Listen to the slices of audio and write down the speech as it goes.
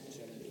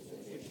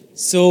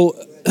So,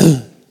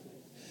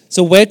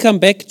 so welcome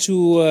back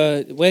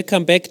to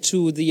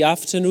the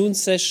afternoon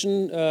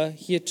session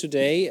here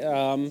today.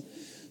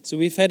 So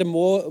we've had a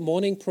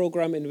morning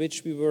program in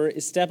which we were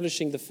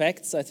establishing the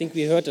facts. I think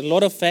we heard a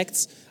lot of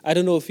facts. I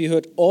don't know if you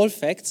heard all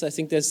facts. I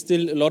think there's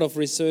still a lot of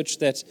research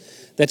that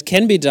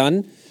can be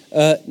done.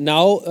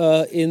 Now,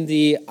 in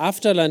the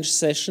after lunch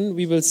session,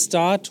 we will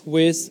start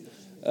with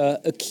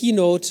a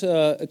keynote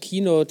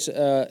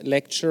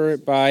lecture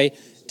by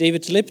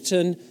David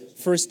Lipton,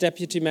 First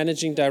Deputy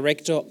Managing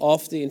Director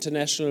of the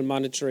International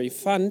Monetary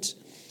Fund.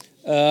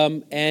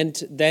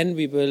 And then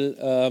we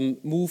will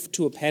move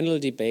to a panel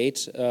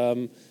debate.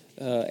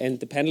 And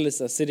the panelists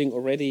are sitting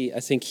already,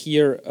 I think,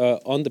 here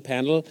on the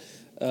panel.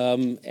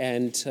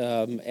 And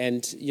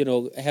you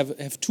know,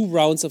 have two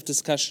rounds of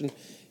discussion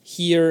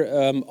here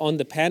on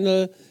the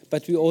panel.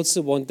 But we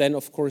also want then,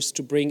 of course,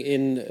 to bring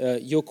in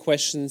your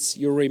questions,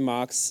 your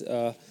remarks,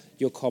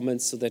 your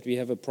comments, so that we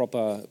have a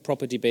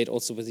proper debate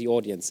also with the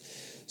audience.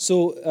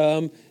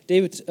 So,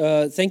 David,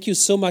 thank you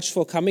so much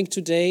for coming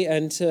today,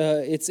 and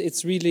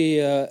it's really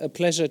a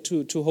pleasure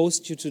to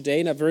host you today,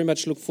 and I very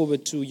much look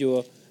forward to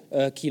your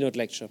keynote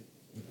lecture.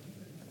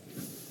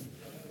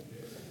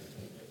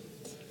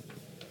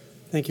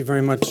 Thank you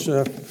very much,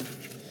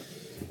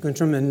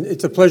 Guntram, and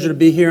it's a pleasure to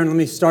be here, and let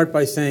me start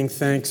by saying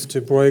thanks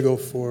to Bruegel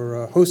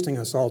for hosting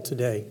us all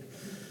today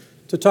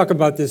to talk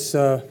about this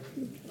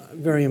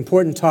very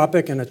important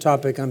topic, and a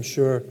topic I'm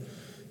sure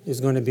is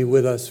going to be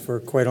with us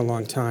for quite a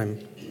long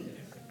time.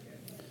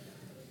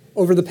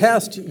 Over the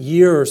past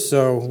year or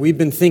so, we've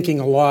been thinking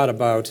a lot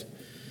about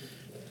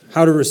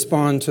how to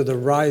respond to the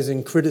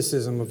rising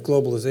criticism of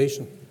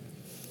globalization.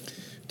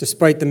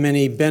 Despite the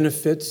many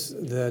benefits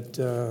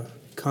that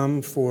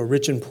come for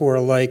rich and poor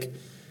alike,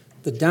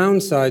 the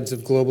downsides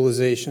of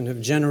globalization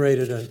have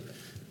generated a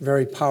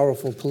very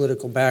powerful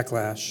political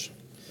backlash.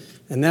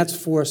 And that's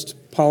forced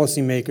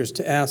policymakers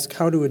to ask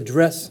how to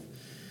address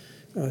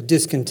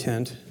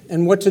discontent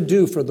and what to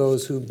do for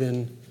those who've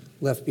been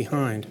left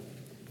behind.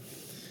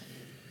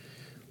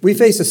 We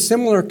face a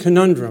similar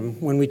conundrum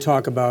when we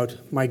talk about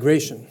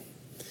migration.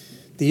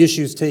 The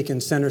issue's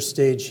taken center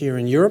stage here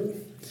in Europe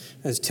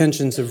as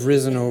tensions have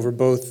risen over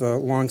both the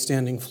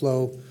long-standing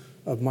flow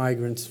of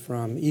migrants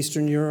from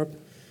Eastern Europe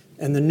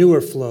and the newer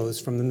flows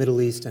from the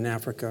Middle East and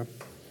Africa,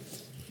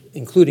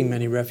 including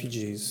many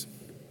refugees.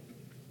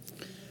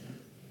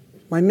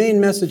 My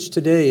main message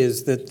today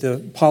is that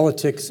the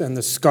politics and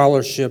the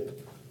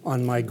scholarship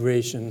on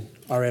migration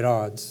are at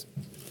odds.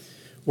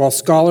 While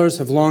scholars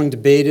have long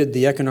debated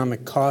the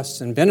economic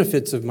costs and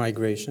benefits of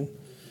migration,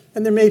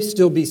 and there may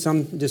still be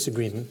some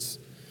disagreements,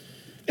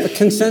 a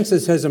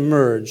consensus has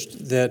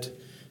emerged that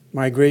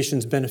migration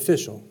is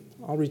beneficial.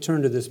 I'll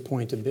return to this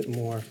point a bit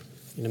more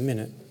in a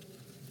minute.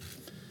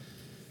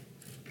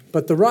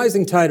 But the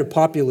rising tide of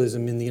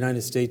populism in the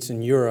United States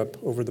and Europe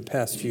over the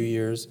past few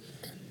years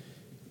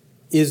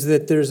is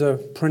that there's a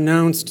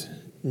pronounced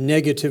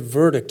negative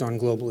verdict on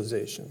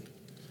globalization.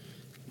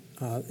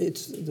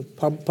 The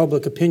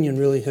public opinion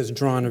really has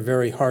drawn a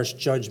very harsh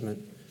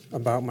judgment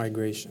about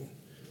migration.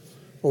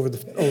 Over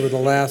the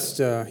last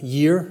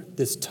year,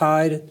 this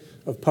tide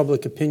of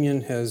public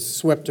opinion has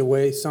swept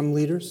away some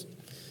leaders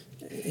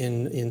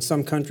in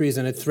some countries,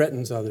 and it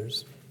threatens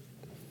others.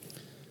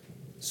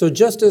 So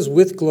just as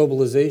with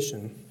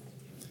globalization,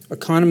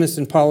 economists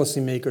and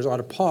policymakers ought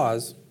to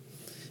pause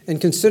and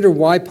consider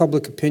why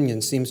public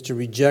opinion seems to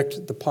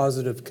reject the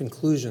positive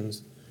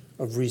conclusions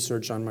of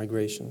research on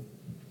migration.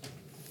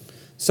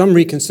 Some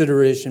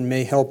reconsideration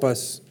may help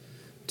us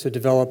to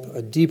develop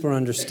a deeper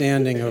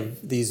understanding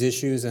of these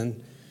issues and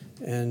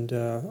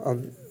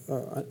of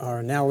our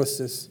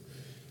analysis,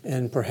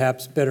 and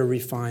perhaps better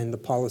refine the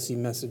policy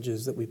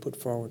messages that we put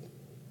forward.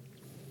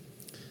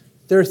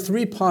 There are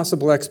three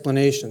possible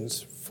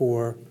explanations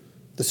for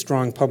the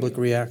strong public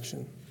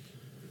reaction.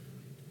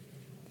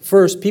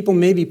 First, people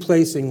may be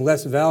placing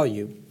less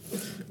value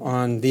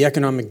on the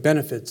economic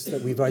benefits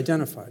that we've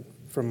identified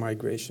from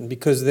migration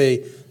because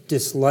they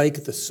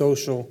dislike the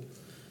social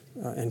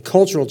and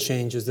cultural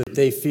changes that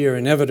they fear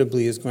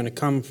inevitably is going to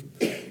come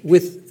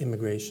with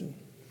immigration.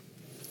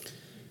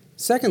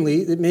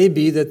 Secondly, it may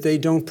be that they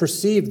don't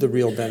perceive the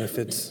real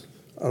benefits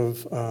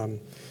of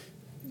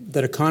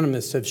that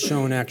economists have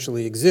shown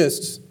actually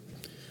exists.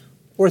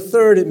 Or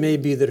third, it may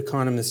be that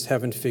economists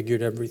haven't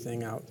figured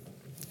everything out.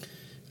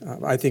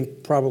 I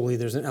think probably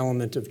there's an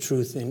element of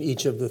truth in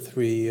each of the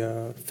three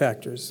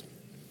factors.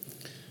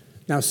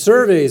 Now,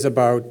 surveys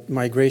about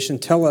migration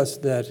tell us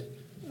that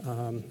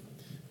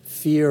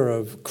fear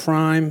of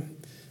crime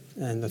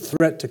and the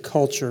threat to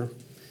culture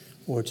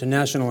or to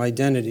national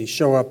identity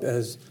show up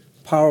as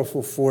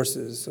powerful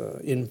forces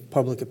in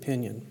public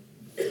opinion.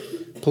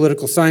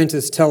 Political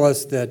scientists tell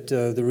us that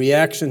the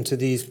reaction to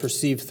these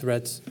perceived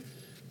threats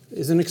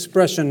is an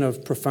expression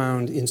of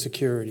profound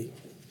insecurity.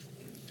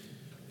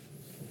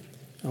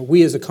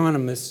 We as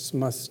economists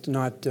must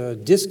not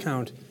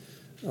discount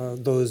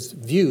those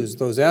views,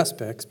 those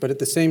aspects, but at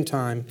the same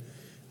time,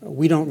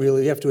 we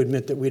have to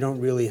admit that we don't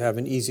really have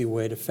an easy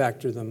way to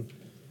factor them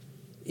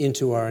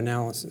into our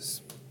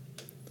analysis.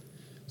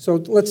 So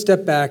let's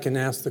step back and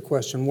ask the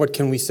question, what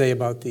can we say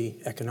about the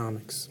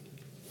economics?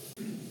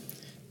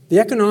 The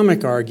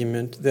economic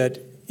argument that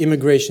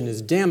immigration is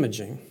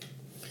damaging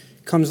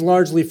comes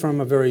largely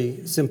from a very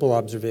simple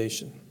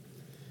observation.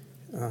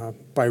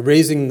 By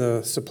raising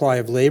the supply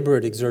of labor,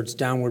 it exerts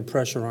downward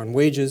pressure on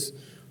wages,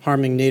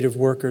 harming native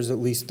workers, at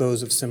least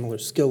those of similar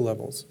skill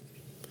levels.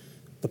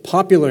 The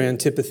popular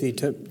antipathy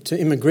to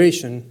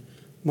immigration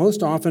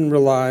most often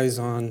relies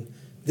on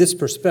this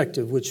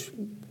perspective, which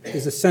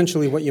is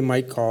essentially what you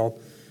might call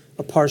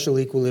a partial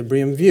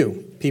equilibrium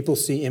view. People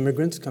see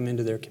immigrants come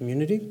into their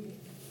community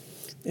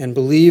and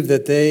believe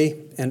that they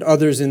and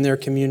others in their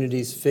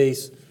communities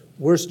face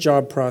worse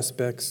job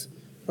prospects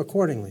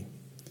accordingly.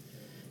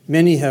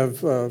 Many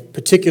have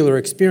particular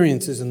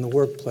experiences in the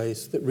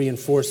workplace that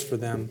reinforce for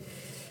them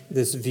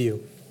this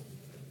view.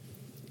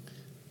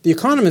 The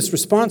economist's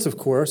response, of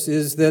course,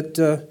 is that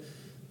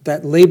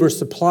that labor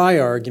supply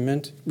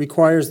argument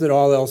requires that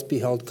all else be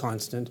held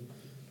constant,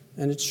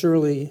 and it's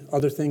surely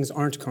other things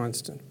aren't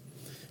constant.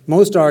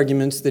 Most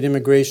arguments that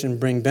immigration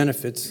bring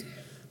benefits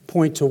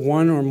point to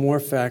one or more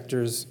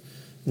factors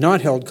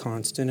not held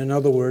constant, in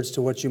other words,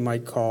 to what you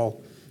might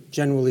call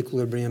general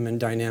equilibrium and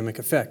dynamic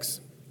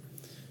effects.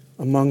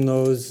 Among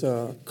those,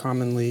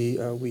 commonly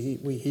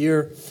we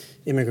hear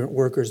immigrant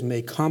workers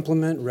may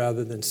complement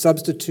rather than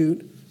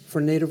substitute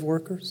for native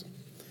workers.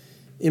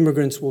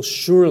 Immigrants will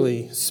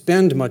surely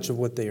spend much of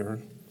what they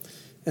earn,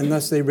 and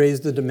thus they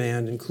raise the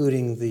demand,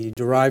 including the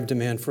derived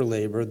demand for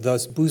labor,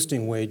 thus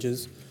boosting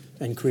wages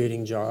and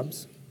creating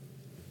jobs.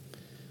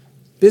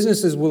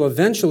 Businesses will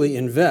eventually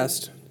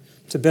invest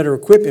to better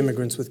equip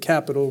immigrants with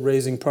capital,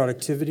 raising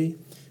productivity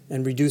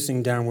and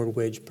reducing downward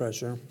wage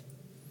pressure.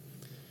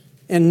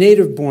 And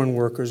native-born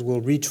workers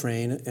will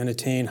retrain and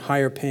attain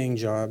higher-paying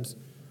jobs,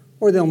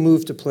 or they'll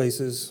move to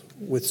places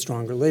with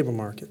stronger labor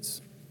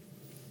markets.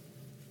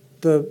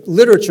 The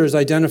literature has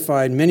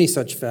identified many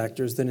such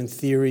factors that in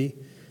theory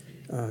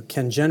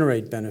can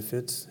generate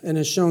benefits and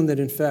has shown that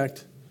in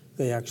fact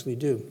they actually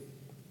do.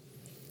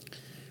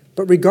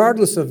 But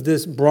regardless of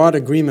this broad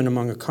agreement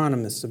among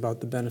economists about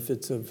the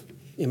benefits of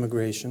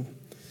immigration,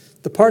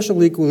 the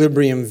partial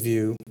equilibrium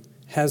view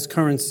has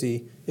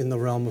currency in the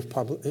realm of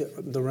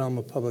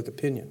public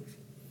opinion.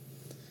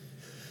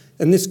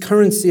 And this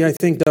currency, I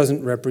think,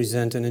 doesn't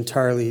represent an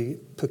entirely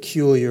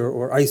peculiar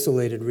or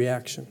isolated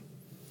reaction.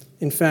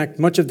 In fact,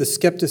 much of the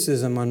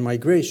skepticism on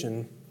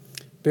migration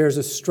bears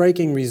a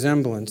striking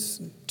resemblance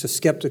to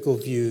skeptical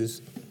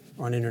views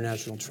on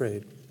international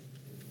trade.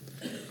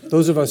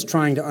 Those of us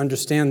trying to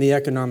understand the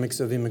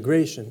economics of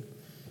immigration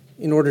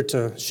in order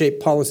to shape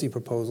policy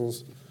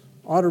proposals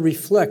ought to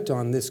reflect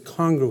on this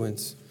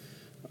congruence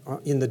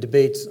in the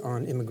debates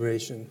on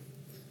immigration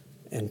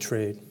and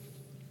trade.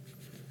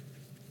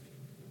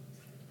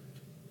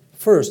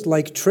 First,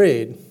 like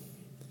trade,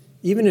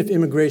 even if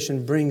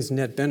immigration brings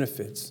net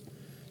benefits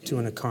to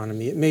an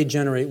economy, it may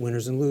generate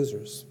winners and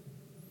losers.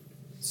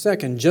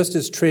 Second, just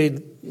as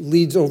trade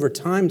leads over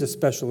time to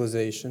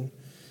specialization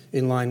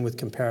in line with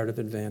comparative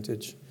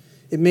advantage,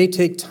 it may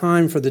take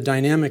time for the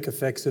dynamic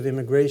effects of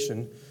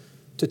immigration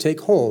to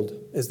take hold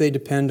as they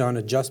depend on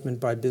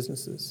adjustment by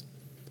businesses.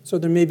 So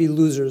there may be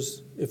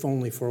losers, if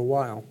only for a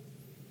while.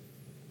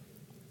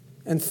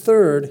 And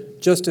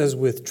third, just as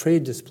with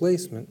trade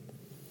displacement,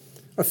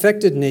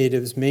 affected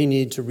natives may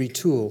need to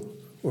retool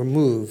or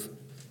move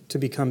to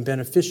become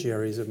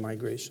beneficiaries of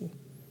migration.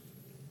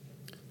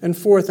 And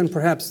fourth, and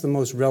perhaps the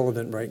most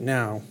relevant right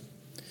now,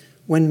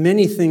 when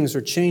many things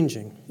are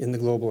changing in the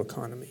global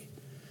economy,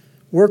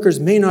 workers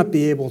may not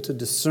be able to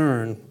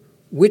discern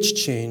which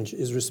change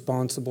is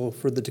responsible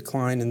for the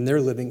decline in their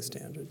living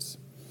standards.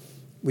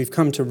 We've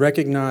come to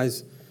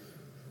recognize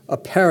a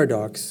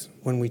paradox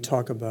when we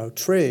talk about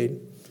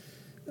trade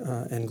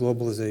and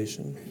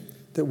globalization,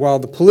 that while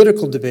the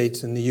political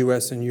debates in the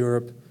US and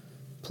Europe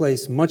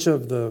place much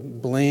of the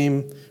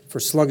blame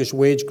for sluggish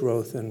wage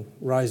growth and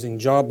rising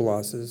job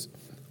losses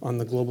on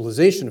the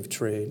globalization of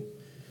trade,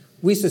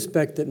 we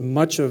suspect that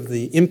much of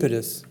the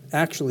impetus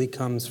actually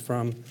comes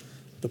from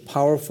the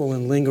powerful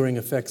and lingering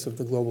effects of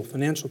the global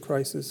financial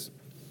crisis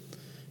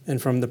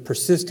and from the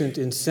persistent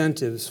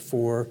incentives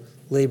for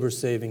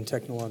labor-saving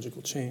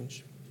technological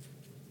change.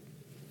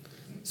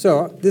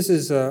 So this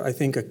is, I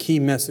think, a key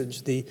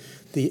message. The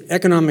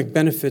economic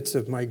benefits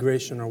of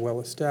migration are well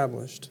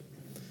established.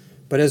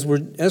 But as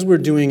we're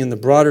doing in the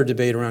broader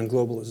debate around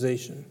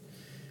globalization,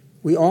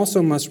 we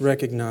also must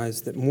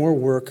recognize that more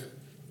work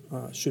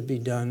should be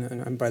done,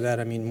 and by that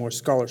I mean more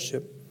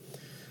scholarship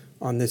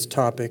on this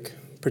topic,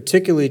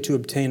 particularly to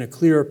obtain a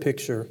clearer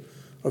picture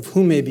of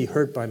who may be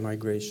hurt by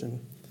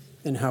migration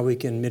and how we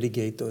can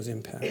mitigate those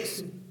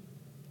impacts.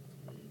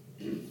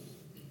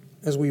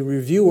 As we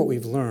review what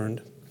we've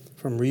learned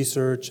from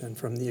research and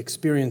from the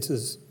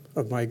experiences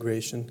of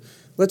migration,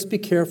 let's be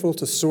careful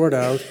to sort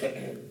out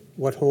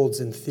what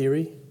holds in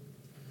theory,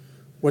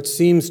 what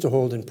seems to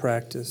hold in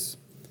practice,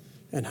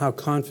 and how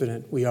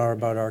confident we are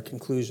about our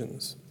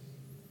conclusions.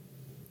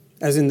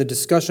 As in the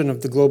discussion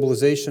of the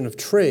globalization of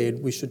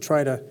trade, we should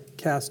try to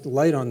cast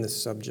light on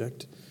this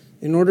subject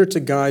in order to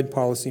guide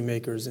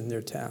policymakers in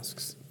their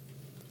tasks.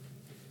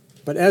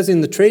 But as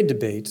in the trade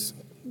debates,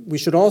 we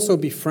should also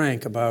be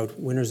frank about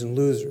winners and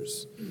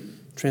losers,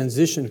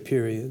 transition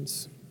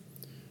periods,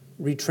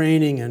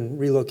 retraining and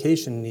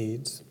relocation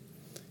needs,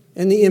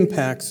 and the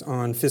impacts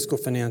on fiscal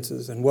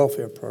finances and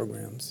welfare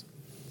programs.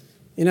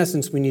 In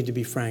essence, we need to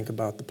be frank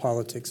about the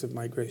politics of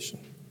migration.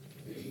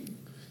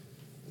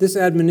 This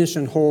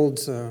admonition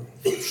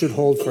should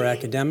hold for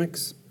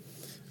academics,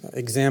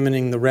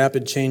 examining the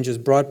rapid changes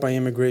brought by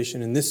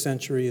immigration in this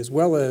century, as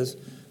well as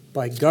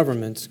by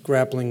governments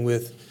grappling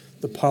with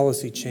the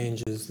policy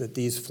changes that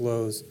these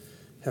flows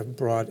have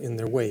brought in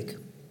their wake.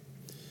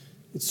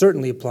 It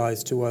certainly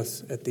applies to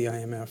us at the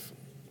IMF.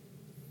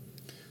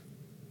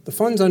 The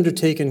fund's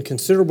undertaken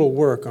considerable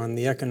work on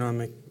the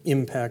economic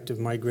impact of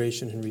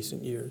migration in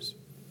recent years.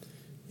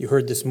 You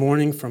heard this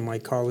morning from my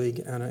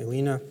colleague Anna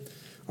Elena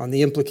on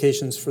the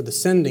implications for the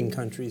sending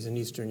countries in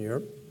Eastern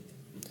Europe.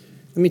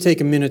 Let me take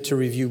a minute to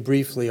review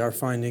briefly our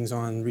findings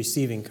on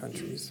receiving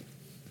countries.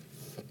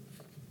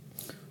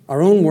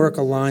 Our own work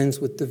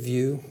aligns with the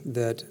view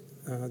that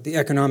the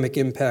economic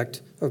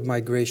impact of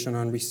migration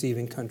on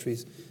receiving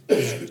countries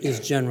is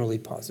generally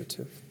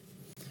positive.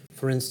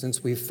 For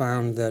instance, we've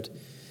found that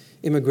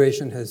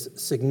immigration has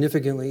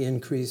significantly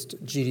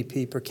increased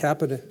GDP per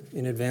capita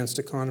in advanced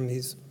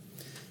economies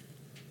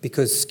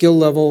because skill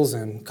levels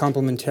and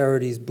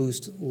complementarities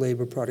boost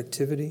labor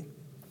productivity,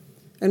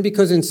 and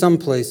because in some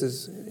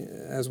places,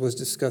 as was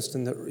discussed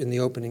in the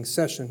opening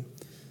session,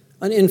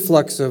 an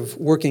influx of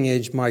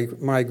working-age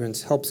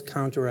migrants helps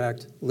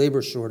counteract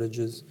labor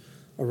shortages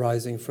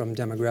arising from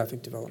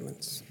demographic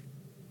developments.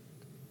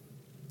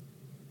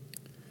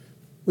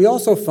 We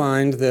also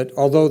find that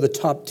although the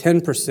top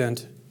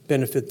 10%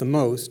 benefit the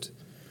most,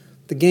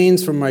 the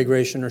gains from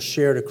migration are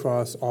shared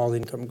across all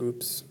income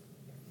groups.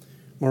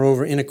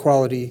 Moreover,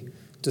 inequality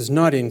does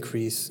not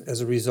increase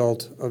as a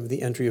result of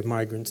the entry of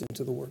migrants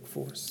into the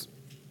workforce.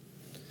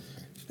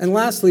 And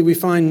lastly, we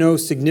find no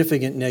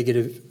significant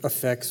negative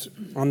effects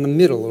on the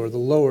middle or the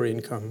lower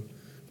income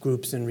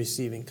groups in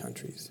receiving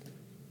countries.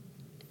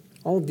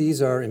 All of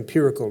these are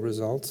empirical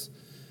results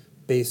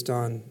based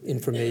on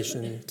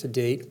information to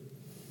date.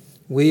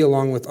 We,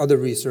 along with other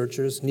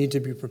researchers, need to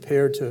be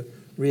prepared to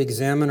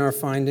re-examine our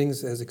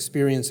findings as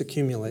experience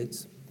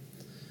accumulates,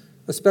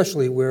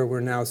 especially where we're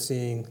now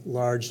seeing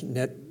large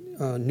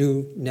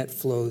new net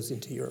flows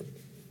into Europe.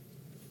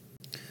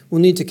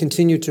 We'll need to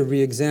continue to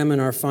re-examine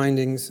our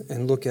findings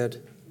and look at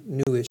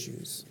new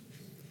issues.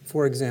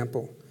 For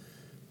example,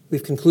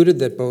 we've concluded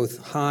that both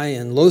high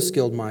and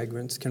low-skilled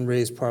migrants can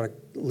raise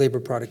labor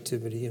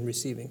productivity in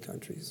receiving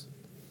countries.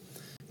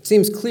 It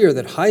seems clear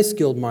that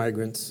high-skilled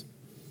migrants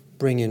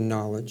bring in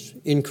knowledge,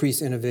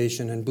 increase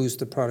innovation, and boost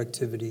the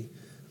productivity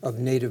of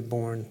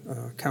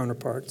native-born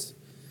counterparts.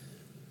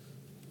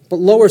 But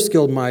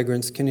lower-skilled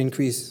migrants can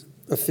increase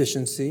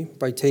efficiency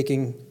by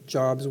taking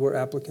jobs where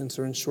applicants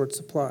are in short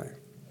supply.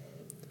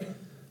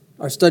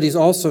 Our studies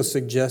also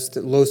suggest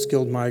that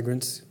low-skilled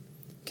migrants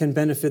can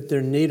benefit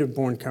their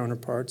native-born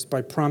counterparts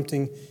by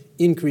prompting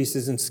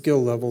increases in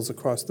skill levels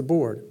across the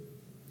board.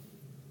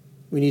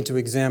 We need to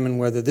examine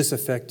whether this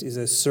effect is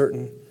as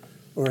certain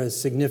or as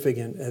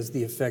significant as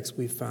the effects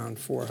we've found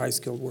for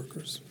high-skilled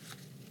workers.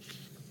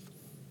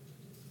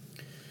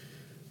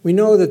 We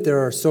know that there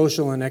are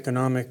social and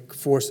economic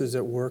forces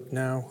at work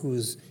now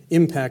whose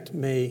impact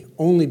may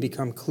only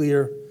become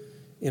clear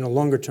in a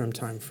longer-term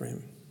time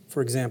frame.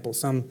 For example,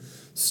 some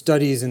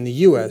studies in the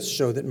U.S.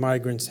 show that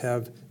migrants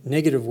have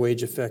negative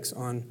wage effects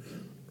on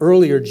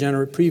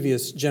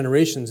previous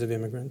generations of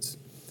immigrants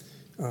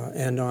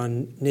and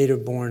on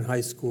native-born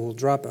high school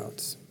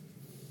dropouts.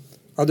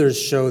 Others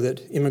show that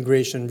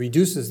immigration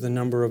reduces the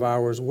number of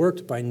hours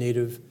worked by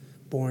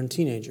native-born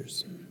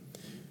teenagers.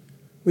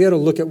 We had to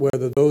look at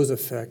whether those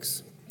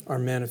effects are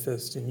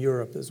manifest in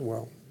Europe as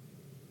well.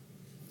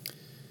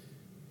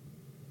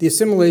 The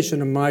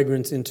assimilation of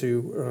migrants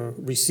into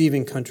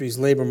receiving countries'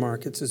 labor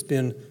markets has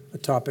been a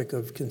topic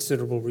of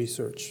considerable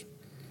research.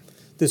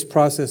 This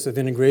process of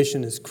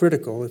integration is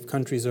critical if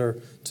countries are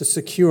to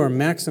secure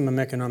maximum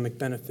economic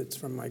benefits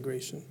from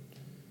migration.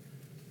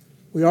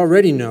 We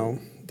already know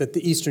that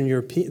Eastern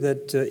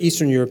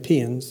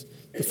Europeans,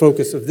 the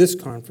focus of this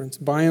conference,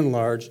 by and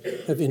large,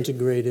 have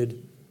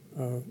integrated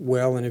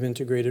well and have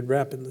integrated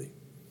rapidly.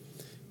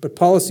 But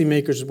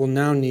policymakers will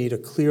now need a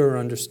clearer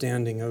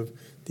understanding of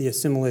the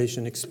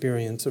assimilation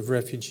experience of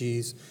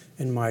refugees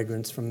and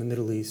migrants from the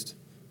Middle East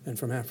and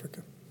from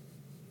Africa.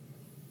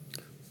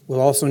 We'll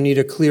also need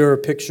a clearer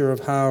picture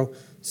of how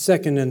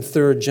second and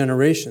third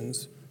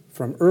generations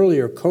from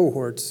earlier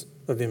cohorts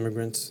of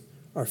immigrants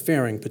are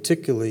faring,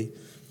 particularly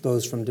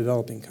those from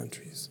developing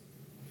countries.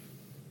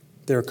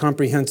 There are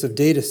comprehensive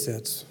data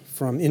sets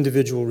from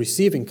individual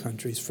receiving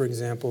countries, for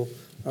example,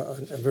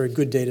 a very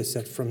good data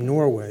set from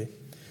Norway,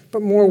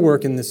 but more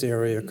work in this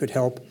area could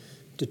help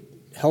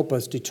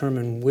us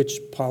determine which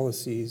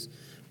policies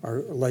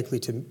are likely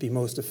to be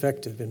most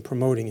effective in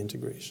promoting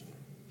integration.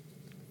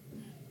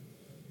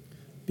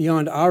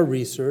 Beyond our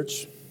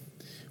research,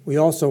 we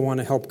also want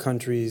to help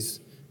countries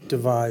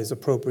devise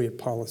appropriate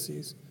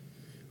policies.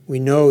 We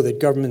know that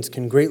governments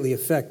can greatly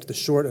affect the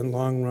short and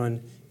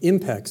long-run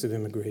impacts of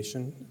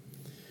immigration,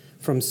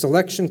 from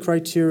selection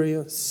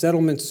criteria,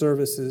 settlement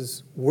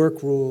services,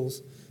 work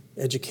rules,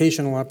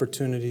 educational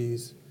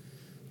opportunities,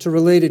 to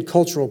related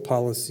cultural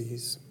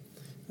policies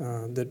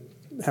that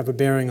have a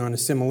bearing on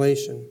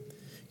assimilation.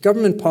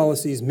 Government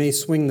policies may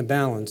swing the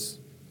balance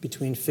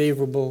between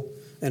favorable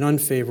and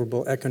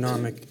unfavorable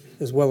economic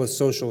as well as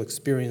social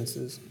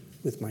experiences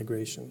with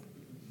migration.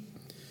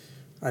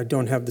 I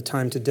don't have the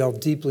time to delve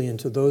deeply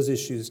into those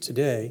issues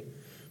today,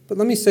 but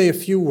let me say a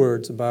few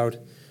words about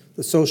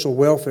the social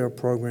welfare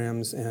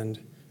programs and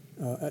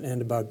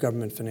about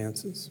government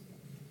finances.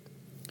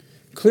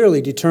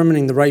 Clearly,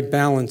 determining the right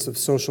balance of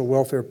social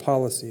welfare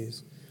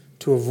policies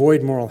to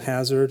avoid moral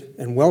hazard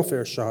and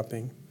welfare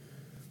shopping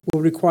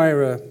will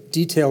require a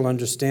detailed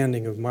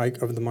understanding of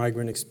the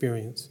migrant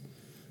experience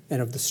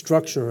and of the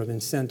structure of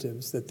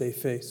incentives that they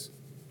face.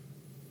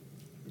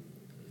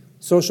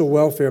 Social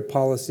welfare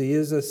policy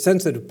is a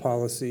sensitive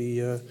policy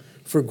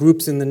for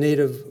groups in the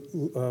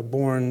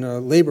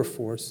native-born labor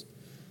force.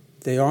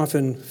 They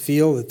often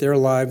feel that their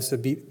lives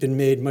have been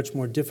made much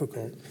more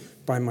difficult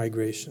by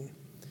migration.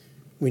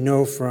 We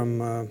know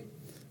from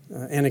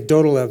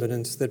anecdotal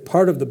evidence that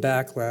part of the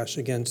backlash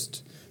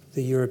against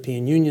the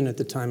European Union at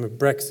the time of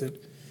Brexit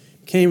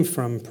came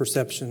from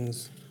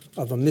perceptions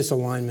of a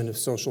misalignment of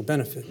social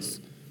benefits.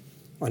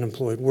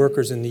 Unemployed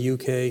workers in the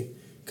UK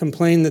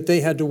complained that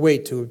they had to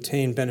wait to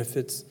obtain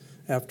benefits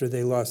after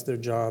they lost their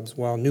jobs,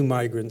 while new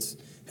migrants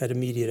had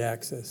immediate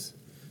access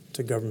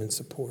to government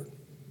support.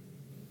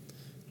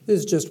 This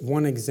is just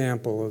one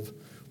example of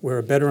where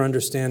a better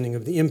understanding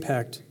of the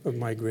impact of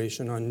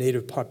migration on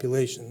native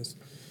populations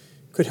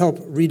could help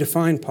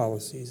redefine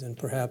policies and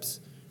perhaps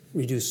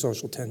reduce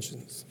social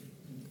tensions.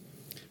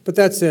 But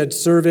that said,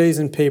 surveys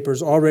and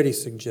papers already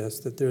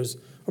suggest that there's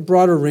a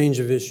broader range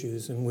of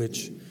issues in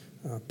which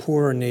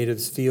poorer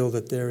natives feel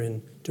that they're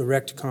in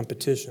direct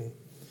competition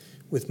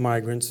with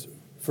migrants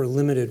for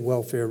limited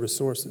welfare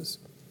resources,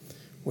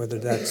 whether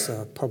that's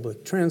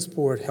public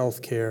transport,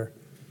 health care,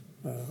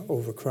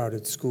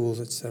 overcrowded schools,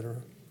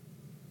 etc.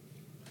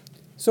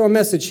 So a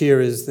message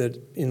here is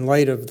that in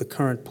light of the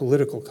current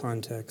political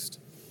context,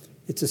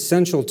 it's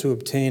essential to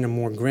obtain a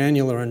more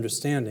granular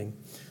understanding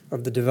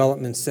of the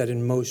developments set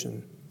in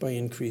motion by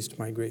increased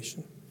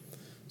migration,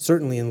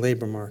 certainly in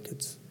labor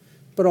markets,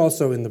 but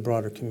also in the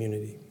broader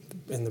community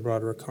and the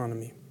broader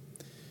economy.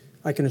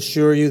 I can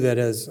assure you that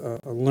as a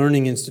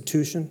learning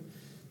institution,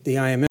 the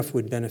IMF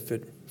would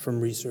benefit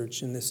from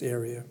research in this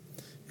area,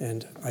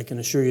 and I can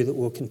assure you that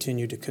we'll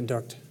continue to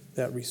conduct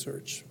that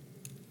research.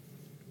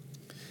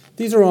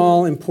 These are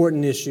all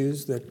important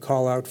issues that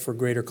call out for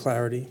greater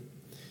clarity.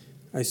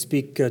 I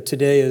speak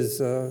today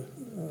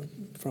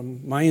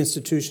from my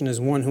institution as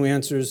one who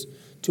answers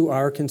to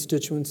our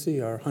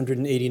constituency, our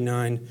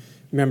 189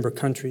 member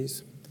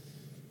countries.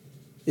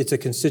 It's a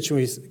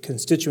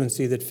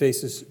constituency that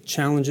faces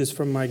challenges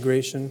from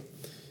migration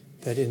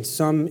that in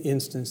some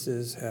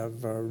instances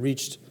have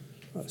reached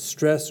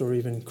stress or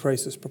even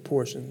crisis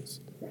proportions.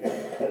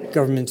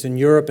 Governments in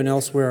Europe and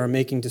elsewhere are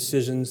making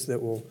decisions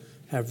that will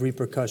have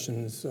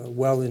repercussions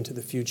well into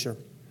the future.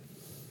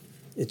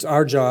 It's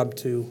our job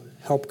to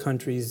help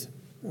countries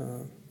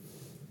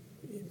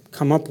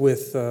come up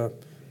with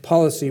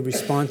policy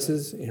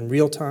responses in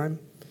real time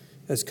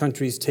as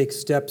countries take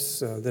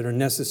steps that are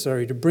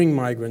necessary to bring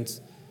migrants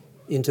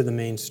into the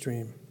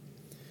mainstream.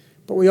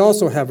 But we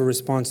also have a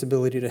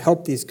responsibility to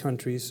help these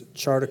countries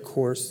chart a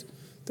course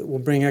that will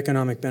bring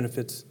economic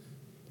benefits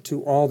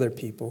to all their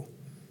people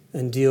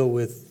and deal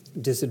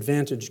with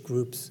disadvantaged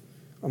groups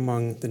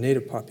among the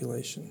native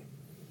population.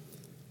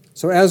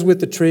 So as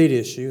with the trade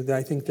issue,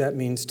 I think that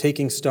means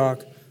taking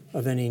stock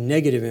of any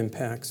negative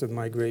impacts of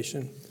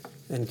migration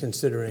and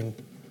considering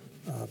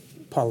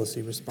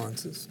policy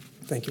responses.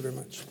 Thank you very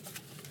much.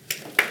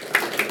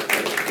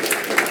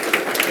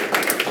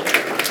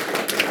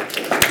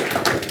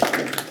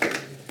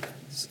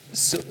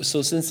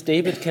 So since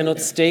David cannot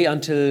stay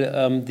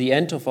until the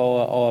end of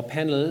our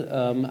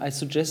panel, I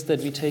suggest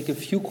that we take a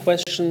few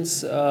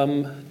questions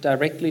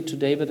directly to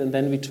David, and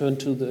then we turn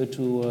to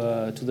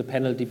the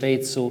panel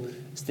debate. So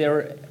is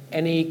there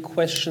any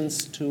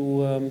questions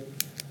to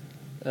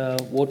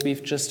what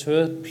we've just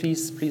heard?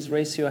 Please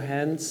raise your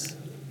hands.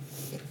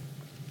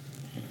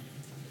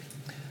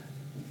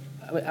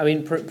 I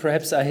mean,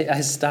 perhaps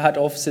I start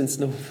off since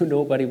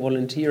nobody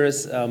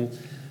volunteers.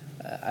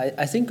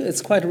 I think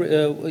it's quite.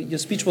 Your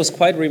speech was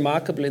quite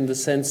remarkable in the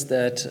sense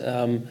that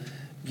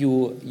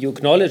you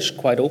acknowledged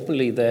quite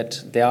openly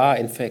that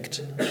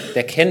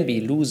there can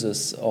be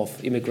losers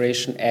of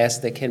immigration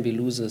as there can be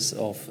losers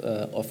of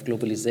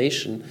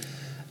globalization,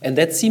 and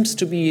that seems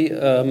to be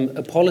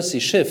a policy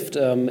shift.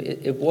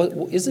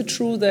 Is it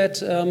true that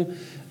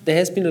there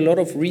has been a lot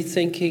of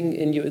rethinking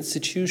in your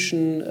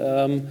institution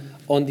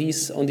on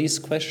these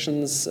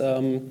questions?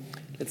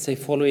 let's say,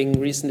 following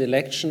recent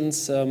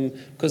elections?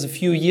 Because a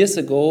few years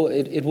ago,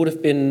 it would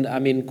have been, I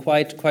mean,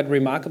 quite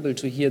remarkable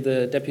to hear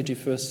the deputy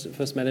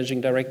first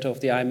managing director of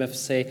the IMF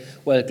say,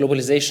 well,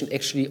 globalization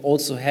actually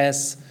also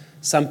has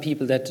some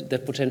people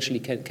that potentially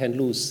can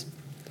lose.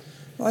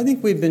 Well, I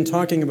think we've been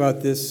talking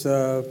about this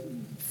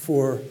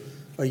for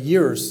a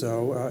year or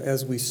so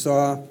as we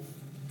saw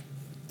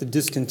the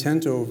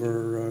discontent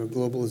over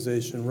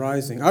globalization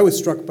rising. I was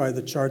struck by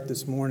the chart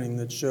this morning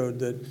that showed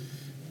that,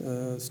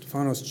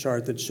 Stefano's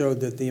chart that showed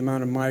that the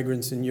amount of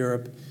migrants in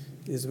Europe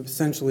is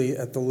essentially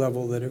at the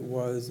level that it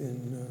was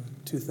in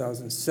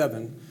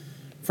 2007.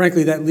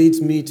 Frankly, that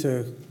leads me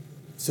to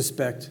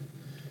suspect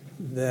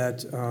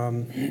that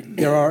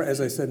there are, as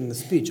I said in the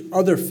speech,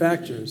 other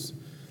factors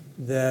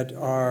that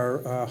are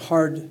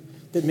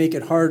that make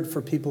it hard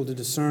for people to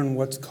discern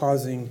what's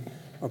causing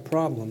a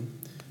problem.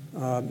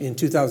 In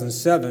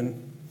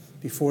 2007,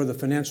 before the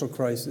financial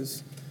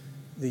crisis,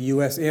 the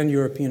U.S. and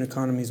European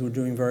economies were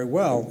doing very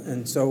well,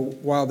 and so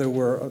while there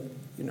were,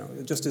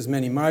 just as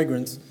many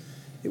migrants,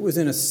 it was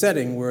in a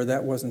setting where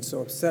that wasn't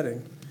so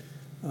upsetting.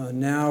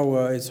 Now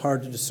it's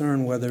hard to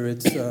discern whether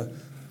it's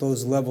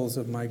those levels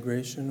of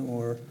migration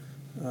or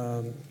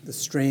the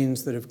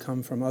strains that have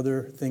come from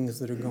other things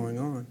that are going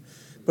on.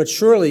 But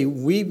surely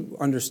we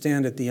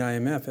understand at the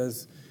IMF,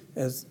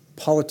 as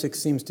politics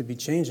seems to be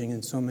changing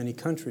in so many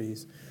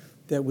countries,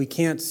 that we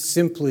can't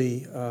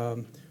simply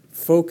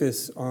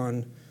focus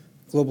on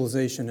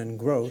globalization and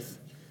growth.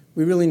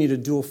 We really need a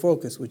dual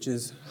focus, which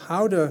is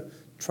how to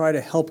try to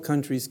help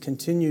countries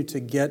continue to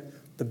get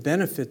the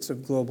benefits of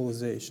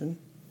globalization.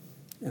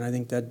 And I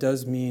think that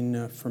does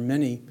mean for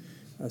many,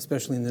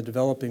 especially in the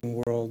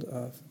developing world,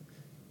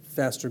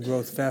 faster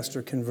growth,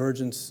 faster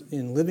convergence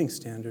in living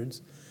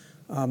standards.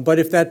 But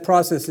if that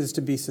process is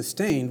to be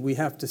sustained, we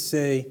have to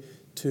say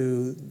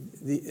to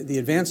the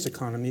advanced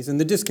economies, and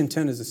the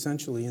discontent is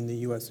essentially in the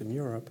US and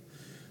Europe,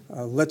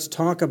 let's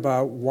talk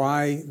about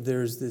why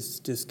there's this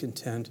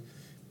discontent.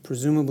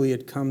 Presumably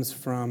it comes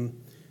from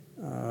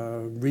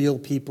real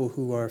people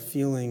who are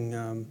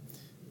feeling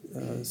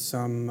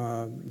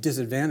some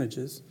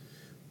disadvantages.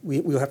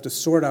 We'll have to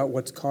sort out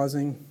what's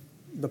causing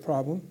the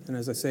problem, and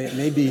as I say, it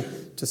may be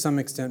to some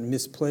extent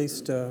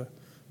misplaced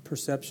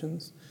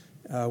perceptions.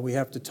 We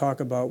have to talk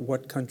about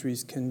what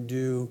countries can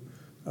do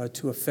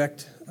to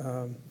affect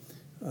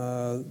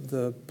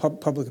the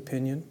public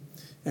opinion,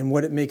 and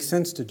what it makes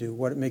sense to do.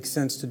 What it makes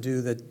sense to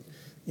do that,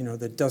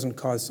 that doesn't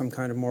cause some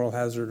kind of moral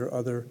hazard or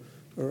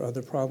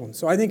other problems.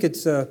 So I think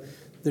it's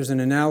there's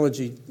an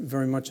analogy,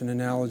 very much an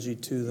analogy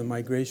to the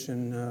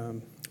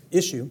migration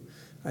issue.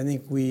 I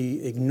think we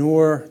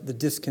ignore the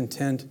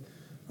discontent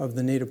of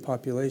the native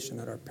population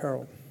at our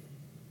peril.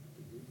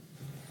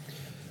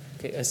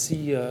 Okay, I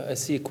see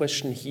a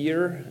question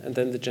here, and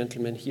then the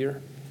gentleman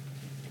here.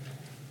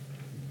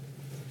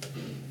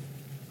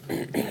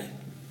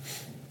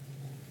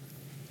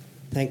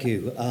 Thank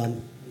you. Is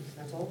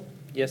that on?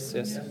 Yes.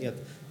 Yep.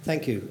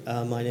 Thank you.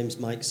 My name's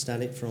Mike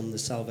Stannett from the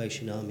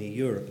Salvation Army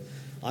Europe.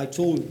 I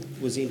too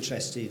was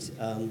interested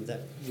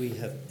that we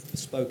have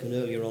spoken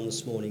earlier on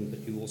this morning, but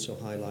you also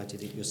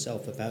highlighted it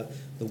yourself about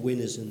the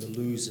winners and the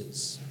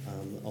losers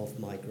of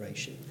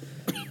migration.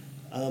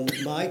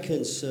 My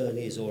concern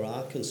is, or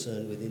our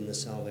concern within the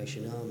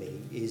Salvation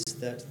Army, is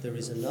that there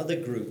is another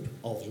group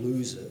of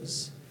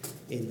losers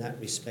in that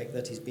respect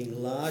that is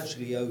being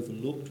largely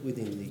overlooked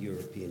within the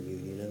European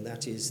Union, and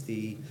that is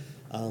the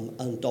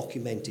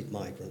undocumented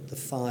migrant, the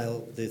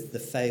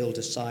failed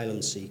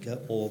asylum seeker,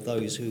 or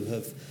those who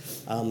have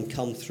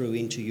come through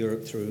into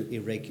Europe through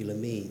irregular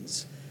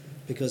means.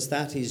 Because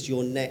that is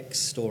your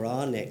next, or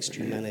our next,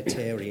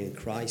 humanitarian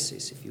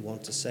crisis, if you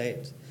want to say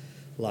it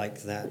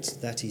like that.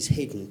 That is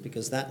hidden,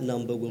 because that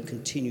number will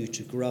continue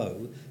to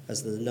grow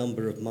as the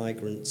number of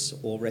migrants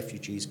or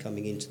refugees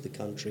coming into the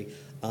country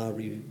are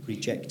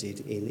rejected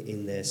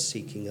in their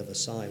seeking of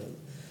asylum.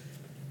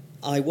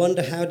 I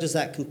wonder, how does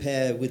that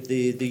compare with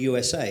the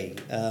USA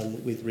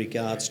with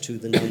regards to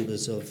the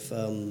numbers of,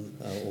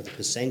 or the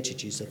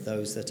percentages of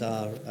those that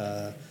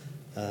are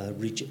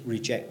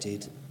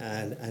rejected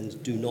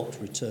and do not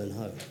return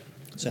home?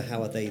 So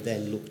how are they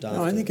then looked after?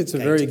 No, I think it's a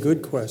very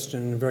good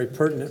question, a very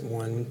pertinent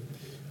one.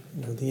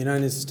 The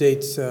United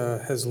States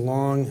has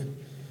long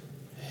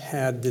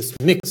had this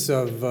mix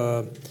of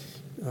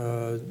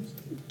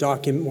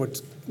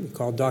what's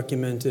called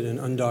documented and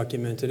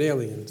undocumented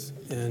aliens.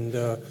 And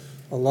a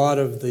lot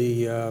of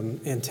the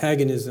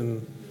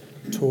antagonism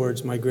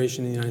towards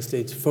migration in the United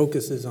States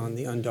focuses on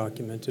the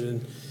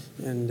undocumented.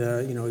 And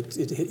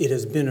it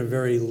has been a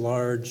very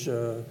large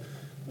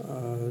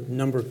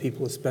number of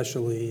people,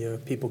 especially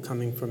people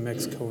coming from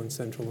Mexico and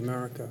Central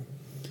America.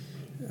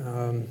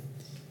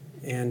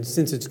 And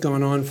since it's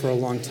gone on for a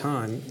long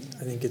time,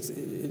 I think it,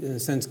 in a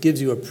sense,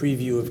 gives you a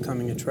preview of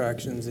coming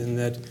attractions in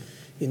that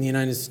in the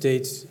United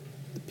States,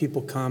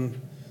 people come,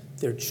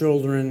 their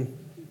children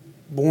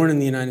born in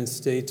the United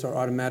States are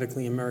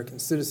automatically American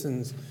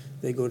citizens.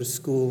 They go to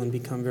school and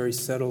become very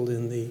settled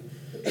in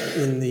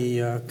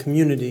the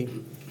community,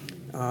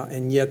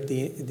 and yet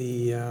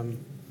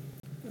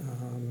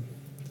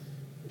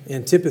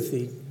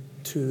antipathy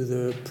to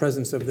the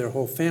presence of their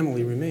whole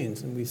family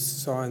remains. And we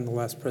saw in the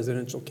last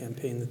presidential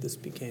campaign that this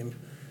became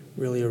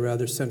really a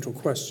rather central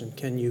question.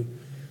 Can you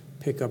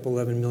pick up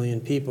 11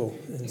 million people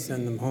and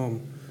send them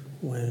home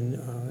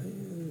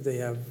when they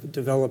have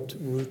developed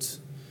roots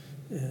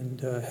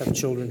and have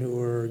children who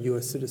are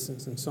U.S.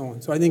 citizens and so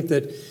on? So I think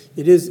that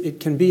it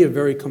can be a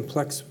very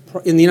complex,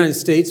 in the United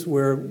States,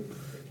 where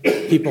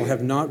people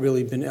have not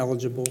really been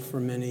eligible for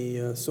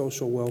many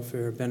social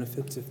welfare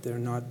benefits if they're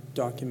not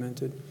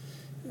documented.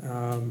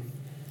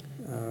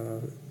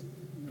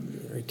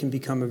 It can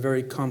become a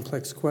very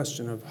complex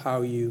question of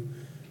how you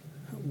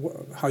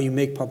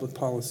make public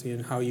policy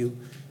and how you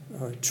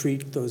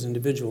treat those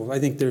individuals. I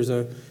think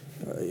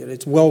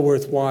it's well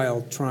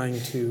worthwhile trying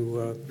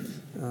to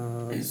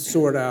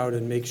sort out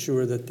and make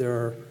sure that there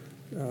are,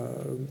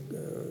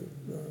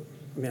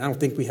 I don't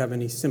think we have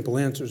any simple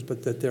answers,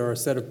 but that there are a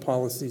set of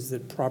policies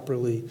that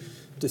properly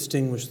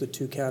distinguish the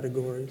two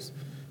categories.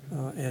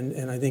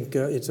 And I think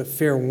it's a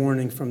fair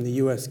warning from the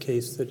U.S.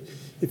 case that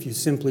if you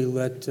simply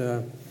let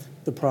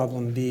the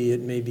problem be,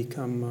 it may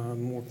become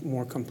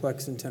more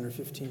complex in 10 or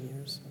 15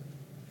 years.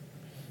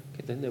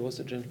 Okay, then there was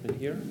a gentleman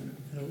here.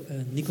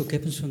 Hello, Nico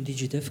Keppens from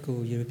DG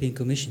DEFCO, European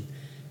Commission.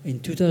 In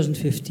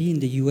 2015,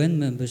 the UN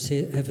members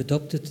have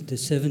adopted the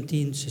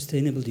 17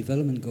 Sustainable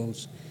Development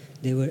Goals.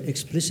 They were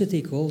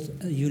explicitly called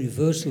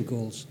universal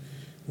goals.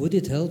 Would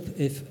it help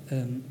if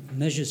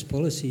measures,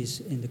 policies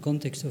in the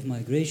context of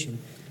migration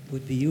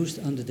would be used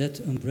under that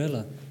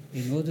umbrella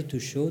in order to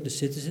show the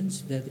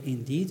citizens that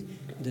indeed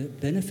the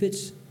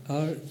benefits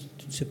are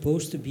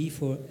supposed to be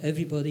for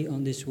everybody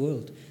on this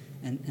world,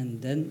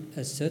 and then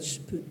as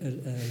such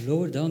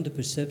lower down the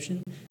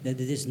perception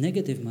that it is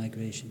negative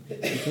migration,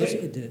 because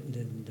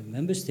the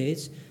member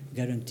states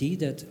guarantee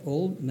that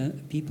all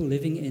people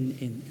living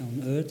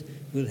on Earth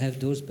will have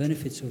those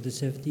benefits of the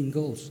 17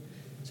 goals.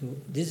 So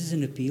this is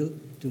an appeal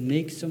to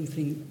make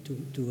something,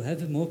 to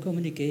have more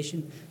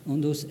communication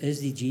on those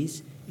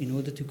SDGs in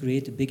order to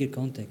create a bigger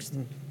context.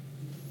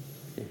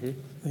 Mm-hmm.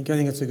 I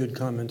think it's a good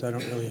comment. I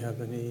don't really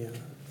have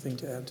anything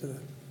to add to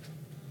that.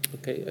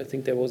 Okay, I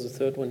think there was a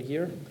third one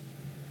here.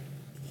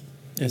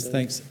 Yes,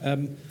 thanks.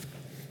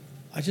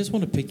 I just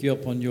want to pick you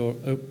up on your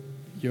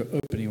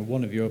opening, or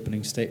one of your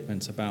opening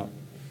statements about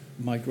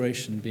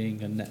migration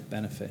being a net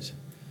benefit.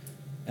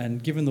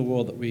 And given the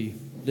world that we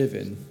live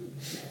in,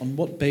 on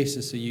what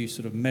basis are you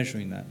sort of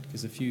measuring that?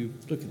 Because if you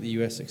look at the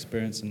US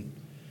experience, and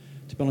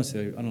to be honest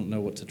with you, I don't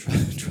know what to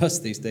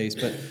trust these days,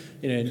 but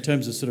in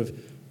terms of sort of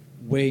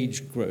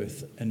wage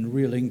growth and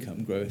real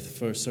income growth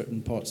for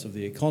certain parts of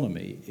the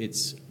economy,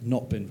 it's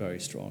not been very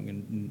strong,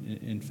 and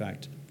in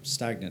fact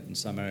stagnant in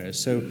some areas.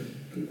 So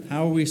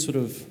how are we sort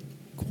of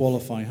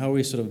qualifying, how are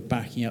we sort of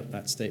backing up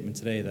that statement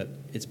today that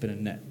it's been a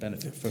net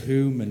benefit? For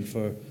whom and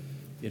for,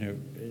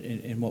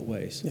 in what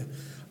ways? Yeah.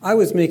 I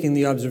was making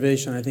the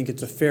observation, I think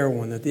it's a fair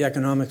one, that the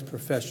economics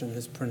profession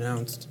has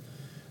pronounced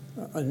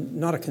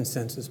not a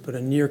consensus, but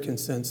a near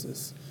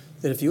consensus,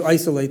 that if you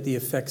isolate the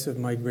effects of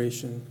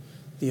migration,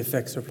 the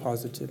effects are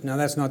positive. Now,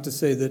 that's not to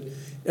say that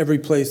every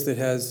place that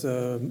has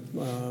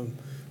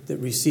that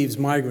receives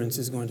migrants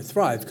is going to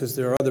thrive, because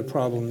there are other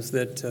problems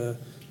that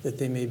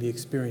they may be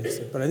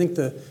experiencing. But I think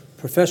the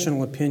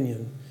professional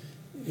opinion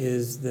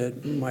is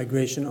that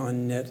migration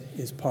on net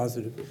is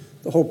positive.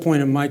 The whole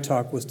point of my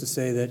talk was to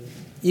say that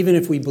even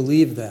if we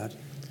believe that,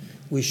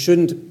 we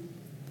shouldn't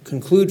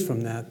conclude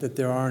from that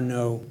there are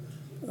no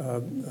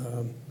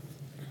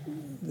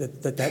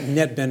that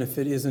net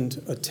benefit isn't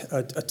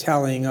a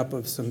tallying up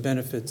of some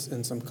benefits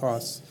and some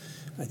costs.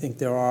 I think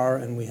there are,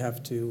 and we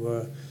have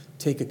to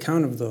take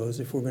account of those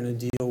if we're going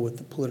to deal with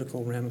the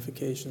political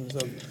ramifications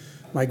of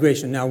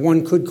migration. Now,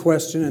 one could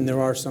question, and there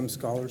are some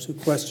scholars who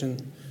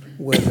question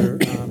whether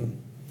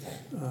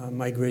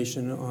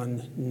migration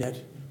on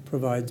net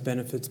provides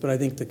benefits, but I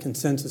think the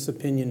consensus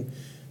opinion,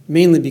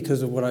 mainly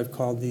because of what I've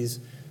called these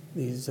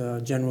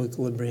general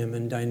equilibrium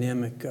and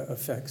dynamic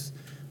effects,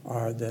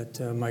 are that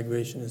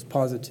migration is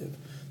positive.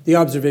 The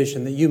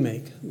observation that you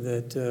make,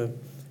 that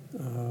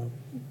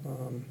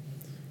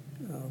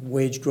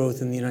wage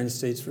growth in the United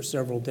States for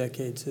several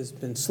decades has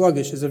been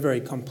sluggish, is a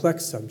very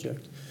complex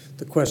subject.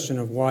 The question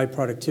of why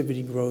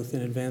productivity growth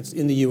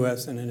in the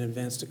U.S. and in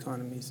advanced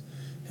economies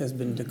has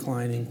been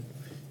declining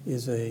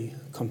is a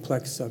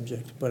complex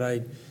subject, but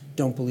I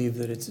don't believe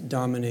that it's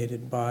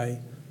dominated by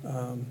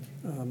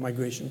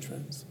migration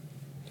trends.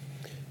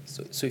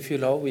 So if you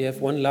allow, we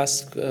have one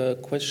last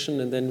question,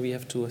 and then we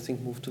have to, I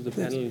think, move to the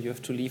panel. You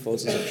have to leave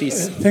also, so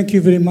please. Thank you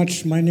very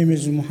much. My name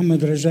is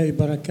Muhammad Rajai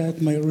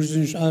Barakat. My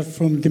origins are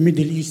from the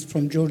Middle East,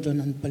 from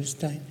Jordan and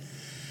Palestine.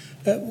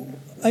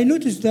 I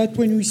noticed that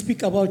when we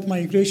speak about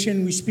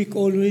migration, we speak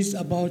always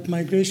about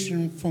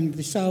migration from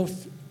the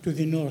south to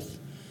the north,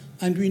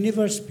 and we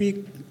never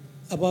speak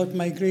about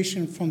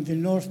migration from the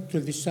north to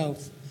the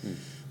south.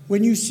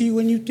 When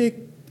you take,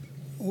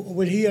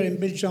 well, here in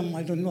Belgium,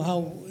 I don't know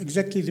how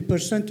exactly the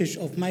percentage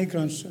of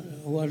migrants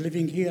who are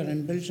living here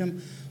in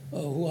Belgium,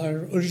 who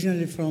are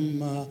originally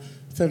from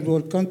third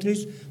world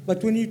countries.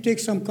 But when you take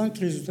some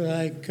countries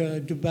like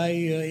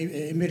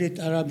Dubai, Emirate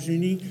Arab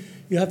Unis,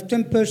 you have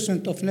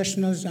 10% of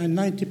nationals and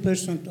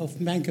 90% of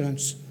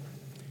migrants.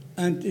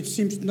 And it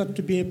seems not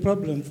to be a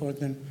problem for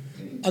them.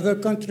 Other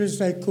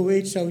countries like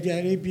Kuwait, Saudi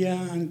Arabia,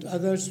 and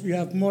others, we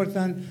have more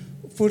than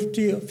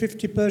 40 or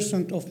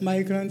 50% of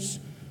migrants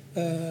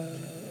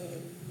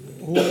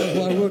who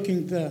are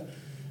working there.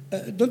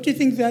 Don't you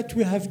think that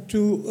we have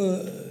to,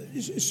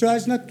 so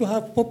as not to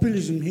have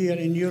populism here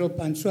in Europe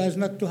and so as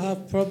not to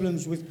have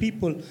problems with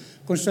people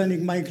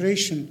concerning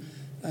migration,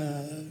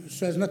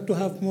 so as not to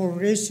have more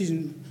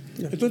racism,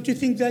 don't you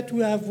think that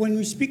we have, when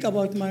we speak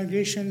about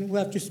migration, we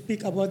have to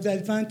speak about the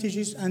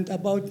advantages and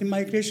about the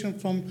migration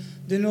from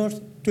the north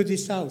to the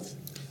south?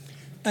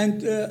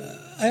 And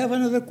I have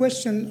another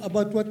question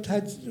about what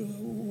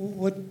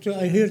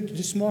I heard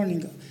this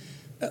morning.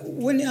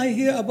 When I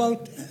hear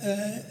about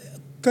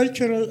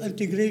cultural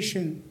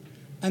integration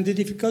and the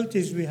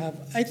difficulties we have,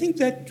 I think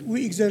that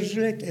we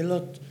exaggerate a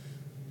lot.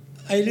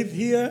 I live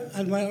here,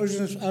 and my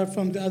origins are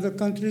from the other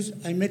countries.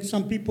 I met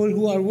some people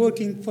who are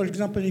working, for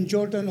example, in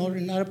Jordan or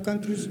in Arab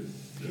countries.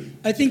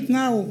 I think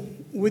now,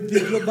 with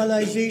the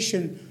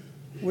globalization,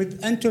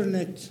 with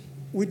internet,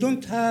 we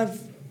don't have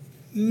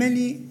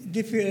many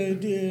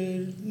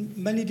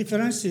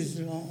differences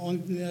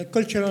on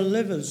cultural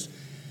levels.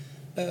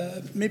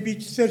 Maybe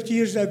 30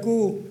 years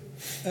ago,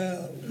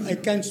 I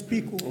can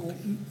speak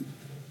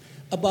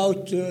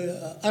about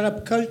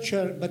Arab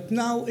culture, but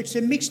now it's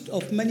a mix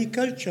of many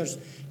cultures,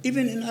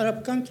 even in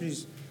Arab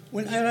countries.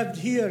 When I arrived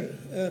here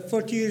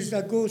 40 years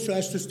ago, so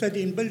as to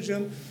study in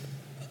Belgium,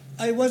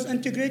 I was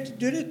integrated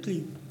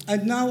directly.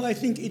 And now I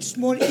think it's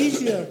more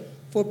easier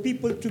for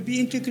people to be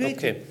integrated.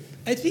 Okay.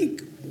 I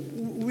think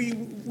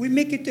we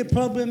make it a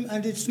problem,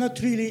 and it's not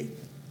really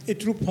a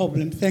true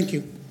problem. Thank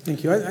you.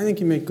 Thank you. I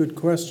think you make good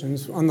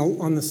questions.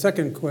 On the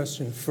second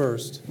question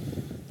first,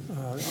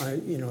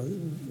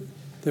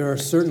 there are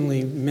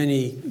certainly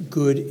many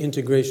good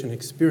integration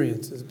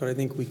experiences, but I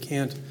think we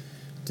can't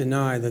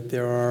deny that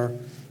there are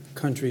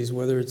countries,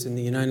 whether it's in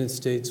the United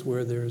States,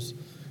 where there's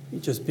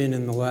just been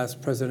in the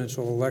last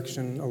presidential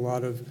election a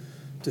lot of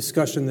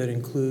discussion that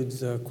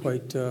includes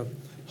quite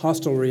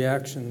hostile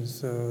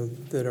reactions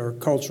that are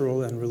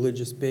cultural and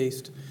religious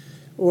based,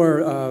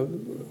 or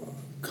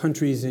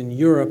countries in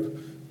Europe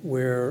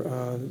where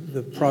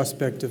the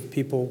prospect of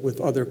people with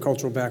other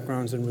cultural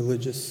backgrounds and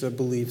religious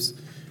beliefs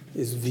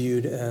is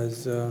viewed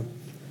as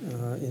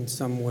in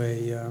some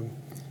way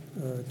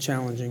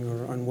challenging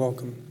or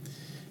unwelcome.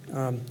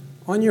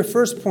 On your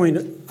first point,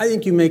 I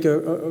think you make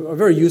a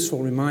very useful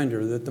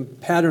reminder that the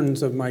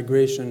patterns of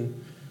migration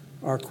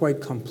are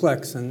quite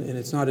complex, and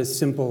it's not as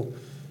simple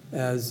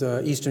as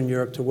Eastern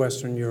Europe to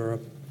Western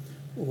Europe,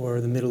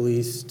 or the Middle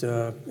East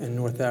and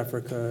North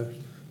Africa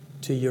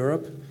to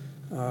Europe.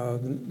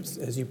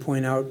 As you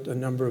point out, a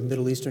number of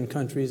Middle Eastern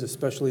countries,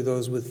 especially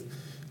those with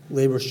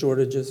labor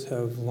shortages,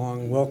 have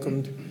long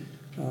welcomed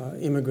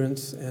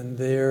immigrants, and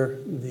there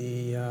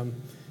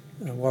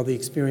while the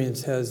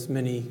experience has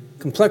many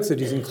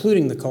complexities,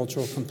 including the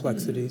cultural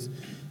complexities,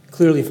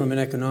 clearly from an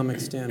economic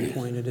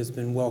standpoint, it has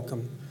been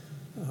welcome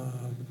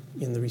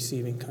in the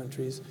receiving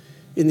countries.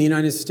 In the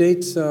United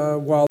States,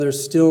 while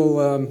there's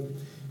still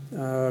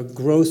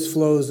gross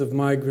flows of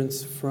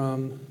migrants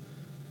from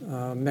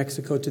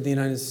Mexico to the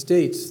United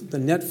States, the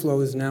net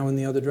flow is now in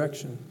the other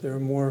direction. There are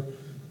more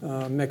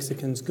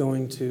Mexicans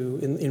going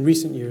in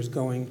recent years,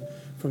 going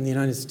from the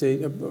United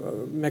States,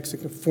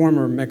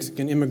 former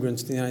Mexican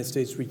immigrants to the United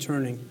States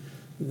returning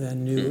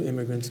than new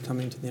immigrants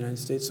coming to the United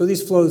States. So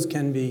these flows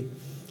can be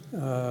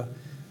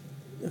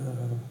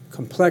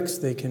complex.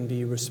 They can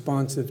be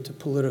responsive to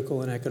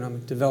political and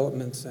economic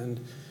developments, and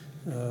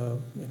I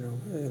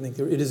think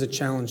it is a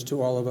challenge to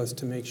all of us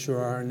to make sure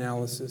our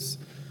analysis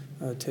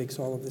takes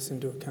all of this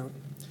into account.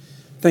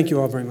 Thank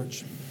you all very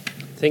much.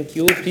 Thank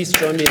you. Please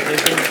join me in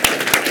thanking.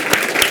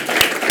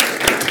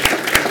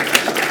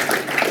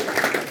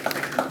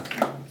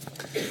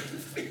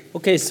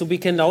 Okay, so we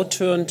can now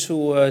turn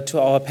to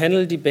our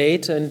panel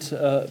debate, and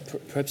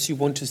perhaps you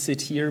want to sit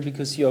here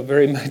because you are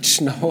very much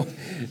now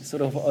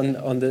sort of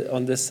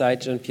on this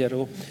side,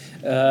 Gianpiero.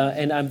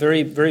 And I'm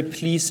very, very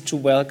pleased to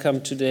welcome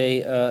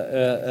today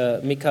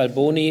Michael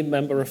Boni,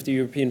 member of the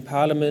European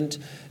Parliament,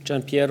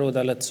 Gianpiero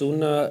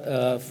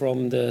Dallazzona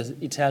from the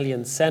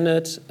Italian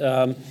Senate,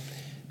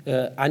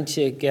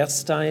 Antje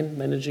Gerstein,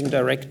 Managing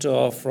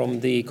Director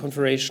from the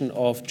Confederation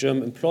of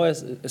German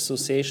Employers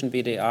Association,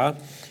 BDA,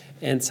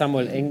 and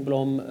Samuel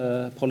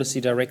Engblom,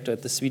 Policy Director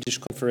at the Swedish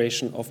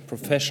Confederation of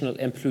Professional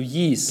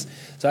Employees.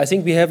 So I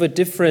think we have a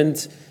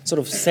different sort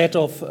of set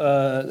of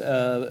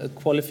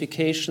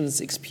qualifications,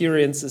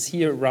 experiences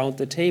here around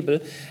the table.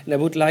 And I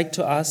would like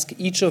to ask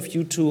each of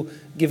you to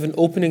give an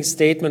opening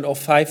statement of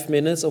 5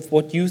 minutes of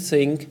what you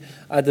think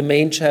are the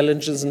main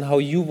challenges and how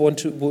you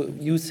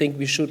think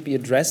we should be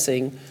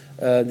addressing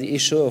the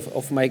issue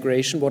of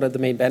migration. What are the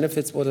main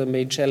benefits? What are the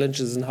main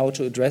challenges, and how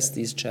to address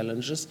these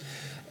challenges?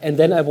 And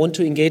then I want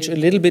to engage a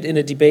little bit in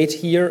a debate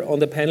here on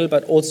the panel,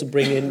 but also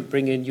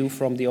bring in you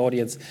from the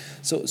audience.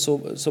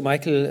 So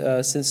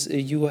Michael, since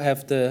you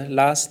have the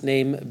last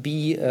name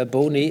B.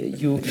 Boney,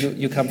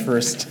 you come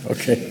first.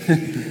 Okay.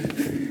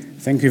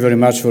 Thank you very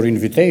much for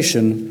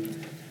invitation.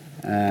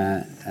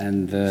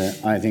 And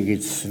I think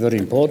it's very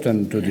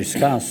important to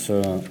discuss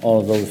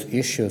all those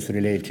issues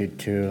related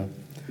to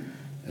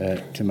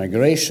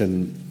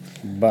migration.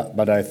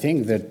 But I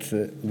think that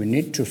we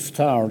need to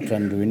start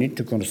and we need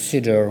to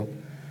consider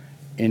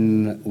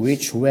in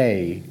which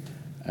way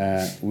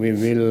we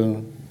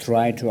will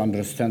try to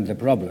understand the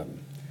problem.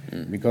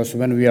 Because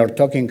when we are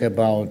talking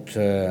about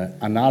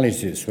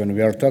analysis, when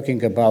we are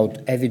talking about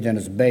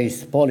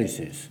evidence-based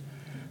policies,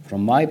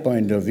 from my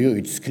point of view,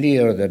 it's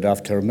clear that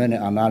after many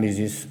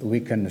analyses, we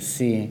can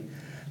see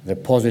the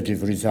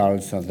positive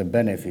results and the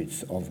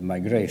benefits of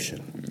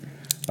migration.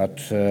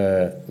 But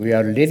we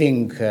are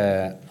living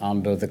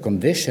under the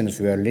conditions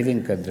we are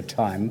living at the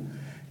time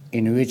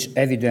in which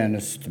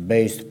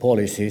evidence-based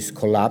policies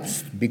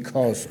collapsed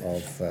because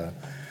of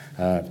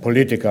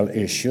political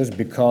issues,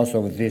 because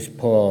of this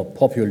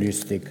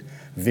populistic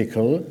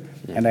vehicle.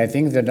 And I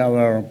think that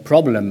our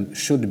problem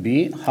should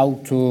be how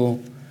to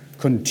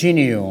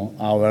continue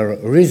our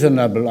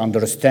reasonable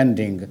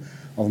understanding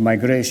of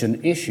migration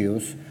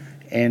issues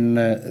in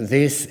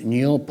this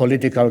new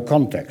political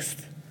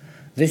context.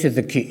 This is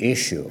the key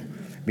issue,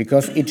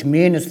 because it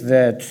means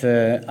that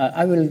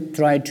I will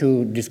try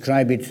to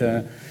describe it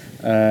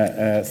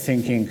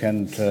thinking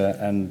and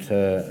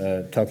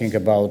talking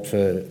about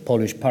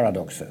Polish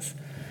paradoxes.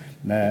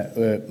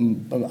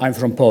 I'm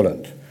from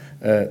Poland.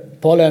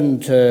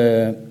 Poland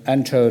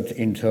entered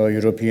into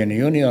European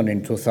Union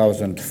in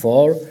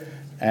 2004,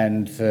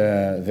 and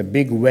the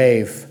big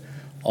wave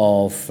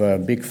of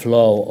big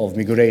flow of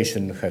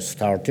migration has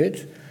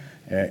started.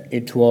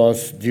 It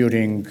was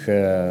during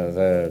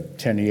the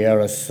 10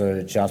 years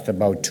just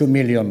about 2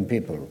 million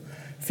people.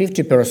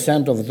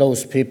 50% of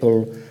those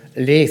people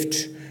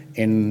lived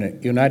in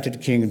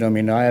United Kingdom,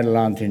 in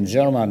Ireland, in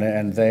Germany,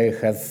 and they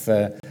have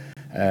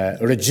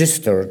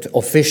registered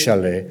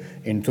officially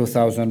in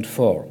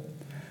 2004.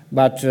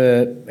 But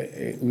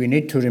we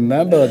need to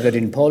remember that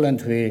in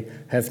Poland we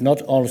have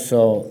not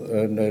also,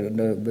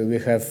 we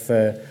have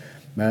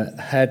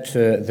had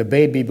the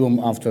baby boom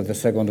after the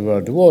Second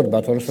World War,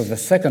 but also the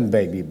second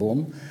baby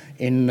boom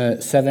in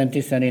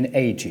 70s and in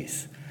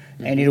 80s.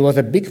 And it was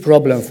a big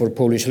problem for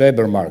Polish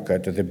labor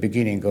market at the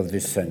beginning of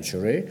this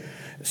century.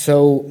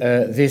 So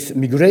this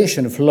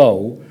migration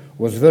flow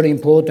was very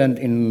important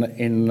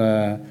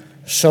in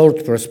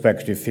short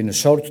perspective, in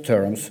short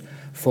terms,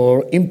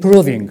 for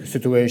improving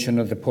situation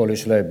of the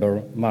Polish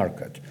labor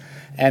market.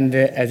 And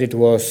as it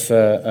was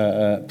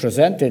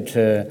presented,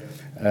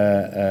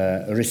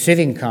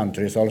 receiving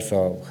countries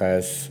also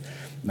has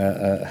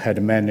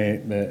had many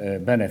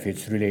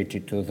benefits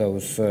related to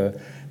those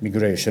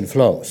migration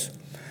flows.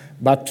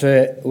 But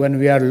when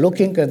we are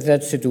looking at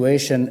that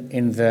situation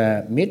in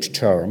the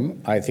midterm,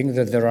 I think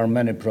that there are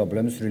many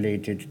problems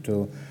related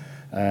to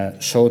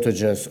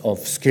shortages of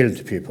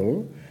skilled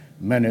people.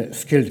 Many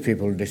skilled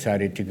people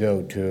decided to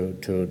go to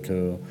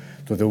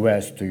the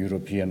West, to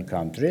European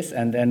countries.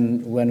 And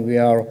then when we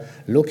are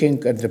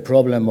looking at the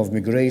problem of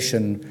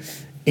migration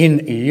in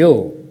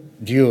EU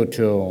due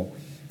to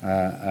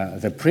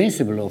the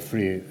principle of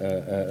free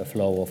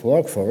flow of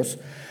workforce,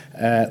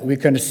 we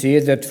can see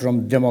that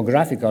from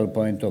demographical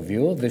point of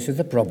view, this is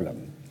a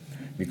problem,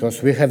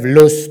 because we have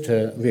lost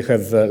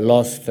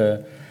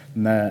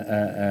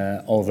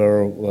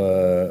over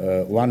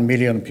 1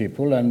 million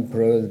people, and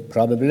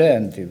probably,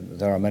 and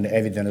there are many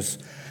evidence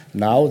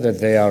now that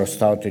they are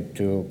started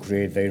to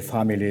create their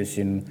families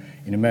in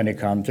many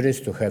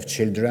countries, to have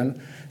children.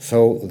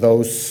 So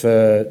those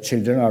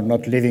children are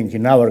not living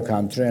in our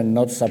country and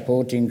not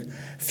supporting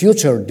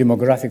future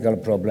demographical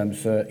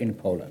problems in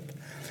Poland.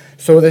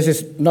 So this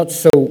is not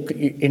so,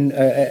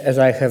 as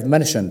I have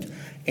mentioned,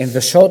 in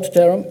the short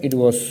term, it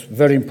was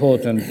very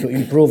important to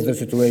improve the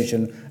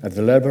situation at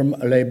the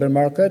labor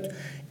market.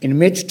 In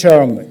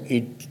mid-term,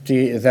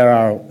 there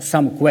are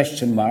some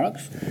question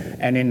marks,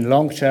 and in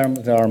long term,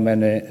 there are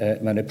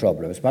many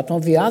problems. But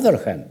on the other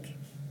hand,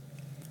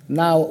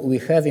 now we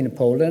have in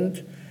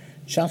Poland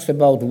just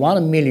about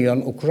 1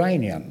 million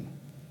Ukrainian,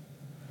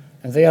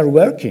 and they are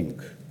working.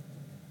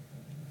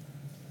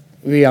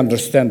 We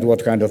understand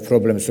what kind of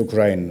problems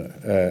Ukraine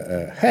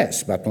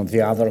has, but on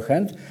the other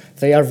hand,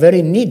 they are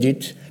very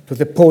needed to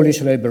the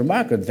Polish labor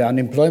market. The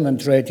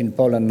unemployment rate in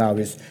Poland now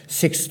is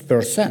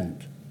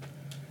 6%.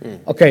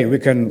 Okay, we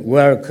can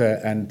work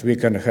and we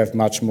can have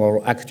much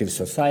more active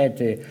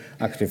society,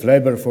 active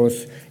labor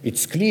force,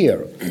 it's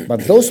clear.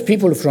 But those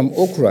people from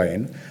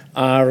Ukraine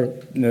are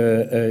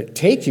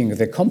taking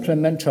the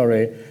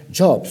complementary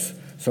jobs,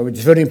 so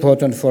it's very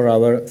important for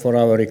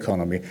our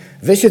economy.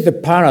 This is the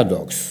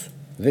paradox.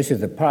 This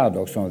is the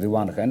paradox on the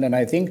one hand, and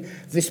I think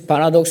this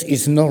paradox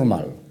is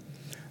normal,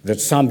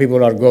 that some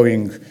people are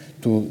going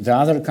to the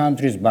other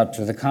countries, but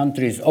the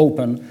country is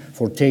open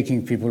for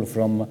taking people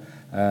from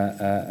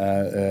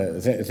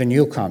the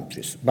new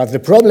countries. But the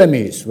problem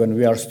is, when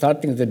we are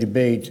starting the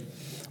debate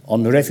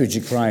on the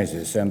refugee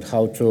crisis and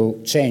how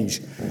to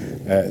change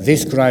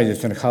this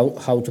crisis and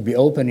how to be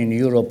open in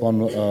Europe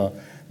on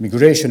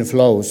migration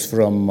flows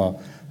from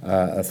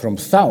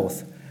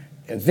south,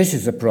 this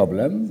is a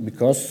problem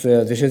because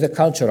this is a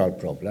cultural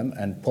problem,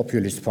 and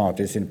populist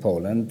parties in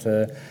Poland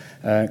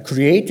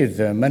created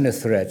many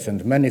threats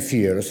and many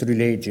fears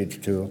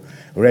related to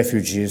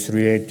refugees,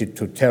 related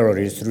to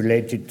terrorists,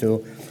 related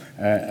to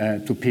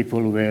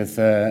people with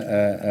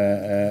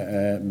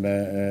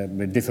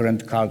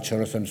different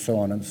cultures and so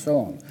on and so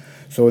on.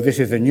 So this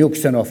is a new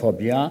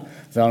xenophobia.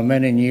 There are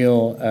many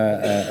new,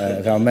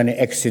 there are many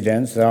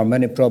accidents. There are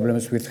many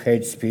problems with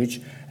hate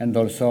speech and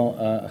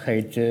also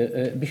hate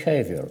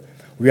behavior.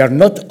 We are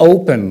not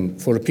open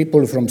for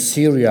people from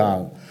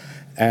Syria,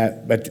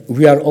 but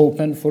we are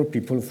open for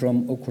people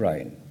from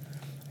Ukraine.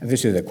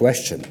 This is the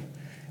question.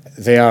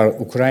 They are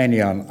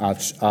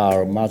Ukrainians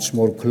are much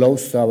more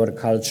close to our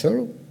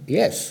culture.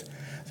 Yes.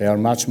 They are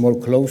much more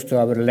close to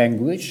our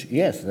language.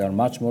 Yes, they are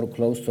much more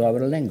close to our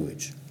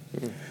language.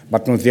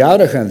 But on the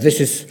other hand, this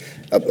is,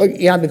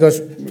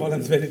 because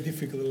Poland's very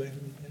difficult.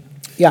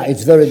 Yeah,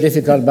 it's very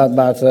difficult,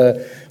 but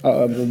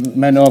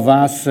many of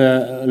us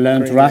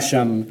learned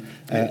Russian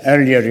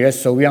earlier,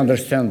 yes, so we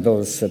understand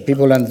those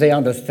people, and they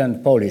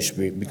understand Polish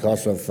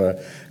because of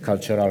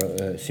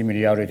cultural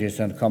similarities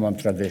and common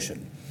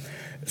tradition.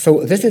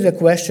 So this is a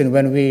question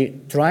when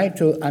we try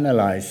to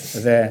analyze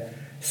the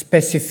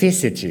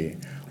specificity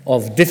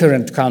of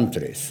different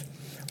countries.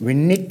 We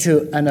need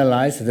to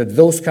analyze that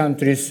those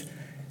countries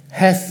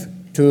have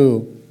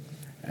to,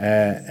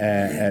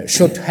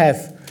 should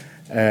have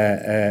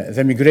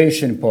the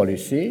migration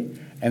policy,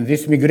 and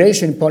this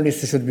migration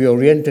policy should be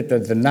oriented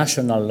at the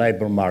national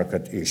labor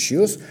market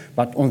issues,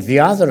 but on the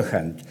other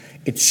hand,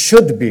 it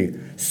should be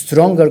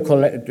stronger,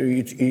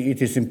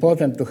 it is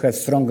important to have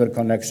stronger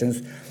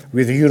connections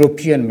with the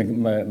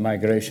European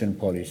migration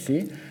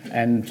policy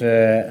and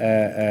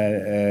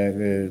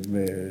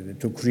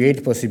to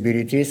create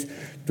possibilities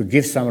to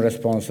give some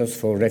responses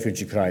for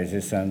refugee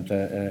crisis and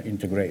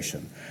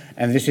integration.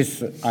 And this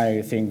is,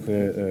 I think,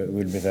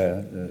 will be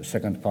the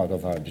second part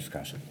of our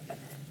discussion.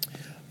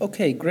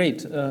 Okay,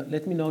 great.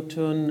 Let me now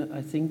turn,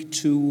 I think,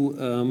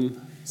 to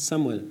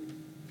Samuel.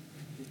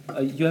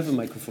 You have a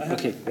microphone.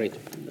 Okay, great.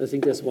 I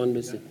think there's one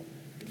missing.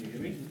 Can you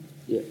hear me?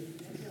 Yeah.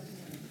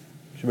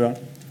 Should we on?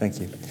 Thank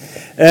you.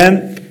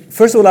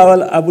 First of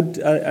all, I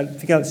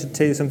think I should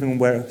tell you something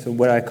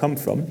where I come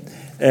from.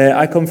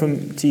 I come from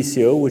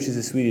TCO, which is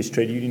the Swedish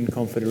Trade Union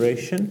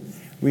Confederation.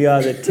 We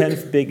are the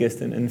 10th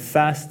biggest and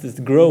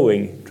fastest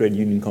growing trade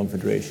union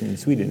confederation in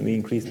Sweden. We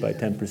increased by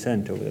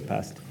 10% over the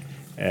past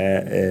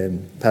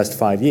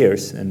 5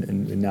 years,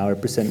 and we now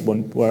represent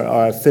where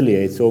our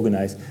affiliates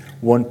organize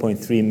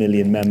 1.3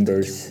 million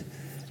members,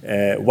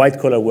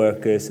 white-collar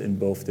workers in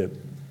both the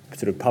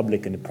sort of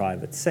public and the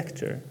private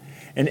sector.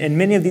 And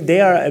many of they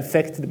are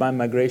affected by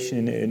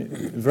migration in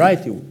a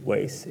variety of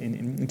ways.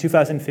 In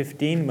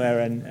 2015,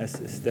 wherein, as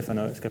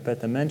Stefano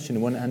Scarpetta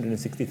mentioned,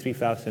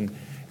 163,000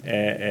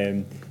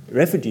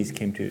 refugees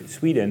came to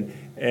Sweden,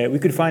 we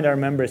could find our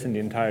members in the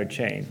entire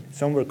chain.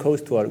 Some were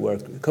Coast Guard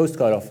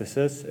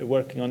officers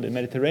working on the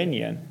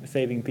Mediterranean,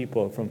 saving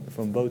people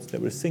from boats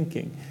that were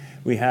sinking.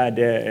 We had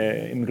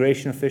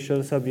immigration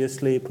officials,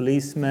 obviously,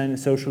 policemen,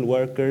 social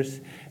workers,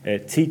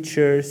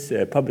 teachers,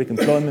 public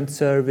employment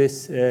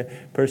service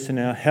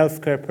personnel,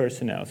 healthcare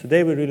personnel. So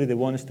they were really the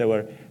ones that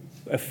were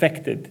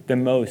affected the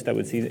most, I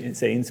would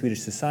say, in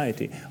Swedish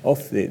society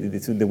of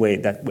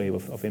that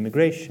wave of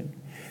immigration.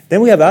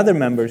 Then we have other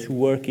members who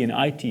work in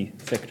IT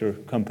sector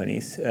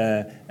companies,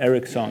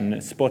 Ericsson,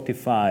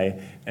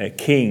 Spotify,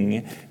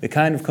 King, the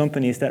kind of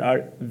companies that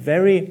are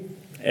very,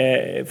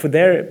 for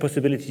their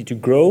possibility to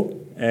grow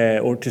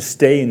or to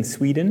stay in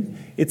Sweden,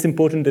 it's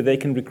important that they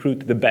can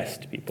recruit the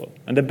best people.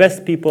 And the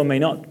best people may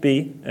not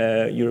be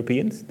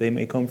Europeans. They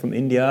may come from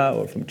India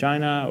or from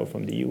China or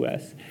from the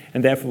US.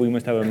 And therefore we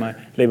must have a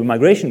labor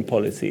migration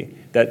policy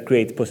that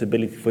creates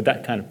possibility for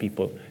that kind of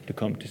people to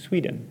come to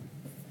Sweden.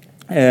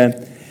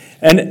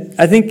 And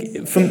I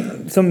think so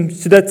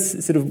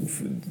that's sort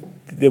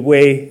of the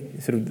way,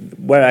 sort of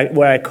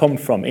where I come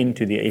from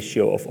into the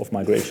issue of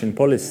migration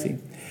policy.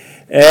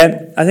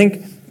 I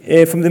think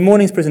from the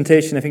morning's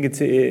presentation, I think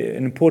it's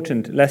an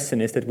important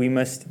lesson is that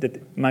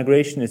that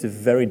migration is a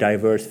very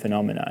diverse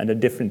phenomena, and there are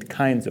different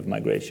kinds of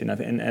migration.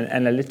 And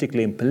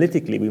analytically and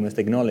politically, we must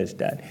acknowledge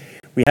that.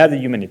 We have the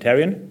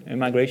humanitarian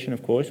migration,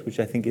 of course, which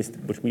I think is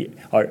which we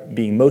are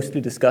being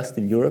mostly discussed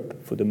in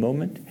Europe for the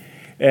moment.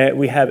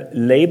 We have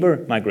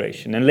labor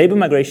migration, and labor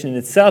migration in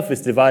itself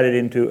is divided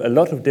into a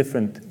lot of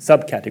different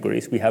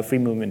subcategories. We have free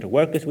movement of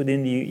workers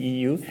within the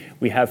EU.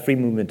 We have free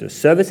movement of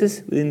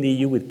services within the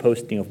EU, with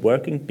posting of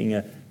working being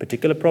a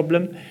particular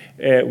problem.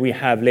 We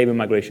have labor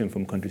migration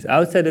from countries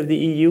outside of the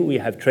EU. We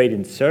have trade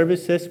in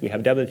services. We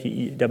have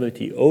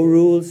WTO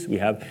rules. We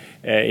have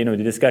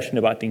the discussion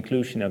about the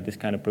inclusion of this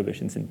kind of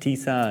provisions in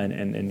TISA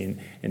and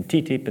in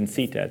TTIP and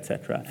CETA,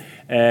 etc.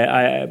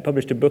 I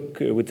published a book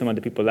with some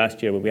other people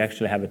last year where we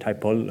actually have a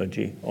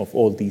typology of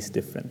all these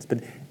differences.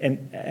 And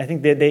I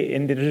think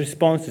in the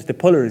responses, the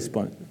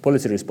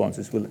policy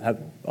responses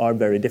are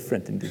very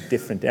different in the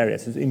different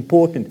areas. It's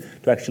important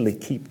to actually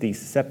keep these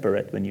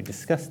separate when you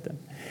discuss them.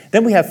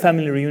 Then we have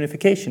family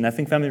reunification. I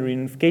think family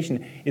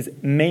reunification is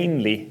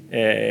mainly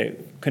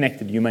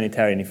connected to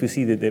humanitarian. If you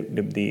see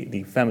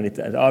the families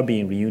that are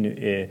being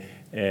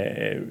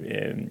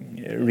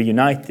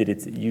reunited,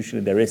 it's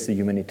usually there is a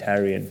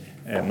humanitarian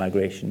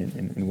migration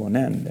in one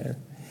end there.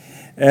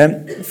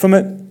 From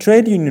a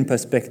trade union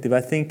perspective,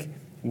 I think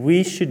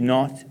we should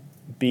not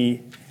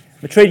be.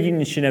 The trade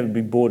unions should never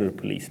be border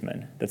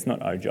policemen. That's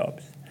not our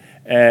jobs.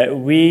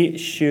 We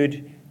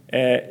should.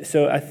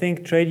 So I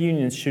think trade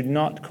unions should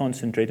not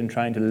concentrate on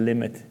trying to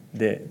limit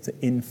the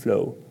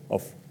inflow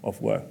of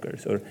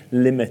workers or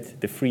limit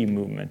the free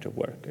movement of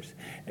workers.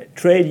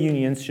 Trade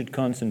unions should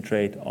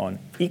concentrate on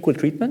equal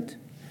treatment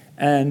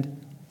and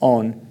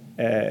on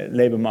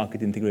labor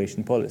market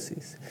integration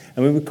policies.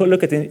 And when we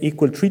look at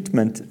equal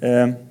treatment,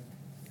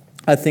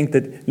 I think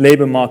that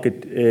labor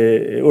market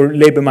or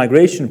labor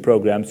migration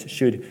programs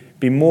should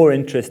be more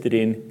interested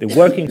in the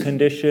working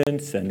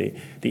conditions and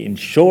the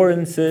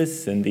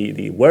insurances and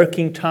the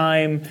working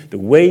time, the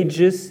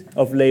wages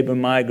of labor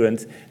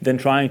migrants, than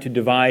trying to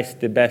devise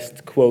the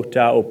best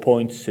quota or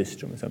point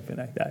system or something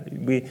like that.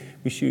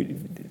 We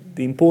should.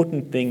 The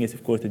important thing is,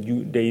 of course, that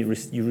you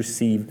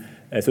receive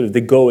sort of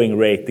the going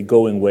rate, the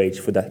going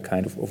wage for that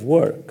kind of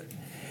work.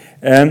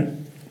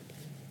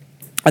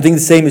 I think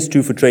the same is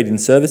true for trade and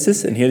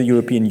services, and here the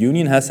European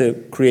Union has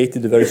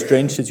created a very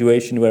strange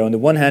situation where, on the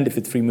one hand, if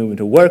it's free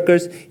movement of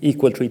workers,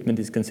 equal treatment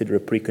is considered a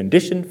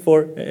precondition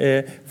for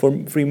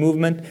free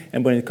movement,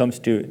 and when it comes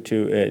to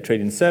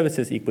trade and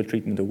services, equal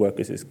treatment of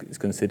workers is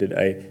considered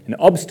an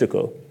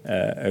obstacle,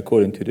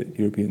 according to the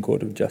European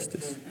Court of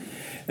Justice.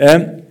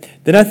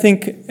 Then I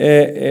think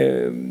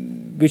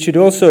we should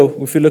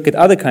also, if you look at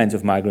other kinds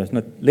of migrants,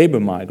 not labor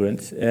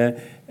migrants,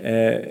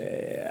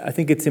 I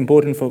think it's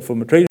important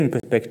from a trade union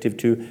perspective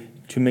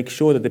to make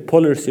sure that the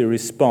policy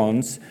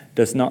response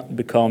does not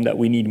become that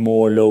we need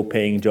more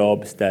low-paying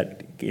jobs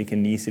that it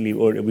can easily,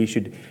 or we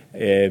should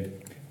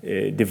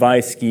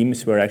devise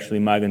schemes where actually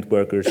migrant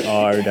workers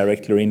are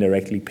directly or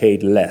indirectly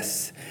paid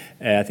less.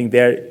 I think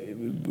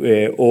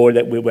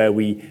where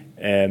we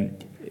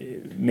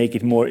make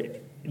it more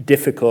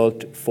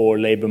difficult for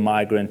labor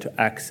migrants to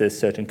access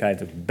certain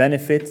kinds of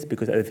benefits,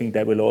 because I think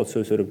that will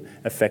also sort of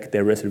affect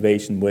their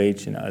reservation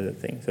wage and other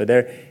things. So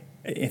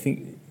I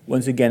think,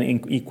 once again,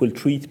 equal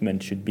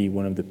treatment should be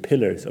one of the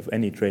pillars of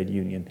any trade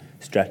union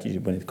strategy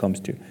when it comes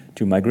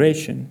to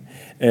migration.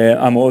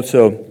 I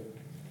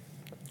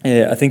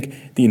think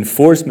the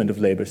enforcement of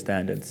labor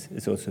standards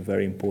is also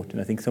very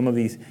important. I think some of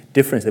these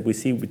differences that we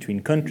see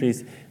between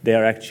countries, they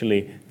are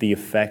actually the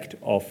effect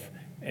of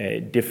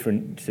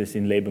differences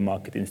in labor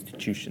market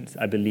institutions.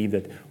 I believe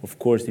that, of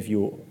course, if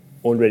you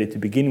already to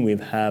begin with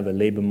have a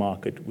labor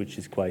market which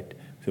is quite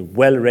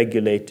well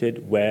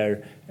regulated,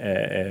 where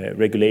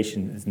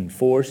regulation is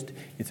enforced,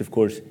 it's of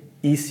course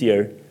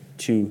easier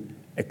to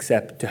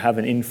have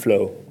an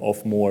inflow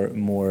of more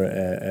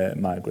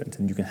migrants,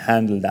 and you can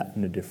handle that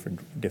in a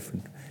different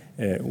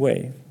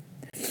way.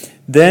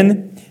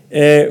 Then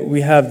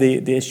we have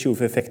the issue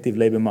of effective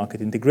labor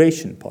market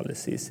integration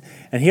policies.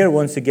 And here,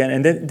 once again,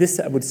 and this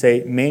I would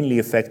say mainly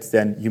affects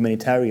then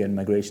humanitarian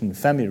migration and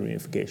family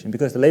reunification,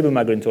 because the labor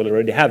migrants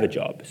already have a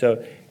job.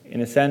 So in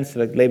a sense,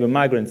 like labor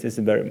migrants is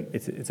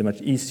it's a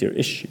much easier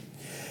issue.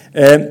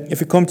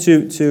 If we come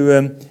to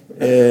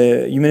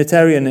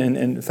humanitarian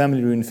and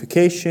family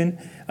reunification,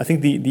 I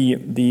think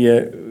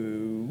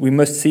we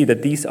must see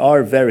that these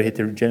are very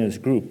heterogeneous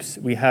groups.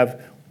 We have,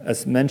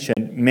 as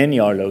mentioned, many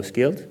are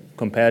low-skilled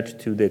compared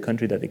to the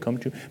country that they come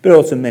to, but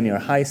also many are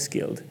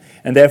high-skilled.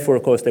 And therefore,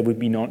 of course, there would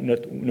be no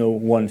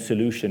one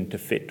solution to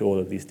fit all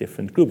of these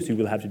different groups. You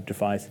will have to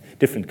devise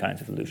different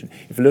kinds of solutions.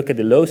 If you look at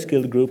the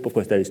low-skilled group, of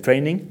course, there is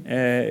training,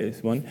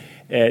 is one.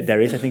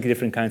 There is, I think,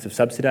 different kinds of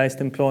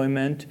subsidized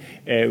employment.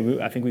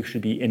 I think we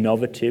should be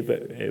innovative.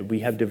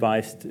 We have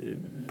devised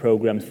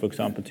programs, for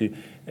example, to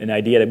an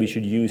idea that we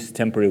should use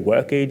temporary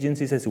work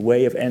agencies as a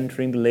way of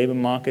entering the labor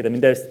market. I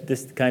mean, there's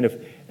this kind of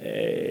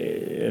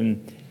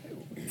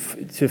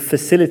to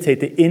facilitate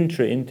the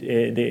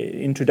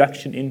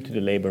introduction into the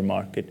labor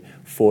market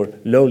for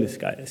lowly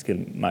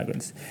skilled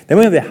migrants. Then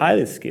we have the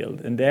highly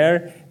skilled, and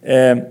there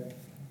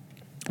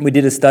we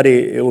did a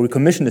study, or we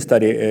commissioned a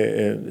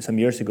study some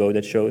years ago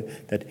that showed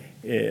that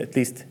at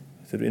least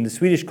sort of in the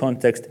Swedish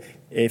context,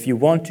 if you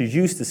want to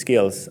use the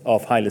skills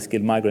of highly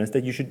skilled migrants,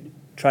 that you should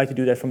try to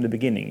do that from the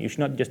beginning. You should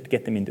not just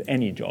get them into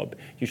any job.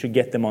 You should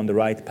get them on the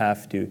right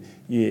path to.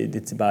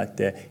 It's about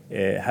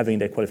having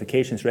their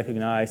qualifications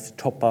recognized,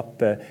 top up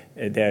their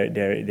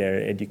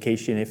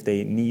education if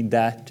they need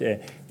that,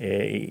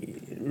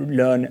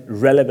 learn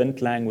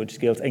relevant language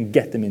skills and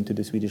get them into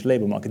the Swedish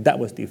labor market. That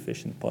was the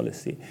efficient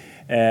policy.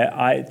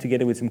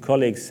 Together with some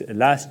colleagues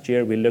last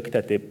year, we looked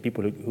at the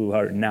people who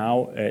are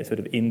now sort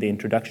of in the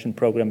introduction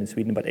program in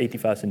Sweden, about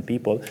 80,000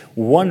 people.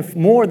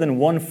 More than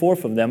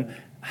 1/4 of them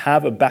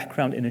have a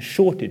background in a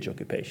shortage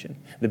occupation.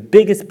 The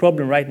biggest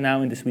problem right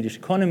now in the Swedish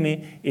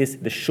economy is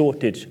the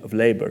shortage of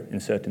labor in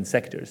certain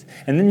sectors.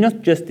 And then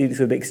not just the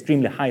sort of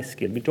extremely high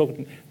skilled. We're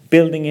talking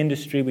building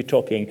industry, we're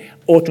talking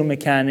auto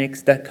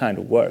mechanics, that kind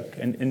of work.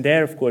 And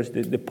there, of course,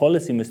 the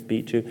policy must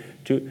be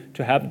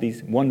to have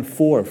these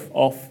 1/4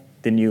 of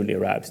the newly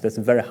arrived. That's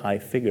a very high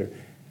figure.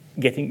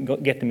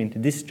 Get them into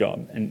this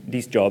job, and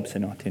these jobs are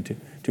not into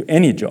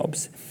any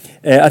jobs.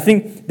 I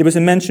think there was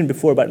a mention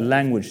before about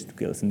language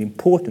skills and the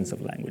importance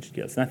of language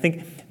skills. And I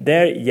think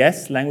there,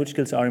 yes, language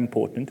skills are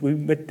important,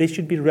 but they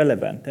should be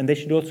relevant, and they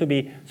should also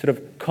be sort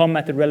of come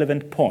at a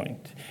relevant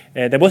point.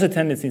 There was a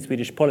tendency in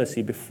Swedish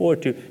policy before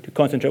to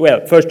concentrate,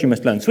 well, first you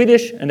must learn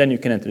Swedish, and then you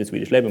can enter the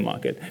Swedish labor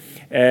market.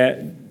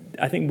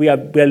 I think we are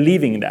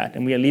leaving that,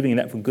 and we are leaving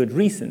that for good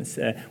reasons.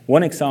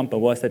 One example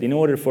was that in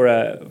order for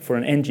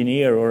an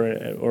engineer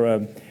or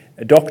a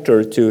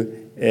doctor to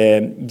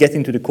get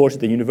into the course at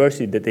the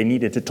university that they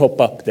needed to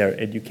top up their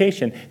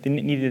education, they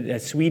needed a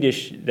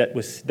Swedish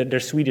that their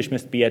Swedish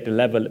must be at a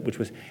level which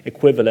was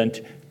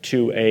equivalent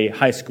to a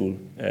high school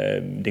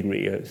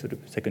degree, a sort of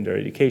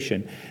secondary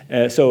education.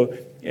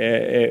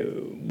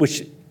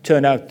 Which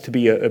turned out to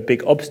be a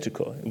big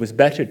obstacle. It was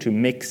better to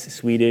mix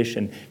Swedish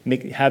and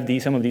have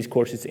some of these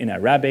courses in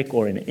Arabic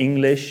or in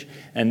English,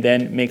 and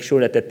then make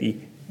sure that they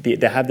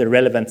have the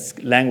relevant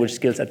language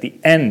skills at the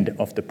end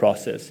of the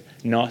process,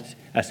 not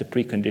as a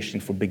precondition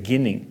for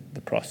beginning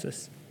the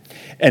process.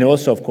 And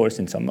also, of course,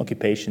 in some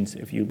occupations,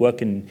 if you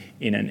work in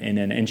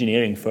an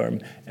engineering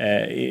firm,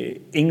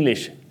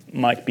 English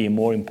might be a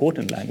more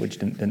important language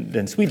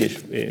than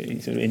Swedish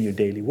in your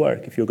daily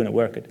work, if you're going to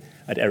work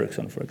at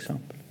Ericsson, for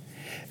example.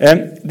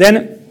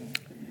 Then,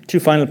 two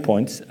final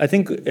points. I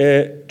think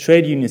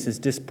trade unions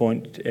at this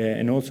point,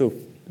 and also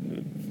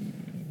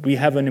we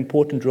have an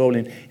important role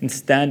in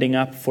standing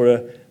up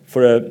for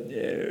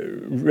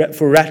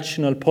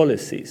rational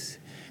policies.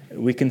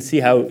 We can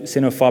see how we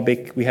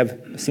have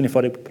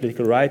xenophobic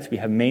political rights, we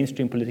have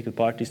mainstream political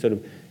parties sort of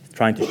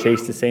trying to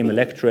chase the same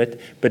electorate,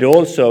 but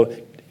also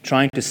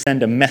trying to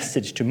send a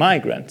message to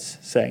migrants,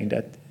 saying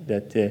that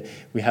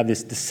we have the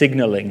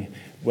signaling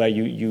where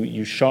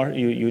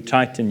you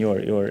tighten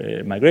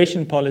your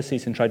migration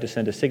policies and try to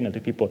send a signal to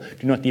people: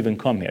 do not even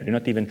come here, do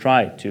not even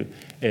try to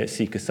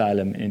seek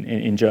asylum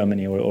in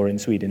Germany or in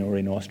Sweden or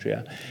in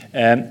Austria.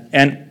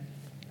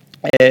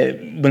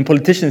 When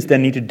politicians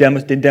then need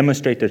to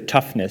demonstrate their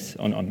toughness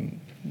on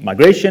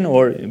migration,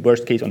 or in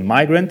worst case on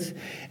migrants,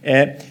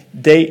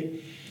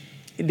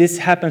 this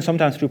happens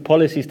sometimes through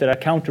policies that are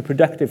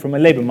counterproductive from a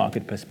labor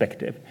market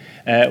perspective.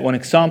 One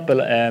example,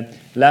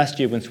 last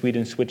year when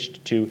Sweden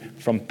switched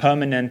from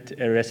permanent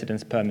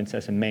residence permits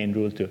as a main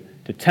rule to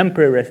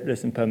temporary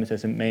residence permits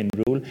as a main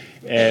rule,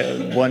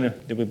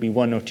 they would be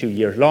 1 or 2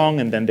 years long,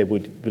 and then they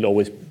will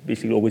always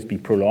be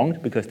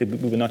prolonged, because we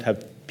will not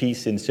have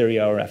peace in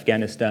Syria or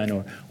Afghanistan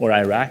or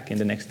Iraq in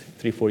the next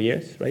 3-4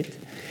 years, right?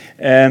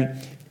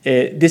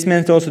 This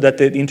meant also that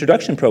the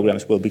introduction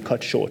programs will be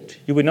cut short.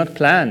 You would not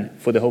plan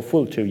for the whole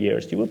full 2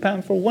 years. You will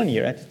plan for 1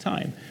 year at a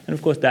time. And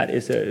of course, that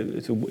is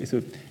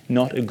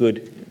not a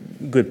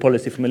good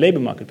policy from a labor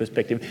market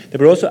perspective. There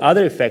were also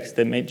other effects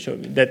that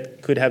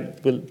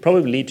will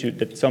probably lead to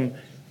that some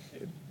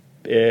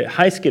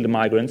high-skilled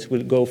migrants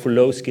will go for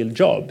low-skilled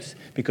jobs,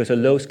 because a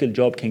low-skilled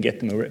job can get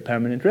them a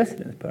permanent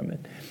residence permit.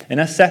 And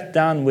I sat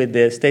down with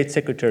the state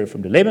secretary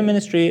from the Labor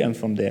Ministry and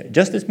from the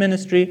Justice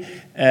Ministry,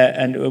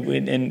 and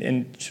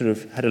sort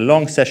of had a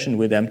long session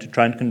with them to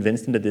try and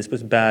convince them that this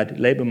was bad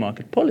labor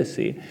market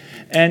policy.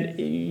 And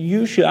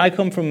I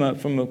come from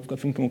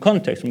a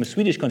context, from a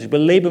Swedish context,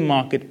 where labor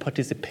market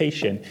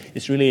participation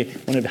is really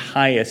one of the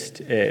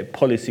highest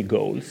policy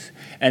goals.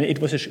 And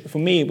for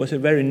me, it was a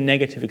very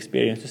negative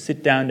experience to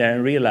sit down there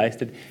and realize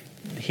that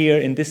here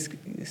in this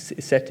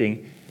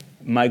setting,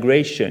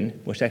 migration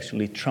was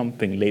actually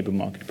trumping labor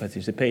market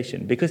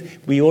participation, because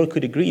we all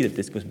could agree that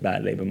this was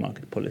bad labor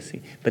market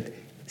policy, but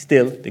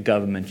still the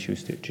government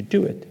chose to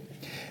do it.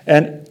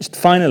 And just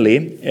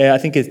finally, I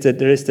think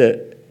there is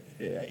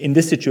in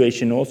this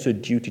situation also a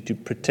duty to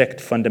protect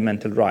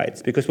fundamental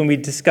rights, because when we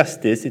discuss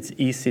this, it's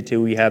easy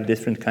we have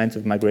different kinds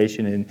of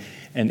migration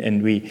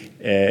and we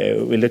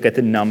look at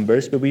the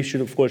numbers, but we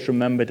should of course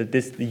remember that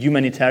the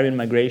humanitarian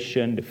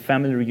migration, the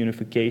family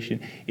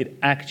reunification, it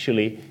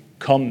actually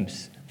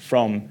comes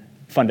from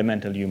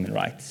fundamental human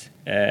rights.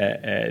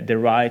 The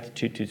right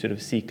to sort of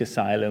seek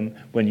asylum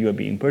when you are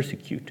being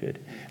persecuted.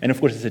 And of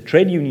course, as a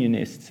trade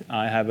unionist,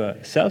 I have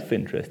a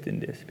self-interest in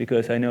this,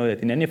 because I know that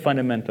in any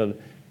fundamental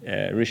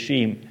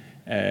regime,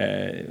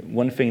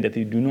 one thing that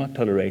you do not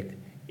tolerate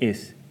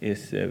is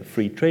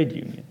free trade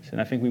unions.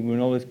 And I think we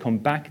will always come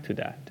back to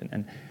that.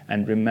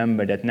 and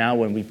remember that now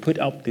when we put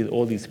up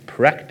all these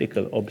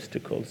practical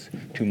obstacles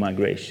to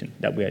migration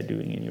that we are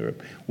doing in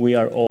Europe, we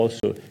are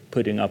also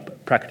putting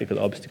up practical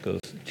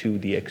obstacles to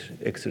the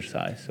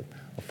exercise of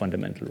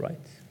fundamental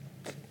rights.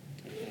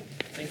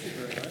 Thank you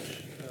very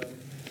much.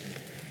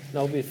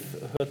 Now we've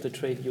heard the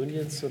trade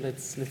unions, so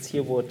let's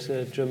hear what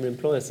German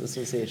employers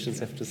associations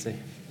have to say.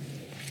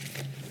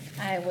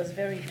 I was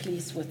very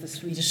pleased with the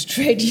Swedish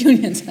trade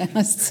unions, I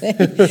must say.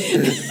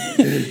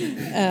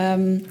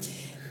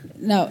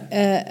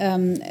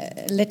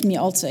 Let me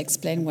also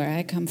explain where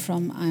I come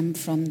from. I'm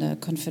from the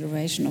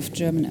Confederation of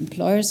German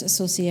Employers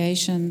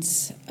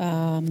Associations.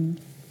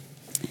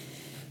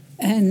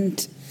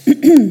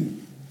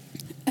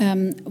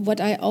 What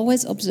I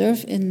always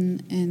observe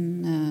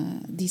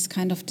in these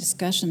kind of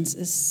discussions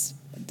is,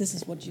 this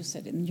is what you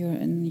said in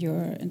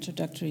your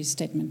introductory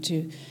statement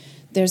too.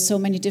 There's so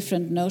many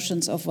different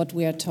notions of what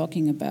we are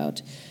talking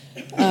about.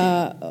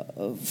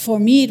 For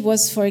me, it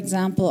was, for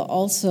example,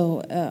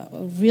 also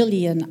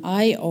really an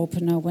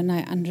eye-opener when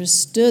I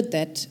understood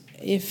that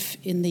if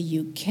in the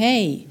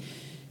UK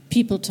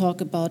people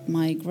talk about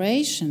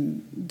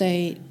migration,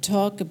 they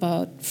talk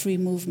about free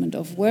movement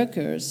of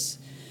workers,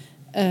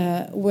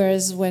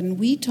 whereas when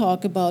we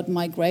talk about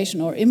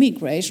migration or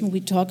immigration, we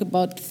talk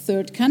about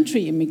third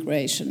country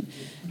immigration.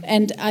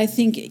 And I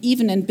think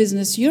even in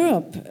Business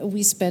Europe,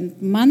 we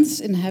spent months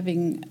in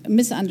having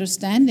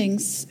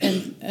misunderstandings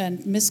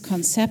and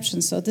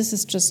misconceptions. So this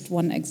is just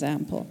one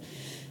example.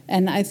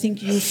 And I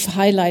think you've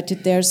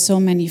highlighted there so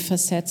many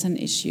facets and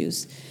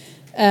issues.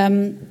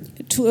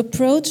 To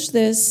approach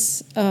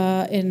this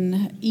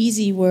in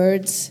easy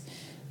words,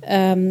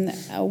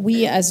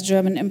 we as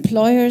German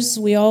employers,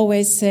 we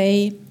always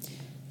say,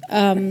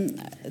 in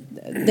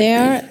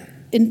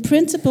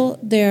principle,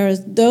 there are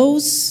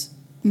those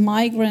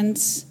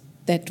migrants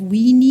that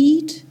we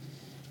need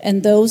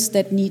and those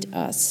that need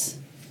us.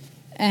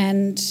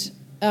 And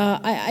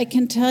I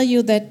can tell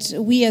you that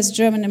we as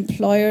German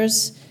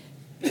employers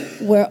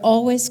were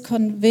always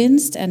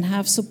convinced and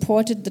have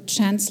supported the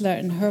Chancellor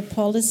in her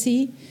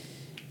policy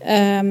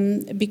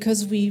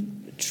because we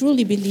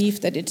truly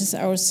believe that it is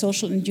our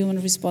social and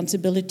human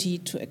responsibility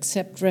to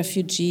accept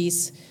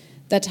refugees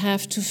that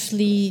have to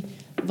flee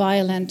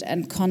violent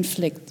and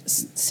conflict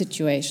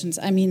situations.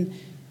 I mean,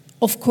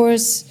 of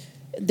course,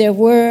 there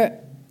were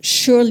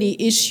surely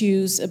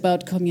issues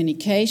about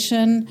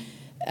communication.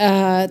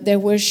 There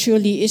were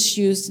surely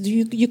issues.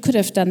 You could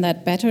have done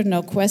that better,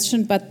 no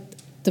question. But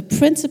the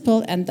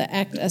principle and the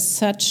act as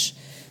such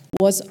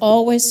was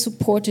always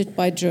supported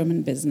by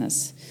German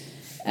business.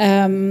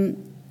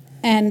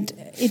 And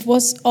it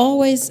was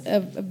always a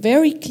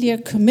very clear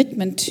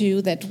commitment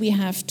to that we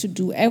have to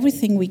do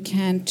everything we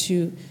can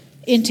to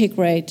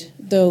integrate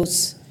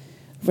those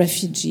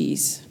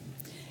refugees.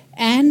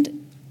 And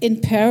in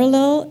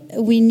parallel,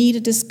 we need a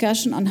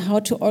discussion on how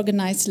to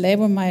organize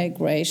labor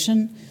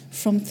migration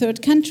from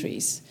third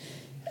countries.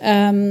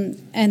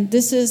 And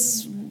this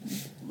is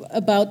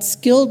about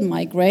skilled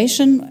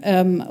migration.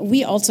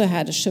 We also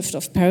had a shift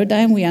of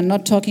paradigm. We are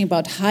not talking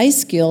about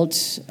high-skilled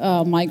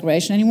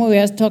migration anymore. We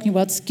are talking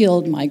about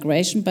skilled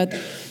migration, but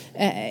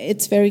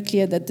it's very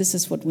clear that this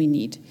is what we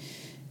need.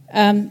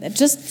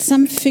 Just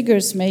some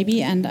figures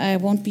maybe, and I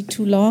won't be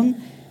too long.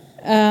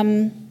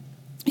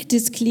 It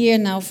is clear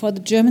now for the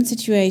German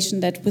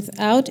situation that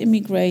without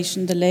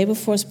immigration, the labor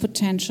force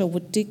potential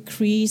would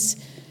decrease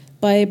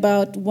by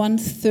about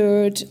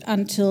 1/3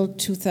 until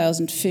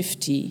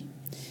 2050.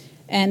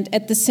 And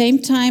at the same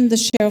time, the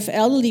share of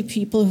elderly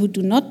people who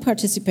do not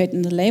participate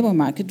in the labor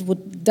market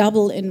would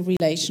double in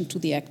relation to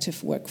the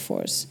active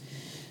workforce.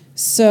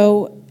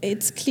 So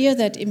it's clear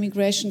that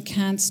immigration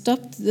can't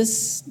stop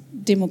this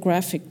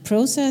demographic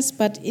process,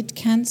 but it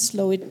can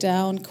slow it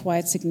down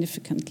quite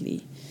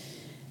significantly.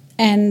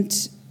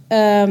 And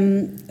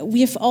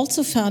we have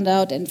also found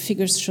out, and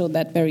figures show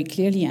that very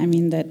clearly, I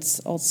mean, that's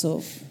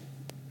also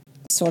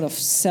sort of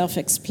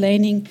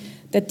self-explaining,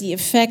 that the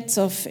effects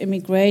of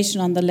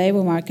immigration on the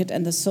labor market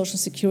and the social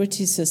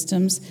security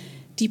systems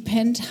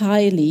depend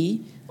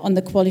highly on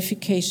the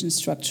qualification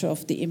structure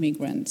of the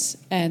immigrants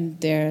and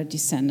their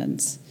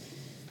descendants.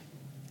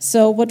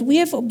 So what we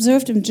have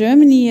observed in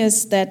Germany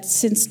is that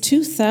since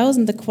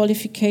 2000, the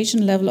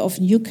qualification level of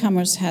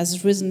newcomers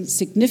has risen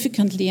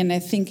significantly, and I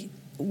think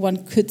one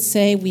could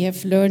say we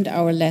have learned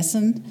our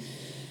lesson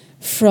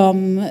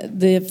from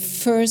the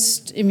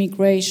first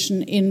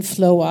immigration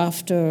inflow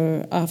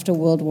after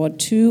World War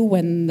II,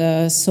 when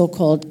the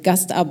so-called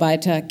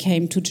Gastarbeiter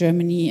came to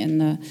Germany in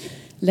the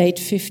late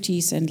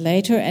 50s and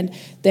later. And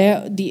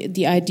there,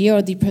 the idea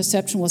or the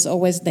perception was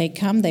always they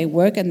come, they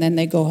work, and then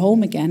they go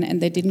home again, and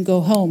they didn't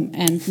go home.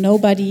 And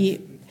nobody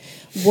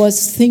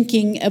was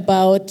thinking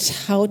about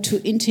how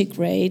to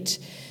integrate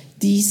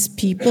these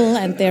people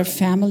and their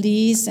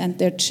families and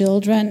their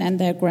children and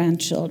their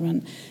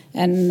grandchildren.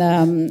 And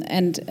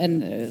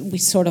we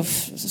sort of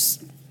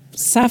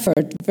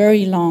suffered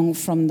very long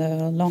from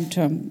the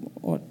long-term,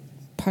 or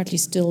partly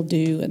still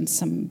do in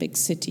some big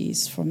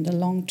cities, from the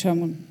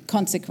long-term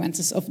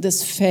consequences of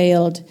this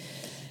failed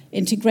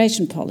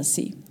integration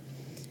policy.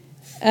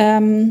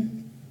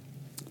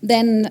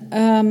 Then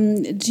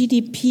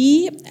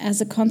GDP,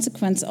 as a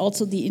consequence,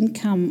 also the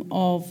income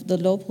of the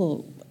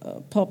local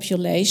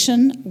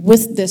population,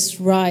 with this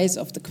rise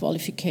of the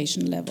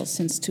qualification level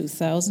since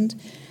 2000,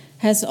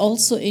 has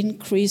also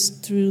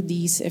increased through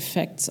these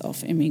effects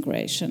of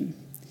immigration.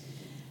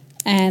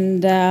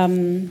 And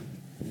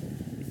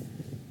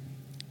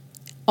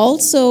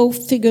also,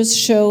 figures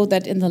show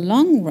that in the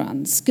long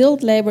run,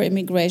 skilled labor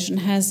immigration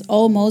has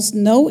almost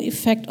no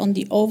effect on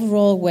the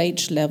overall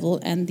wage level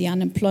and the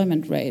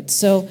unemployment rate.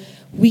 So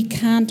we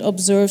can't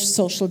observe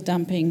social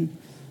dumping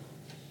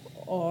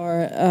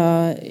or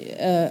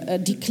a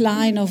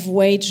decline of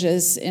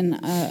wages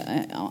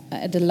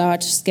at a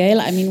large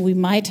scale. I mean, we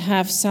might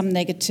have some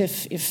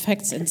negative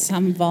effects in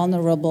some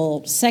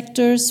vulnerable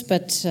sectors,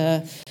 but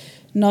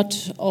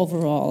not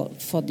overall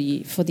for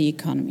the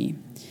economy.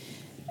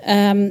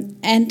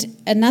 And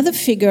another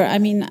figure, I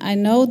mean, I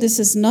know this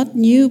is not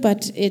new,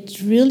 but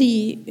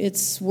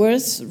it's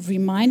worth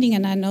reminding,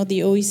 and I know the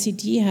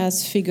OECD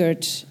has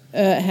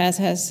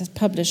has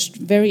published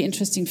very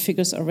interesting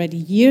figures already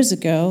years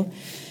ago.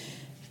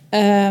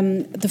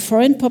 The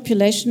foreign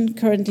population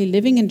currently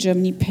living in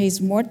Germany pays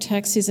more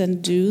taxes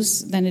and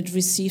dues than it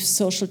receives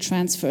social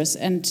transfers.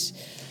 And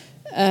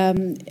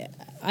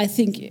I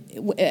think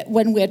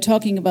when we are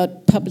talking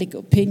about public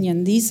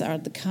opinion, these are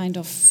the kind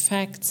of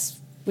facts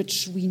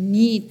which we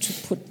need to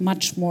put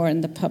much more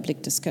in the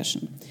public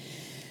discussion.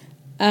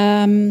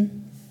 Now,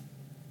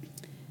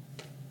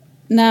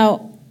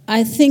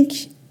 I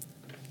think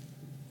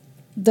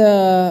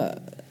the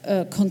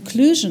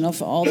conclusion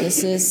of all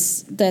this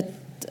is that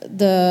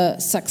the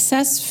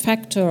success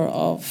factor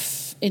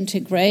of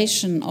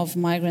integration of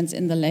migrants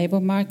in the labor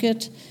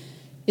market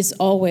is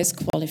always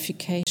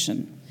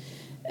qualification.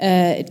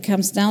 It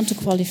comes down to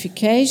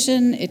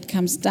qualification, it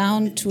comes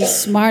down to a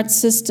smart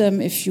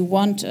system. If you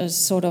want a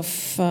sort of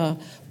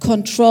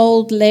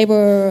controlled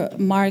labor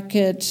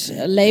market,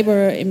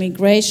 labor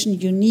immigration,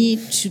 you need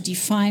to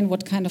define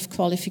what kind of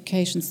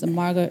qualifications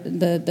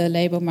the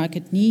labor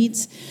market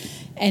needs.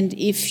 And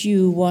if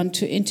you want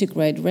to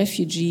integrate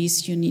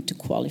refugees, you need to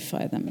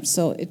qualify them.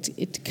 So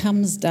it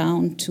comes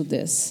down to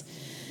this.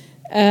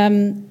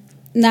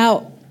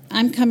 Now,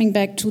 I'm coming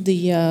back to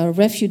the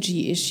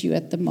refugee issue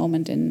at the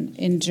moment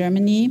in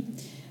Germany.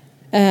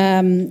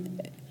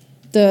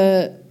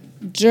 The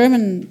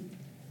German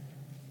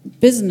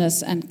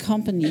business and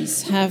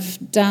companies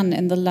have done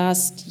in the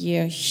last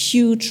year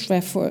huge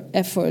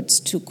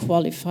efforts to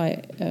qualify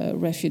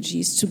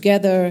refugees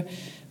together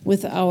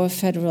with our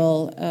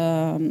federal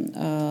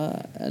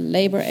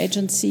labor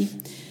agency.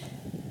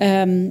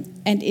 And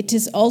it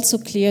is also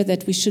clear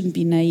that we shouldn't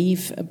be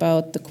naive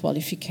about the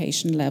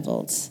qualification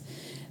levels.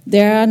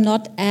 There are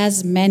not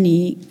as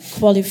many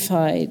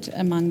qualified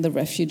among the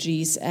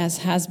refugees as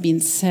has been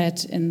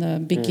said in the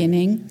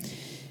beginning.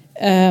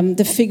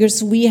 The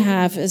figures we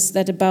have is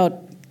that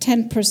about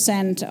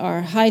 10%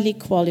 are highly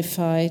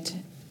qualified,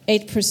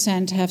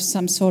 8% have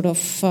some sort of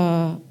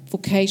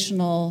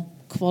vocational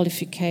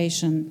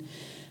qualification,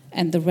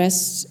 and the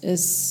rest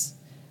is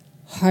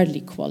hardly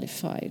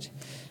qualified.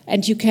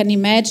 And you can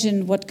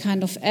imagine what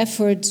kind of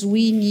efforts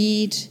we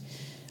need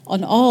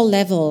on all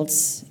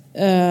levels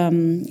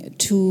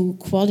to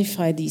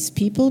qualify these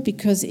people,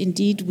 because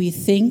indeed we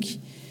think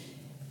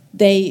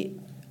they,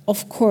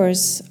 of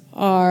course,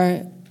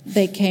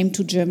 they came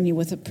to Germany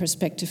with a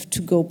perspective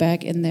to go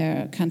back in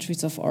their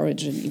countries of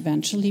origin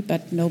eventually,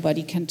 but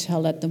nobody can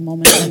tell at the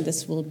moment when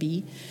this will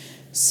be.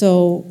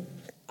 So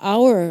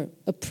our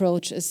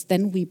approach is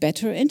then we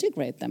better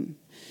integrate them.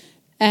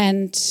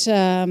 And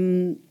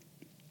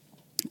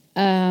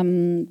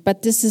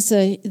but this is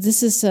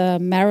a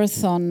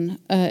marathon.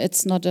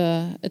 It's not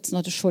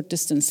a short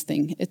distance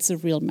thing. It's a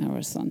real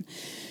marathon.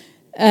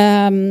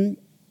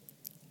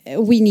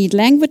 We need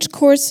language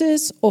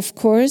courses, of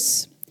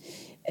course.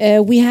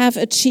 We have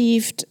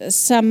achieved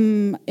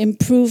some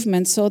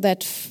improvements so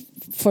that,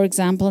 for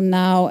example,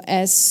 now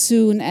as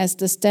soon as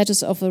the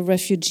status of a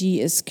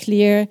refugee is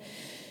clear,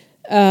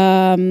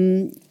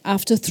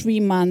 after 3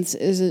 months,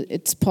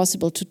 it's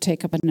possible to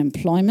take up an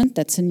employment.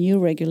 That's a new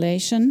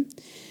regulation.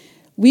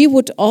 We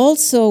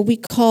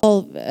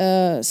call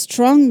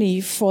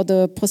strongly for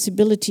the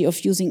possibility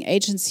of using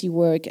agency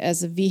work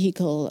as a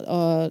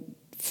vehicle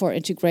for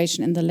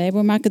integration in the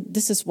labor market.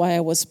 This is why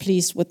I was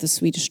pleased with the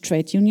Swedish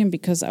trade union,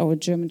 because our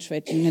German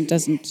trade union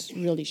doesn't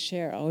really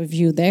share our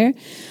view there.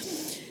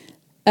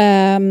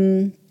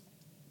 And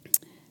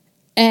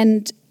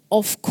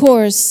of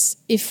course,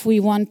 if we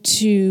want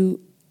to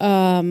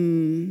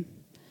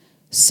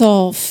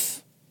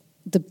solve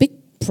the big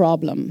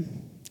problem,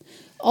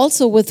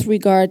 also with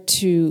regard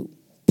to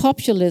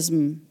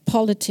populism,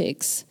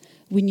 politics,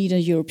 we need a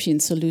European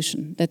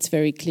solution. That's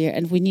very clear.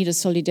 And we need a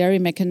solidarity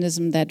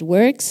mechanism that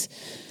works.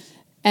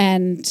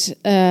 And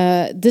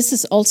this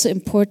is also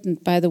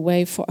important, by the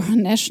way, for our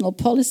national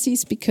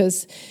policies,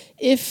 because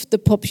if the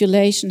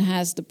population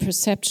has the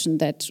perception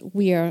that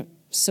we are,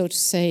 so to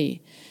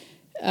say,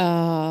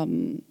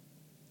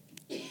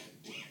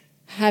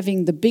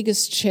 having the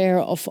biggest share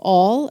of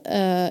all,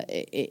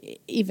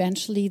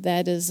 eventually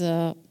that is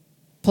a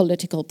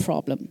political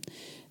problem.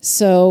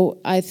 So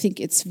I think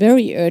it's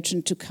very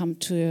urgent to come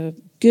to a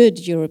good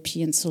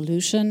European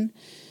solution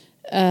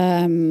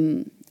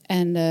and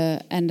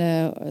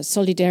a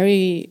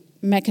solidarity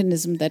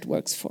mechanism that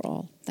works for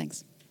all.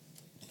 Thanks.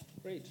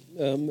 Great.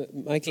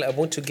 Michael, I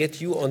want to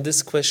get you on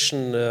this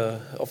question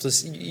of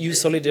this EU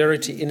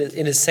solidarity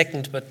in a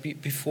second, but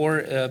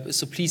before,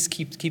 so please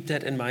keep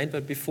that in mind.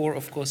 But before,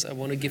 of course, I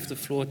want to give the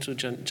floor to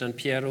Gian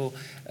Piero,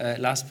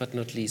 last but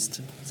not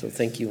least. So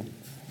thank you.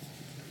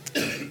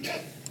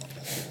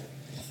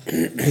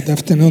 Good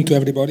afternoon to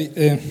everybody.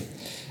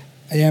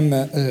 I am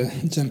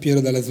Gian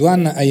Piero Dalla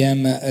Zuanna. I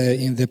am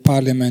in the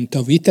Parliament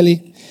of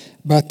Italy,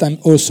 but I'm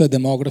also a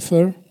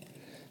demographer.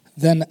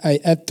 Then I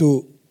had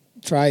to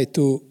try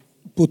to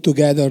put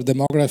together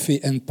demography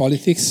and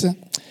politics,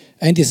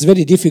 and it's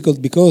very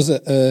difficult because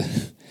a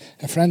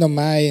friend of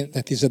mine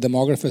that is a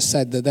demographer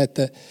said that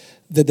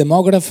the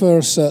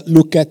demographers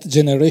look at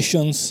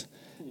generations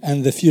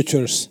and the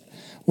futures,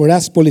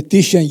 whereas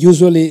politicians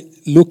usually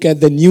look at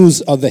the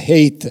news of the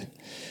hate.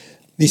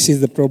 This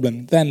is the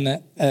problem.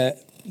 Then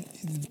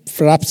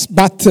perhaps,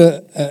 but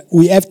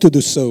we have to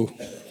do so,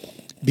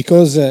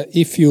 because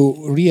if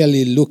you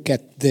really look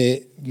at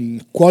the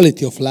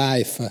quality of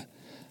life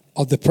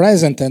of the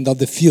present and of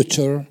the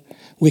future,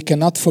 we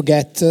cannot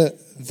forget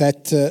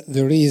that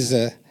there is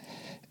a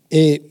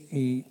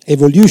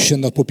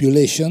evolution of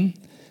population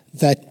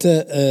that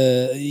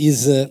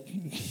is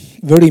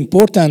very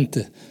important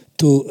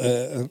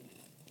to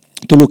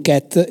look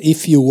at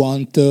if you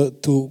want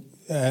to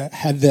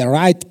have the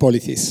right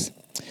policies.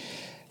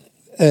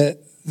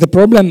 The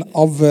problem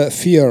of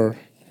fear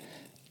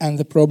and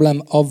the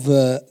problem of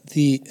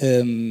the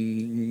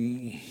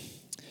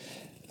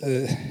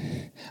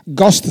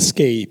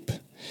ghostscape.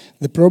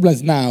 The problem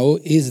now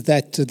is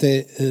that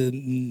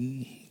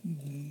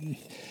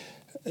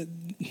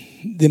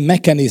the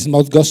mechanism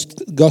of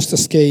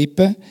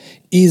ghostscape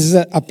is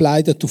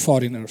applied to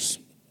foreigners.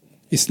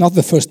 It's not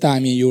the first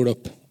time in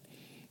Europe,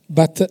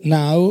 but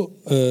now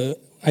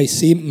I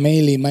see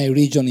mainly my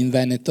region in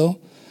Veneto,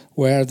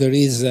 where there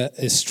is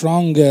a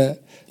strong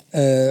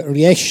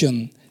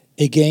reaction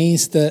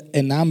against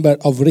a number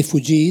of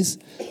refugees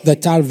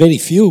that are very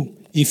few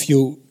if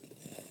you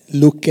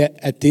look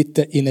at it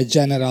in a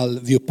general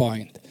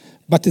viewpoint.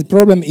 But the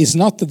problem is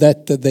not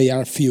that they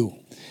are few.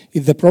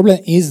 The problem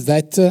is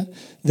that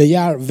they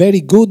are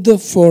very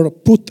good for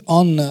put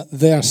on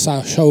their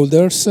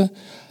shoulders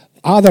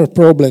other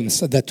problems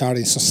that are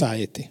in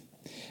society.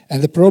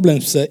 And the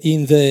problems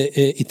in the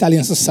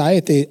Italian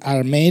society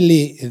are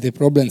mainly the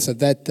problems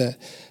that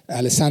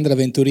Alessandra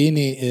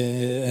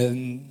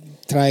Venturini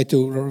tried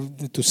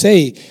to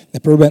say, the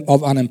problem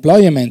of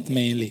unemployment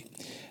mainly,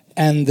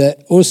 and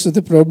also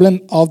the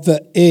problem of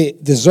a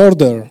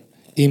disorder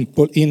in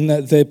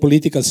the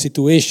political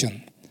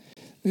situation.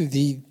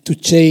 To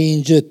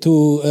change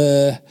to...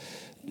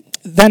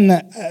 then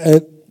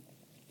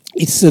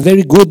it's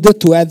very good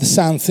to add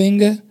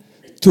something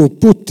to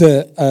put...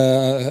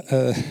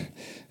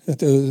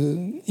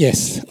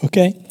 yes,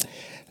 okay.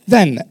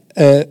 Then,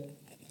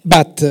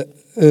 but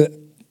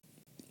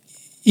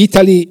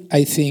Italy,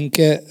 I think,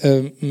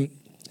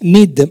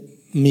 need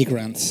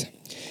migrants.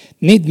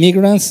 Need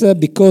migrants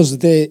because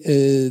the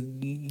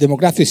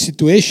demographic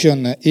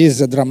situation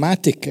is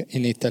dramatic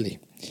in Italy.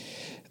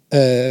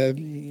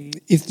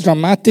 It's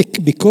dramatic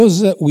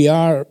because we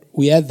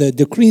had a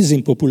decrease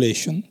in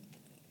population.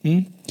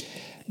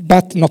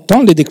 But not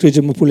only decrease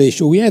in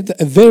population, we had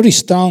a very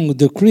strong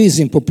decrease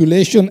in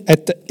population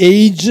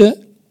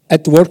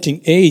at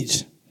working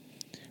age.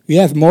 We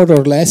have more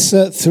or less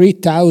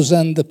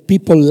 3,000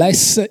 people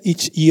less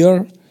each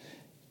year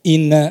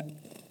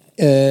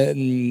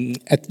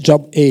at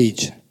job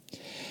age.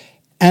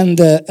 And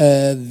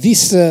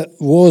this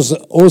was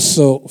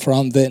also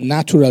from the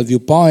natural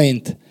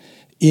viewpoint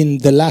in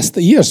the last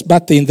years,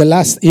 but in the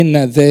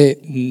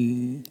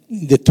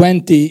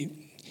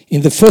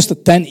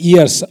first 10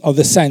 years of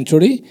the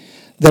century,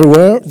 there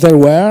were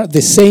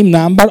the same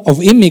number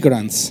of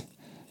immigrants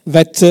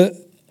that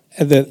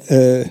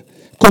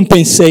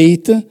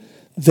compensate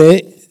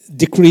the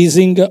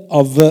decreasing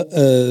of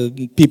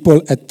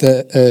people at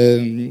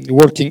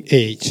working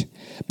age.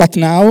 But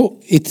now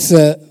it's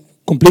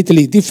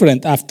completely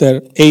different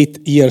after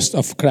 8 years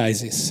of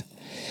crisis.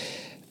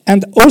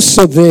 And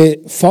also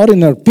the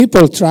foreigner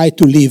people try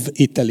to leave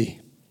Italy.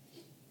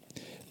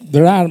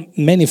 There are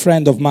many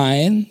friends of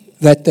mine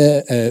that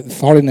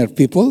foreigner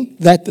people,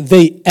 that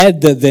they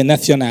add the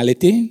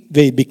nationality,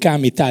 they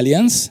become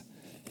Italians,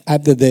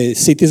 add the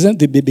citizen,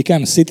 they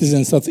become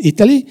citizens of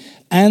Italy,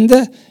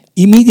 and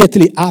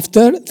immediately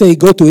after they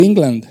go to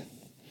England.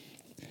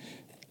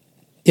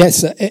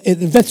 Yes,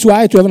 that's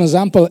why, to have an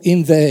example,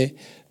 in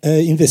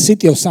the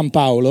city of São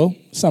Paulo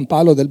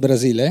del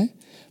Brasile,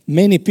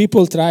 many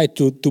people try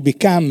to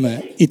become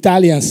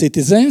Italian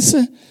citizens,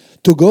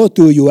 to go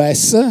to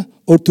US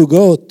or to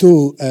go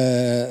to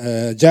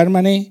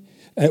Germany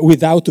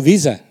without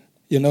visa,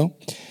 you know.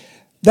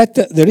 That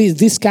there is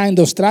this kind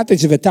of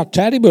strategy that are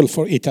terrible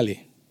for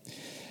Italy.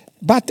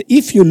 But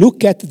if you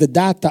look at the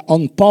data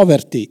on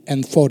poverty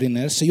and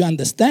foreigners, you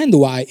understand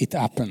why it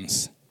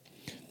happens.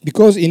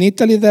 Because in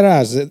Italy there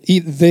are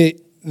the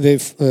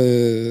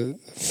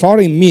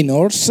foreign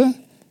minors,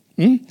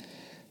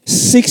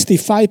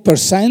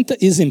 65%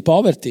 is in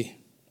poverty.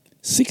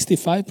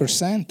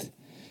 65%.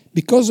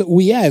 Because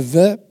we have,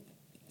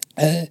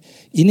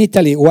 in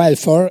Italy,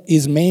 welfare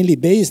is mainly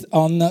based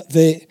on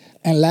the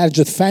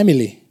enlarged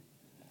family.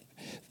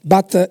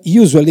 But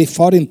usually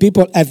foreign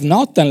people have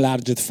not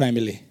enlarged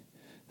family.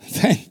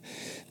 Then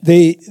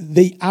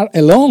they are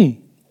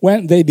alone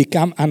when they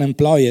become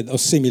unemployed or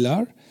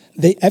similar.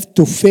 They have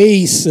to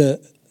face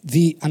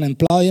the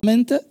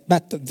unemployment,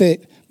 but the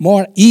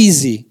more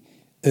easy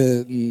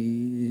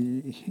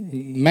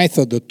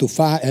method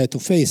to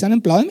face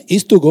unemployment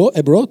is to go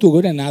abroad, to go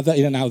in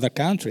another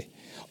country,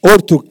 or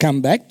to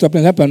come back. For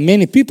example,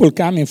 many people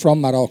coming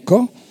from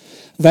Morocco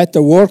that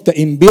worked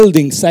in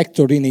building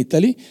sector in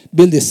Italy.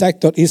 Building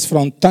sector is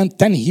from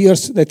 10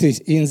 years that is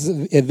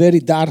in a very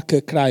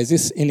dark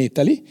crisis in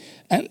Italy,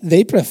 and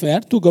they prefer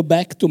to go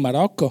back to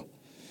Morocco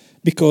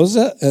because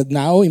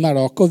now in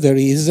Morocco there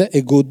is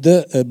a good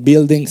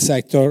building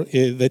sector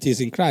that is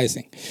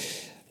increasing.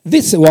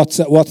 This is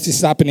what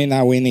is happening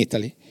now in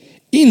Italy.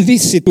 In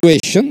this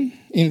situation,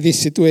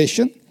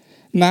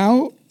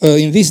 now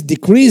in this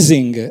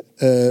decreasing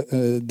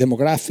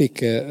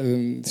demographic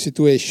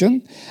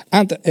situation,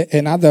 and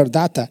another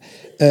data,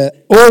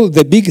 all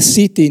the big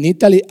cities in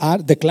Italy are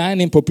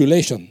declining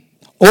population.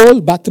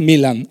 All but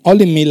Milan.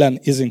 Only Milan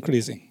is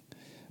increasing.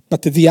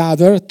 But the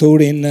other,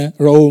 Turin,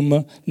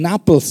 Rome,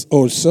 Naples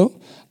also,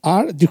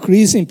 are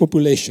decreasing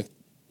population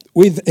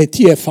with a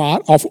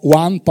TFR of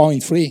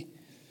 1.3.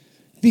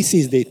 This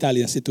is the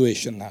Italian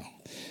situation now.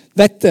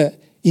 That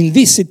in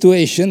this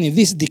situation, in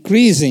this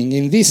decreasing,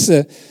 in this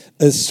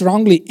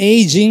strongly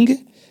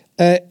aging,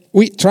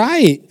 we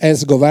try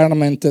as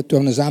government, to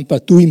an example,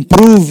 to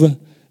improve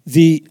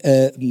the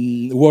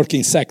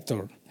working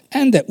sector.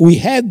 And we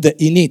had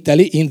in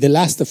Italy, in the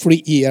last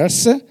 3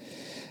 years,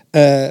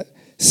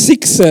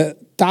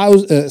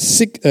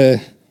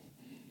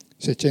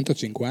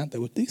 650,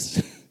 what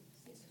is?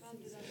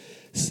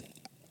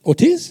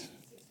 What is?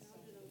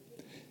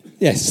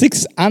 Yes,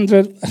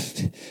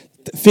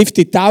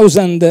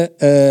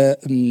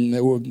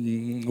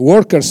 650,000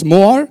 workers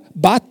more,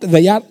 but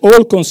they are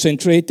all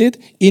concentrated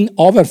in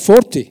over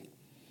 40.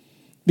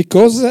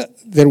 Because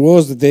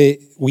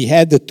we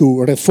had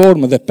to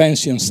reform the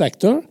pension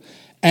sector,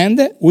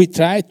 and we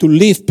tried to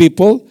leave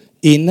people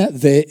in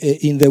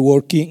the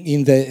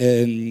working,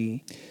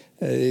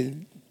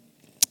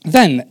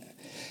 then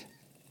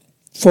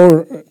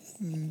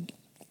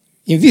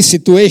in this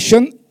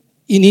situation,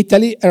 in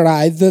Italy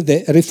arrived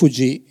the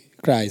refugee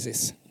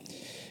crisis.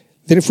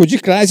 The refugee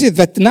crisis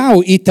that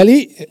now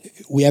Italy,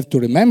 we have to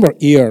remember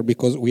here,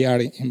 because we are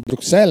in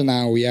Brussels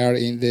now, we are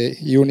in the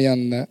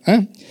Union.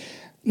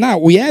 Now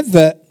we are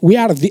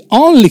the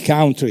only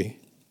country,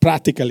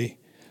 practically,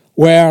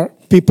 where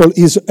people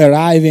is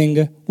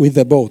arriving with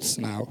the boats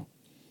now.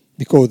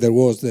 Because there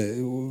was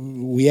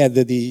we had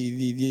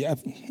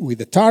with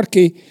the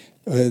Turkey,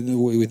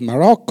 with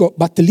Morocco,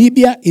 but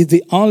Libya is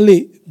the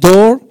only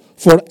door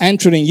for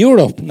entering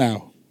Europe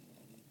now.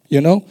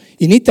 You know,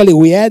 in Italy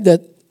we had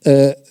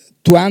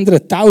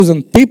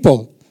 200,000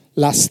 people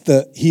last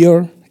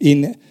year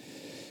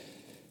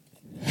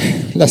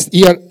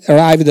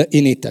arrived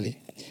in Italy,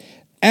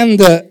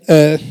 and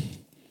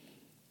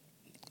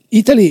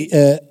Italy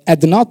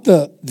had not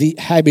the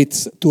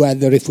habits to have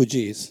the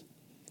refugees.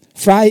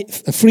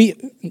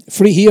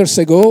 3 years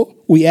ago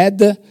we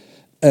had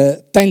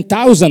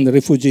 10,000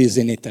 refugees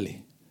in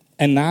Italy,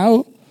 and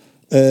now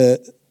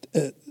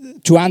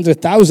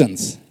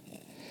 200,000.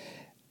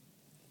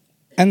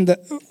 And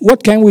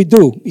what can we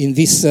do in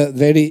this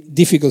very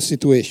difficult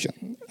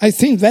situation? I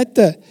think that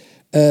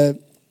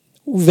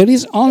there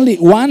is only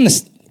one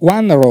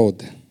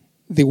road.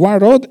 The one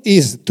road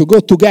is to go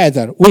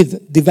together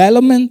with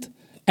development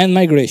and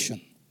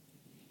migration.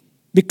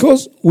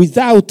 Because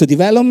without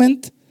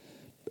development,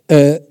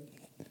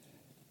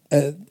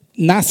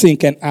 nothing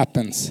can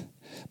happen.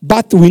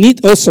 But we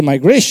need also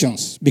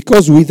migrations,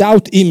 because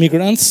without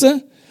immigrants,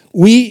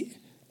 we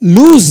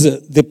lose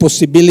the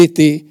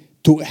possibility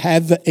to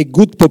have a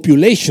good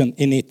population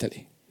in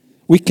Italy.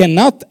 We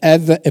cannot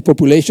have a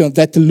population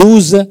that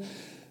lose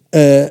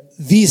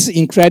this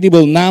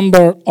incredible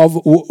number of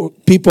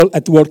people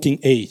at working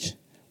age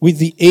with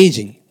the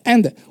aging.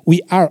 And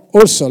we are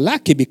also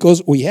lucky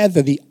because we have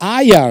the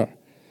higher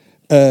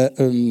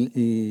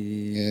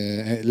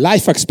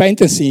life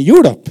expectancy in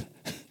Europe.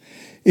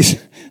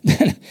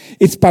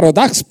 It's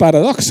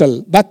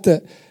paradoxal, but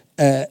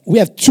we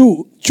have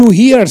two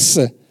years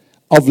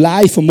of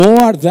life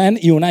more than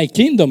United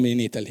Kingdom in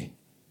Italy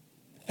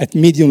at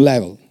medium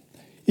level.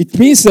 It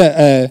means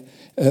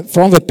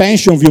from the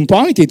pension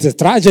viewpoint, it's a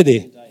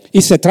tragedy.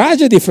 It's a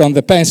tragedy from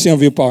the pension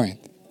viewpoint.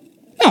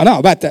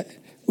 No, but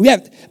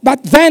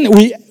then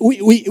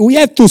we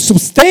have to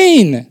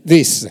sustain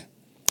this.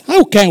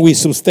 How can we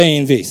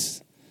sustain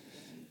this?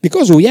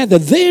 Because we have a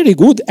very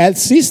good health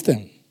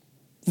system.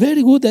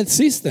 very good health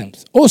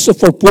systems, also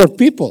for poor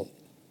people.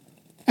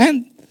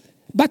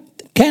 But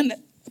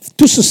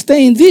to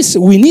sustain this,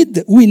 we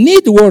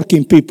need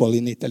working people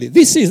in Italy.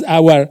 This is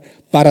our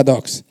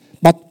paradox.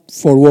 But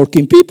for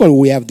working people,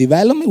 we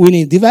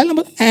need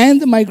development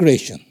and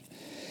migration.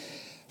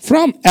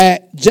 From a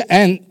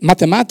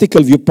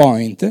mathematical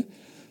viewpoint,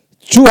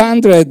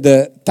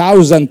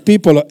 200,000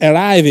 people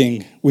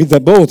arriving with the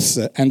boats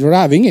and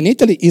arriving in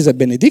Italy is a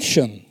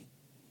benediction.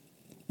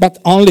 But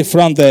only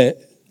from the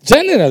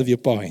general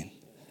viewpoint,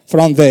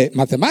 from the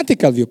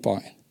mathematical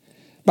viewpoint.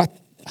 But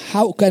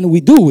how can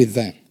we do with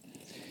them?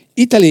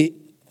 Italy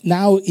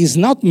now is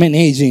not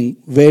managing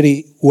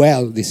very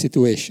well the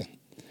situation.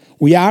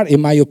 We are,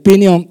 in my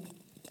opinion,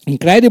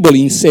 incredible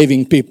in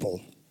saving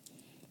people.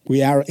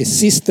 We are a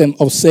system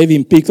of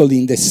saving people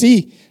in the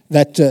sea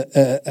that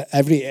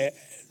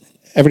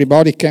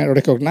everybody can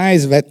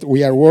recognize that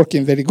we are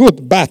working very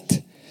good.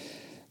 But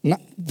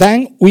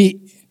then we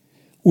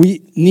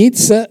need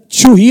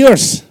 2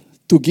 years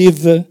to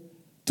give,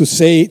 to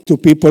say to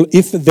people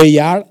if they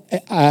are,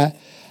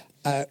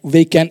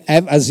 they can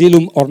have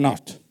asylum or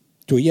not.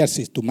 2 years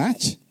is too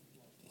much,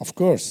 of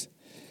course.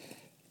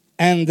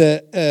 And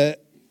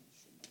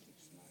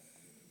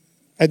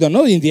I don't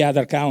know in the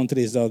other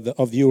countries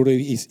of Europe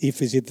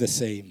if is it the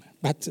same.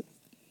 But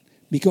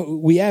because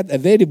we had a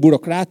very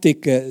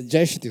bureaucratic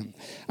gesture,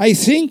 I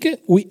think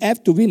we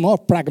have to be more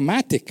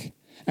pragmatic.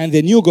 And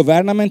the new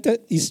government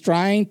is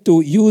trying to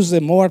use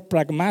a more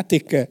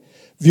pragmatic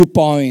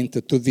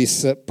viewpoint to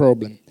this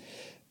problem.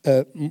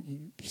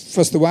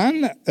 First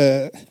one,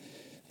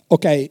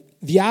 okay,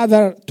 the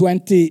other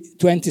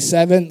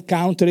 27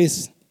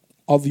 countries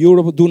of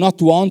Europe do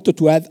not want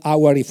to have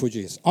our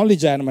refugees. Only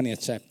Germany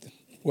accepted.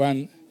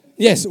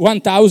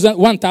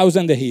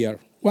 1,000 a year.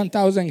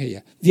 1,000 a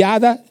year. The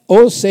other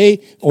all say,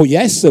 oh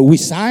yes, we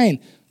sign,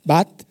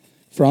 but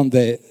from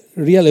the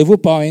real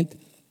viewpoint,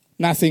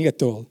 nothing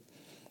at all.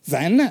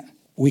 Then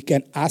we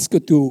can ask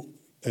to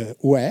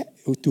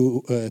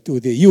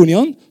the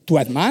union to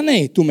have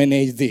money to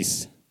manage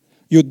this.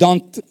 We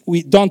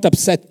don't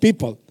upset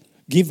people.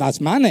 Give us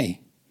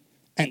money,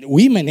 and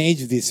we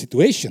manage this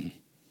situation,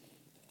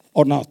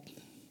 or not.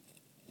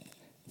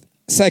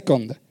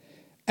 Second,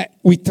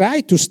 we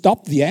try to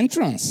stop the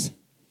entrance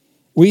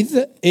with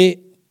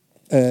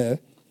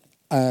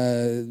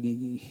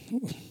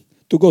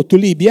to go to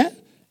Libya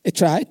and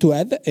try to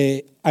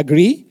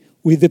agree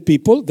with the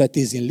people that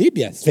is in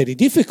Libya. It's very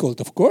difficult,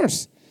 of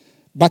course.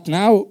 But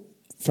now,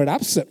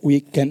 perhaps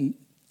we can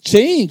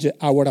change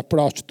our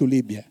approach to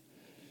Libya.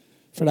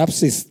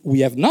 Perhaps we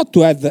have not to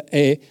have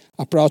an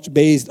approach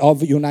based on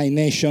United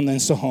Nations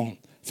and so on.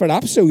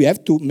 Perhaps we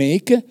have to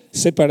make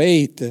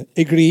separate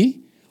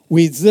agree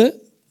with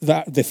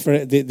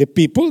the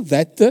people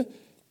that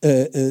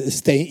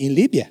stay in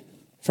Libya,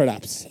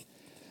 perhaps.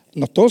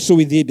 Not also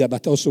with Libya,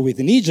 but also with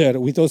Niger,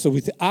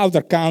 with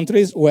other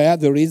countries where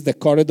there is the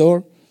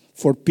corridor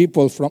for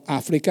people from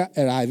Africa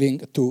arriving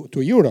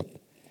to Europe.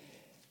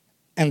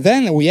 And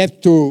then we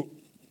have to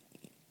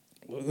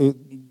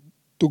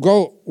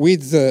go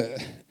with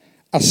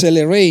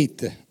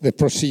accelerate the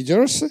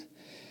procedures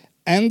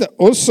and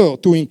also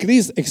to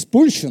increase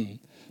expulsion.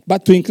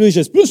 But to increase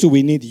expulsion,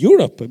 we need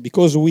Europe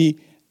because we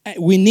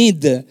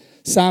need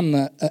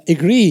some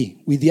agree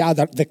with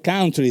the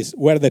countries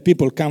where the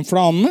people come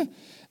from.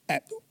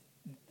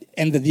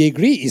 And the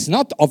agree is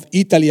not of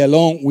Italy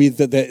alone with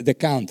the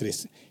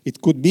countries. It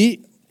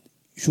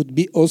should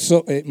be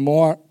also a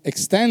more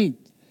extended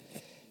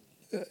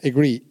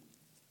agree.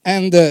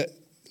 And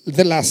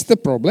the last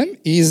problem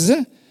is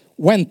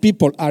when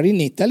people are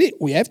in Italy,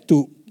 we have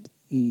to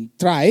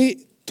try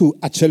to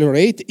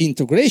accelerate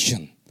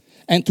integration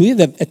and to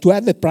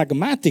have a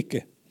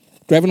pragmatic.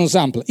 To have an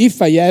example,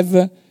 if I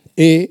have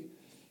an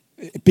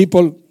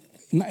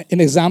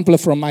example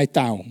from my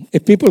town, a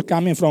people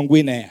coming from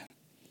Guinea,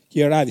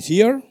 he arrives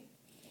here,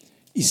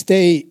 he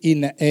stay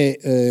in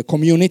a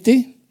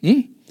community,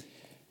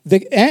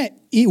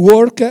 he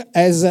work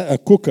as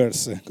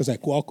cookers,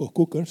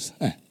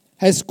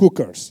 as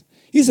cookers.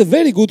 He's a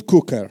very good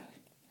cooker.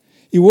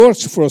 He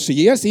works for 3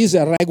 years. He's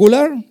a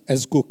regular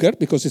as cooker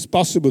because it's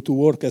possible to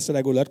work as a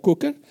regular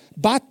cooker.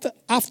 But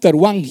after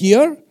 1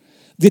 year,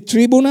 the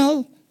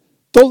tribunal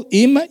told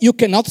him, you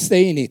cannot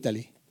stay in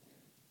Italy.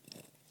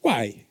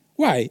 Why?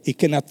 Why he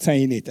cannot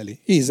stay in Italy?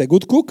 He's a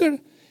good cooker.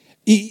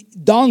 He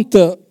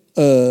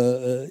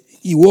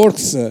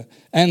works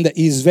and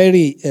is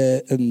very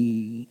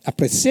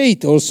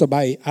appreciated also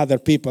by other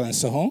people and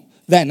so on.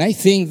 Then I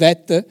think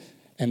that,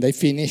 and I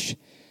finish,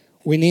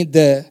 we need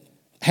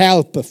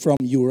help from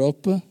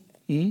Europe,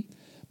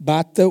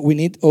 but we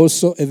need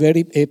also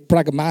a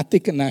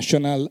pragmatic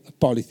national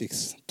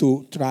politics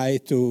to try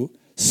to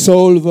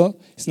solve.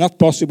 It's not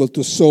possible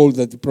to solve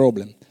the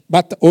problem,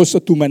 but also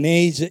to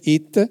manage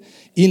it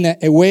in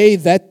a way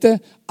that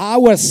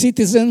our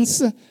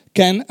citizens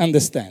can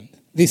understand.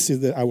 This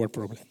is our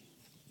problem.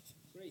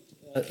 Great.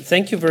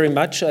 Thank you very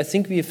much. I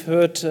think we've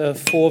heard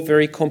four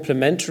very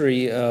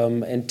complementary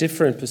and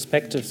different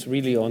perspectives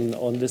really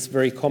on this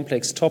very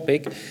complex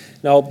topic.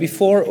 Now,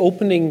 before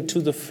opening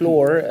to the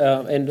floor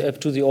and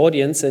to the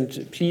audience,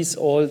 and please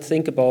all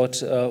think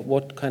about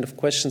what kind of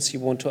questions you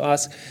want to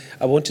ask,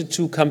 I wanted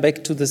to come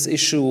back to this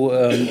issue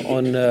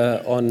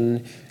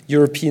on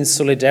European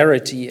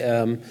solidarity.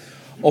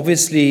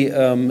 Obviously,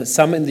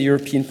 some in the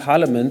European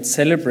Parliament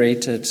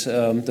celebrated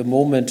the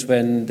moment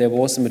when there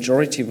was a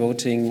majority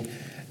voting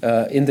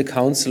in the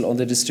Council on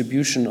the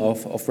distribution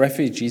of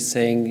refugees,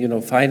 saying, you know,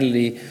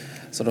 finally,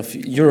 sort of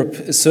Europe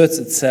asserts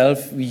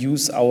itself. We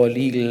use our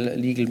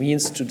legal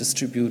means to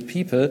distribute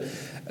people.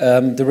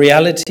 The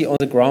reality on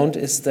the ground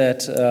is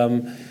that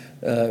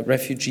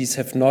refugees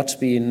have not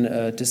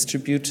been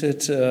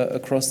distributed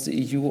across the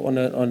EU on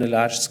a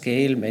large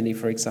scale. Many,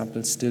 for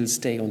example, still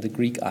stay on the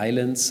Greek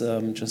islands.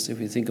 Just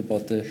if you think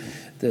about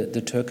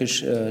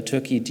the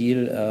Turkey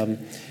deal.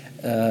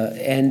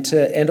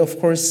 And of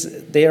course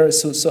there.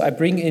 So I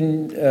bring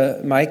in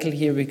Michael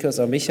here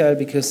Michael,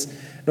 because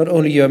not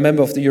only you're a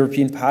member of the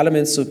European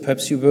Parliament, so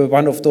perhaps you were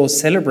one of those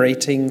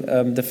celebrating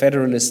the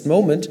federalist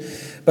moment,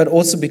 but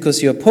also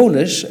because you're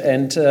Polish,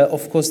 and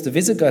of course the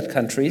Visegrad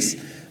countries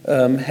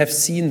have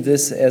seen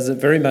this as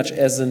very much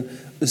as an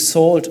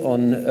assault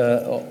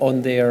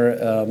on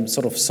their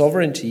sort of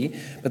sovereignty,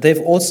 but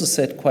they've also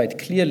said quite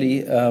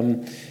clearly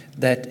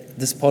that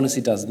this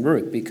policy doesn't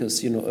work,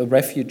 because, you know, a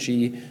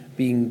refugee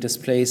being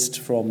displaced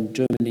from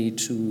Germany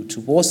to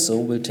Warsaw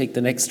will take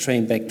the next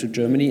train back to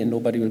Germany, and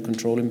nobody will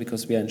control him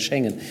because we are in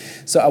Schengen.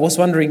 So I was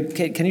wondering,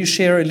 can you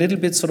share a little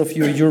bit sort of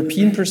your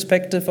European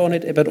perspective on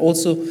it, but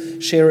also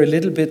share a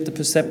little bit the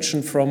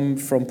perception from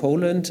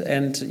Poland,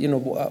 and, you know,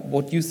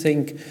 what you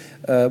think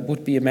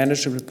would be a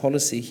manageable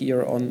policy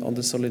here on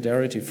the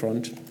solidarity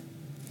front?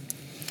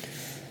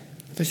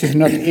 This is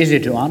not easy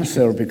to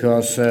answer,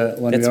 because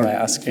when that's we are, why I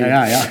ask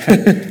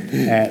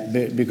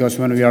you. Because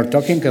when we are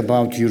talking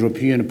about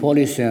European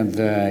policy and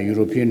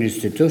European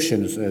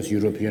institutions, as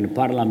European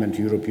Parliament,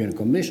 European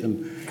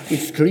Commission,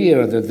 it's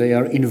clear that they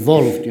are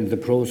involved in the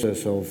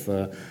process of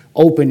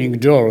opening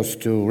doors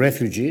to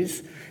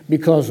refugees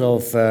because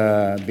of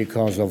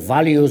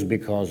values,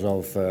 because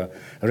of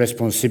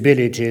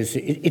responsibilities.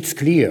 It's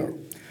clear,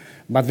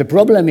 but the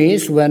problem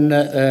is when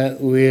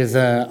with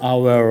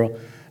our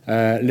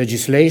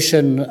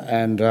legislation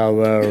and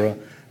our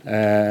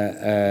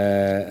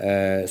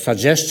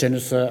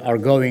suggestions are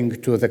going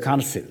to the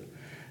Council,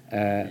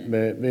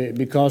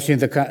 because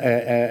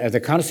at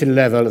the Council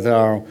level there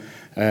are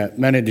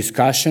many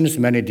discussions,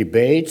 many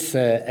debates.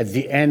 At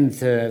the end,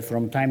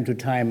 from time to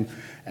time,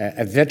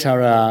 at that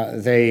area,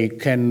 they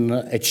can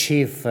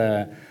achieve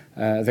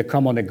the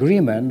common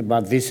agreement,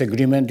 but this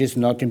agreement is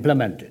not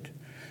implemented.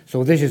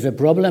 So this is a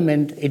problem,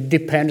 and it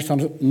depends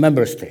on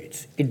member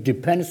states. It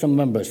depends on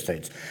member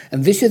states.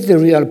 And this is the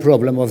real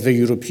problem of the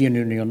European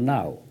Union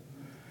now.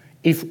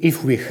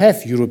 If we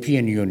have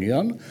European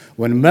Union,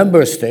 when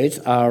member states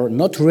are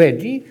not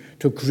ready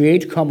to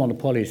create common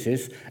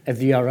policies at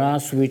the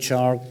areas which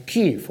are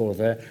key for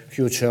the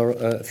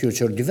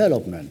future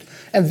development.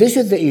 And this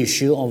is the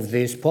issue of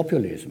this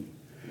populism.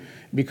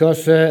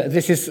 Because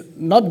this is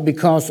not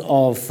because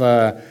of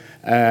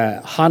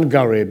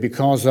Hungary,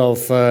 because of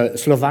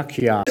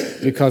Slovakia,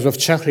 because of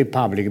Czech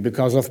Republic,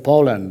 because of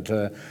Poland,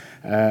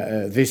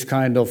 this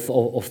kind of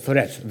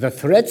threats. The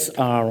threats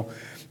are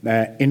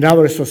in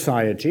our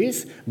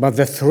societies, but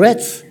the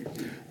threats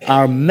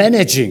are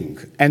managing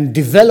and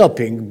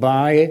developing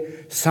by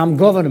some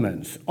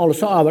governments,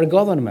 also our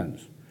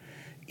governments.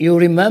 You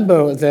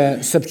remember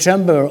the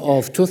September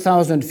of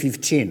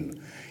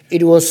 2015.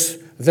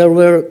 There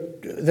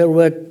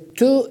were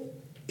two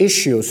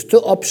issues, two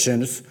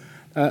options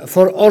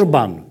for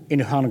Orban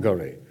in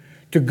Hungary: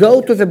 to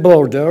go to the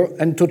border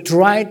and to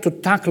try to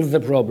tackle the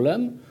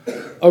problem,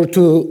 or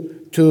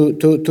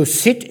to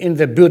sit in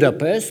the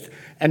Budapest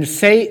and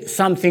say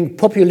something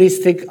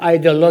populistic,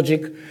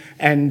 ideologic,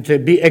 and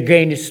be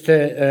against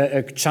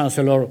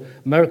Chancellor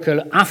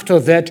Merkel. After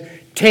that,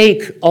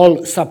 take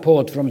all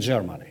support from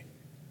Germany.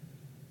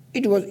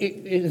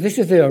 This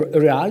is the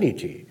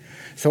reality.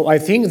 So I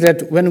think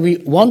that when we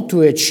want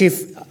to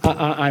achieve,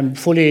 I'm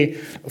fully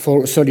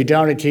for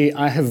solidarity.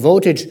 I have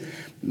voted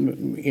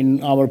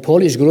in our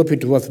Polish group.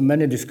 It was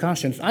many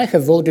discussions. I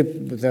have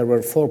voted. There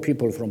were 4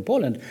 people from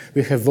Poland.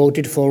 We have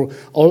voted for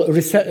all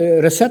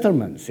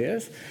resettlements.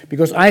 Yes,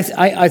 because I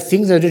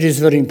think that it is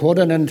very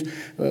important. And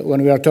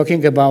when we are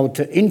talking about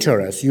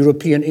interest,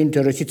 European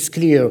interest, it's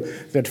clear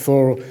that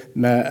for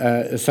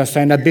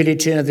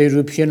sustainability in the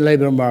European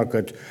labor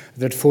market,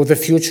 that for the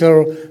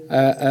future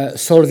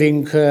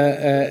solving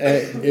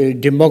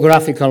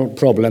demographical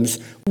problems,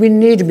 we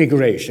need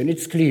migration.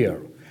 It's clear.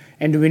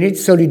 And we need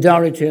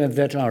solidarity in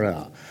that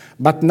area.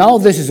 But now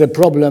this is a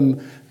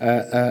problem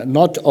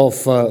not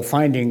of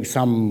finding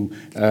some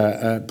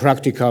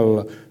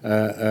practical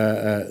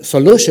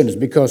solutions,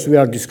 because we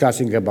are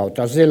discussing about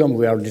asylum,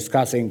 we are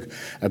discussing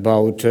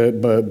about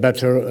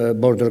better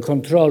border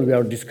control, we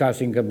are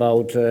discussing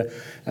about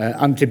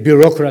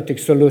anti-bureaucratic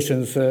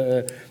solutions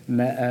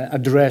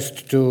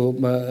addressed to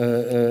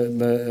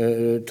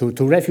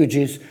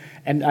refugees.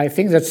 And I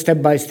think that step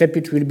by step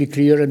it will be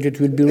clear and it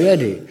will be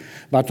ready.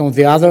 But on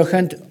the other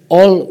hand,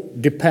 all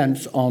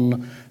depends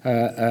on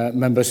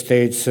member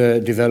states'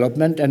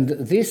 development, and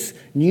this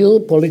new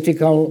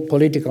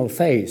political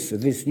phase,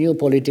 this new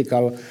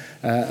political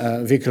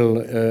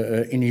vehicle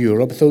in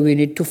Europe. So we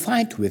need to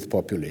fight with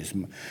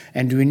populism,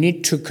 and we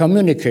need to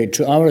communicate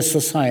to our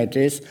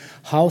societies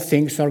how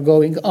things are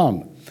going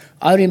on.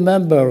 I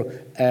remember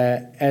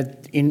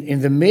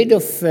in the mid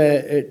of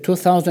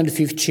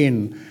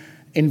 2015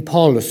 in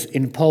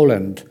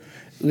Poland,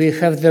 we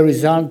have the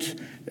result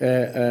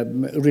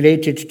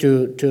related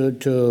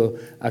to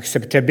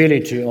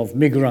acceptability of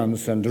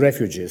migrants and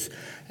refugees.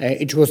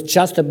 It was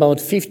just about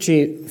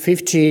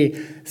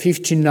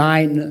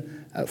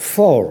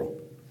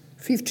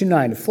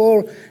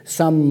 59-4,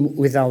 some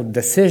without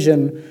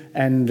decision,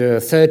 and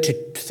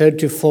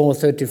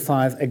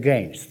 34-35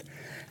 against.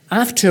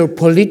 After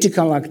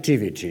political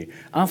activity,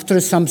 after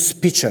some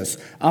speeches,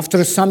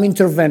 after some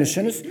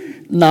interventions,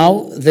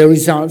 now the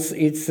results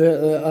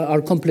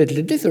are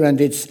completely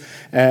different. It's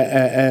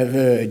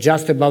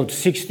just about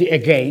 60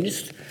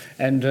 against,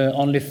 and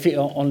only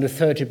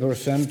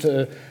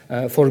 30%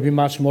 for be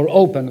much more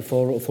open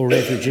for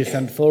refugees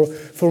and for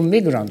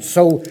migrants.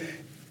 So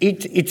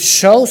it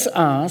shows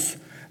us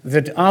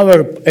that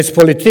as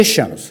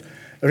politicians,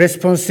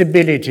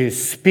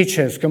 responsibilities,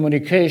 speeches,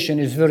 communication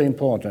is very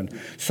important.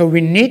 So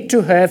we need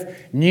to have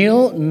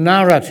new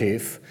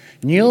narrative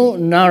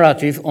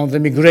on the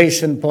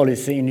migration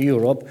policy in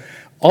Europe,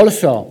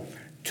 also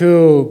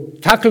to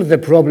tackle the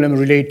problem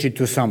related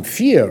to some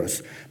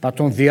fears, but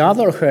on the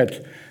other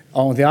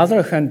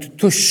hand,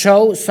 to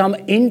show some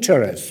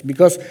interest,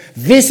 because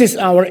this is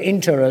our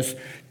interest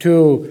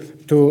to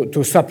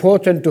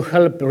support and to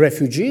help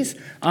refugees.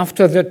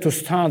 After that, to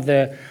start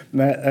the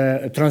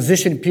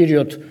transition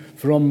period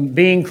from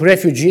being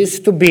refugees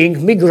to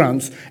being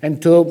migrants, and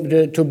to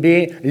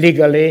be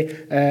legally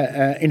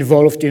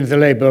involved in the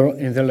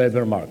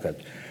labor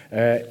market.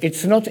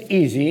 It's not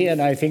easy,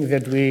 and I think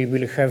that we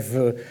will have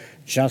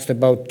just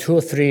about 2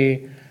 or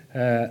 3,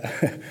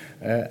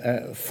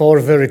 4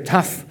 very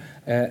tough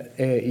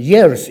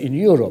years in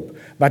Europe.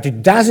 But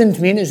it doesn't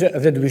mean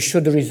that we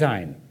should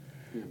resign.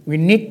 We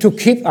need to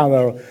keep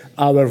our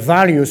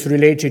values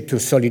related to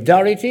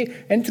solidarity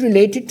and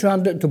related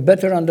to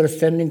better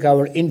understanding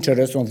our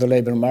interests on the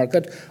labor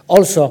market.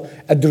 Also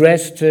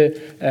addressed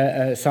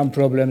some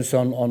problems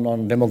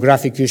on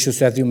demographic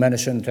issues, as you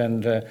mentioned,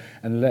 and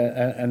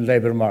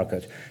labor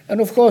market.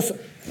 And of course,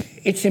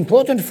 it's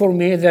important for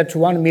me that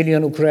 1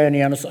 million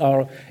Ukrainians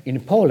are in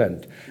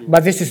Poland.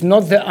 But this is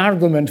not the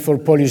argument for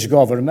Polish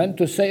government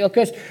to say,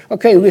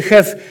 okay, we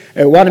have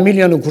 1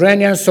 million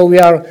Ukrainians, so we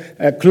are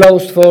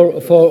closed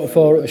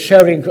for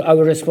sharing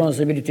our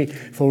responsibility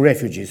for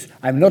refugees.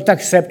 I will not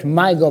accept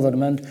my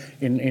government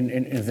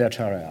in that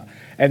area.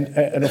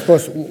 And of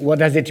course, what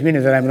does it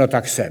mean that I will not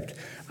accept?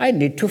 I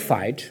need to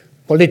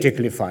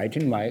politically fight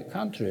in my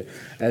country,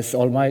 as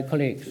all my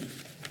colleagues.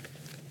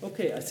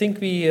 Okay, I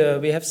think we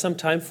have some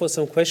time for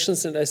some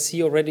questions, and I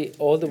see already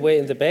all the way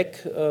in the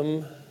back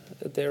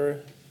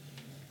there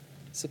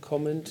is a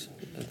comment,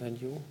 and then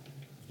you,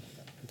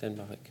 and then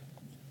Marek,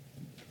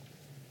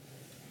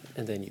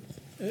 and then you.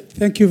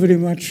 Thank you very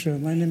much.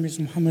 My name is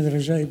Mohammed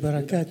Rajai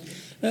Barakat.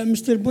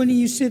 Mr. Boni,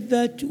 you said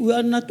that we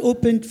are not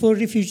open for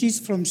refugees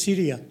from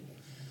Syria.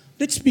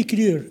 Let's be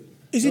clear.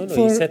 He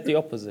said the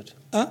opposite.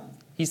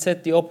 He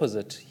said the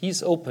opposite.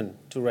 He's open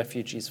to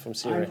refugees from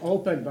Syria. I'm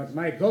open, but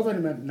my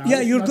government now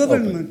is not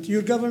open.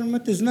 Your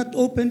government is not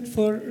open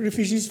for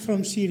refugees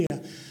from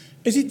Syria.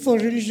 Is it for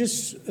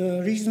religious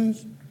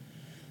reasons?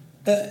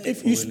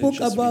 If you spoke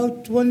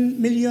about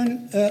 1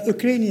 million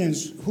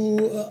Ukrainians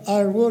who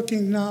are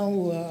working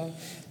now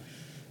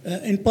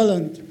in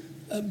Poland,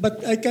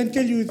 but I can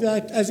tell you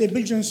that as a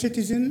Belgian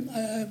citizen,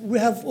 we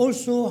have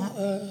also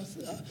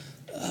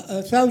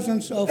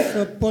thousands of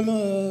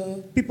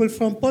people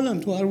from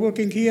Poland who are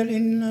working here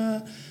in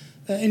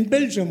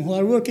Belgium, who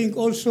are working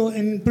also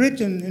in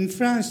Britain, in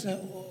France.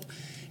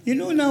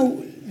 Now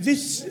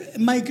this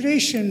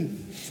migration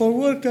for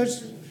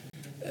workers,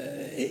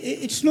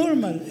 it's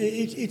normal.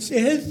 It's a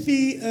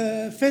healthy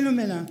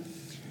phenomenon.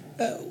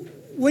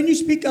 When you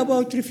speak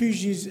about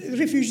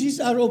refugees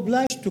are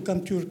obliged to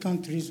come to your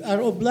countries,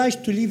 are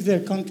obliged to leave their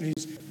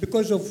countries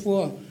because of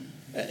war.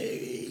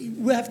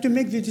 We have to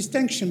make the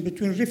distinction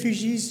between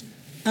refugees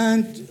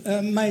and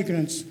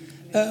migrants.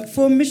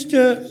 For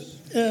Mr.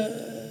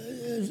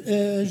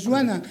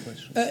 Zwana,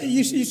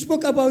 you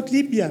spoke about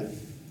Libya.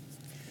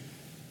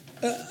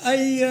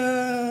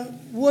 I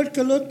work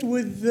a lot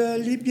with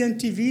Libyan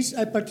TVs.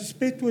 I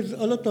participate with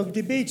a lot of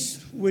debates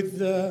with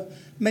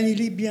many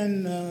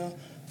Libyan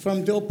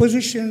from the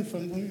opposition,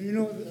 from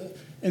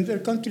in their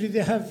country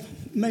they have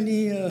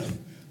many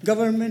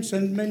governments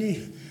and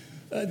many,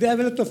 they have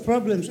a lot of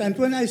problems. And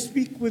when I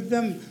speak with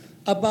them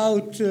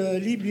about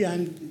Libya,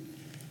 and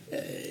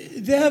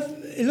they have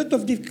a lot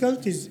of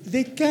difficulties.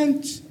 They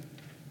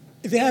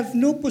have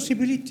no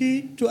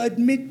possibility to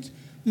admit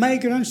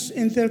migrants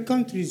in their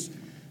countries.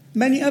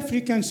 Many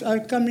Africans are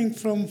coming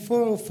from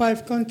 4 or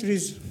 5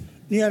 countries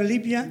near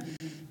Libya,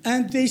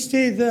 and they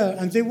stay there,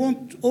 and they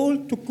want all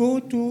to go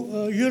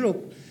to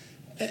Europe.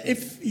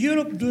 If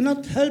Europe do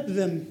not help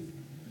them,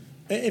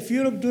 if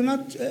Europe do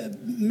not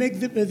make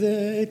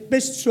the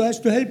best so as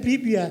to help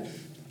Libya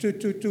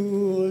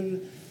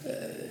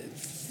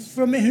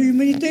from a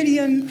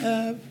humanitarian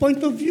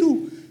point of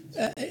view,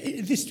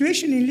 the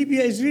situation in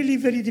Libya is really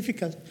very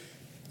difficult.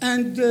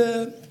 And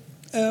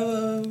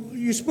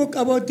you spoke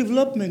about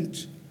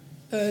development.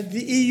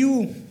 The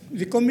EU,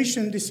 the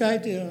Commission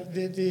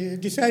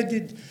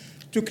decided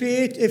to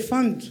create a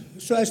fund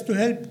so as to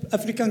help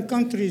African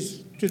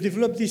countries to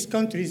develop these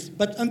countries.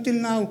 But until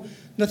now,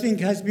 nothing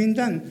has been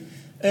done.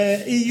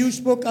 EU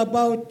spoke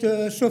about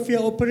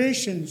Sophia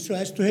operation so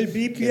as to help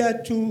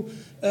Libya to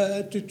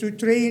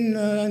train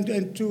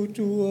and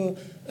to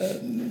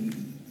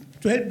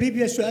help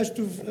Libya so as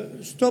to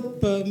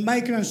stop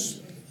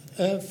migrants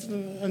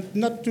and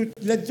not to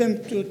let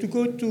them to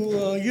go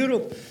to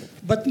Europe.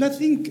 But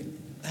nothing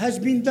has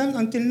been done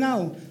until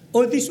now.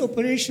 All these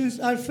operations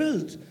are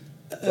failed.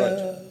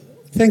 Right.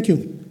 Thank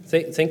you.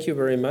 Thank you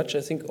very much.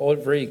 I think all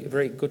very,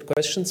 very good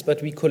questions,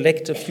 but we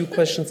collect a few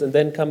questions and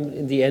then come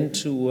in the end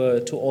to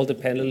all the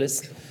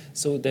panelists.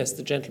 So there's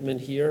the gentleman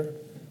here.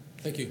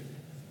 Thank you.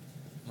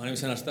 My name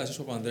is Anastasios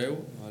Papandreou.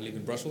 I live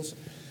in Brussels.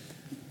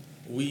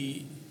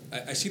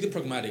 I see the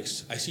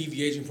pragmatics. I see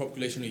the aging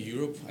population in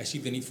Europe. I see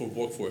the need for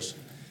workforce.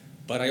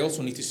 But I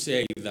also need to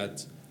say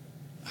that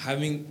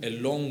having a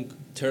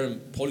long-term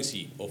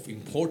policy of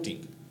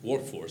importing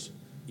workforce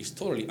is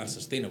totally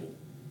unsustainable.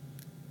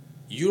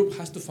 Europe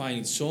has to find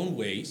its own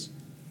ways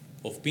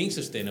of being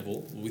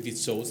sustainable with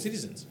its own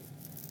citizens.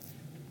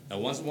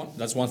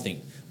 That's one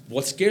thing.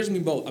 What scares me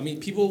about,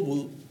 people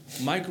will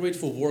migrate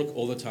for work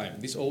all the time.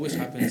 This always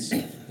happens.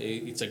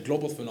 It's a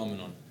global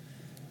phenomenon.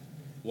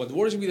 What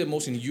worries me the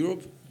most in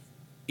Europe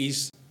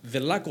is the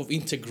lack of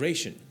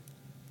integration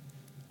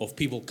of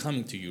people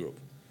coming to Europe,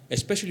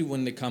 especially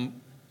when they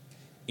come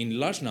in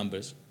large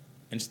numbers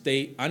and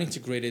stay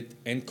unintegrated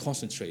and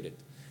concentrated.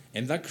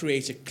 And that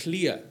creates a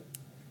clear,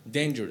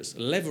 dangerous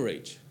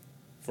leverage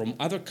from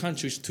other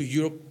countries to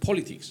Europe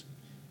politics.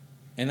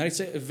 And I'd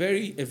say a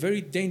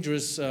very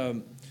dangerous,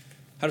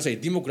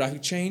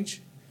 demographic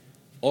change,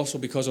 also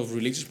because of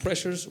religious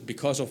pressures,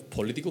 because of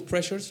political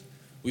pressures.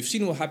 We've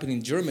seen what happened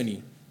in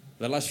Germany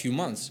the last few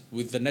months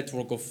with the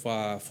network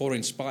of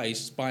foreign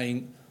spies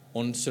spying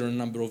on a certain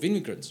number of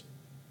immigrants,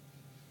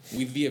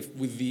 with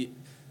the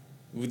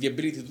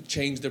ability to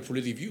change their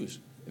political views.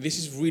 This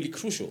is really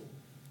crucial.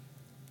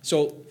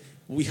 So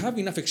we have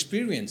enough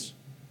experience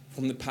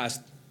from the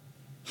past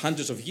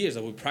hundreds of years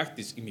that we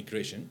practice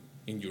immigration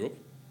in Europe.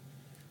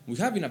 We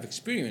have enough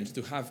experience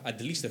to have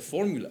at least a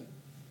formula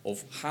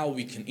of how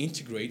we can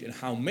integrate and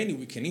how many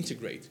we can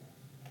integrate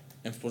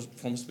and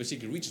from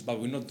specific regions, but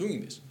we're not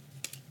doing this.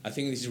 I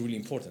think this is really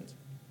important.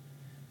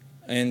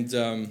 And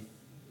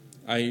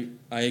I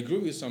agree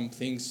with some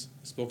things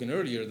spoken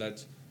earlier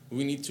that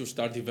we need to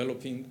start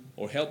developing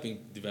or helping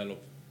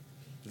develop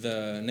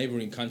the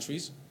neighboring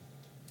countries.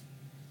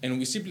 And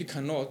we simply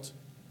cannot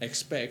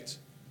expect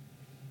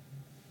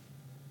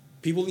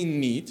people in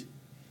need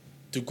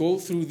to go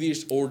through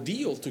this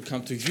ordeal to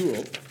come to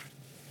Europe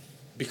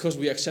because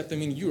we accept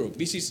them in Europe.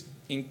 This is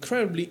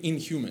incredibly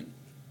inhuman.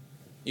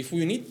 If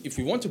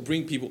we want to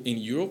bring people in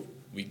Europe,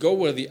 we go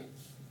where the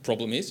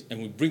problem is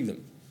and we bring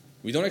them.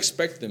 We don't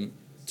expect them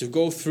to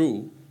go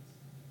through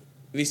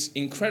these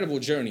incredible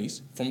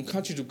journeys from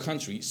country to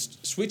country,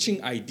 switching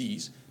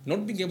IDs,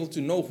 not being able to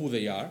know who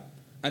they are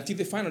until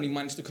they finally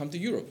manage to come to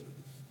Europe.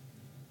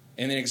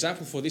 And an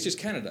example for this is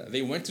Canada.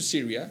 They went to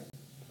Syria,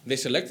 they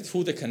selected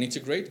who they can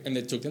integrate, and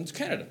they took them to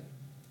Canada.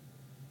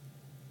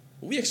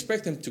 We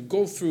expect them to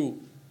go through,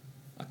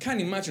 I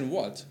can't imagine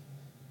what,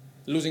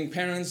 losing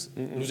parents,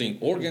 losing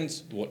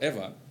organs,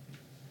 whatever,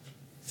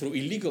 through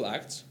illegal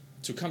acts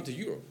to come to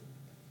Europe.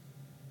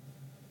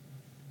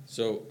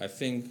 So I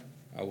think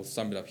I will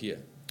sum it up here.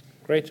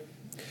 Great.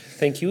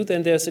 Thank you.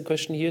 Then there's a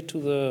question here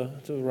to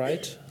the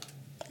right.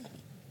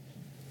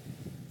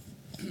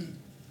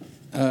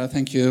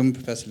 Thank you,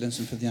 Professor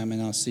Linson, for the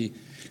MNRC.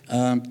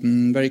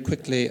 Very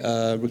quickly,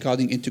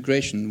 regarding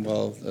integration,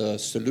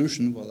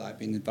 solution, I've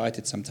been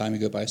invited some time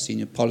ago by a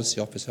senior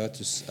policy officer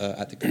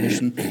at the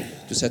Commission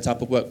to set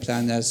up a work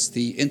plan as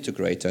the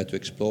integrator to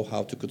explore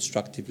how to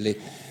constructively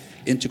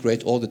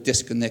integrate all the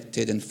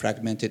disconnected and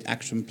fragmented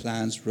action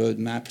plans,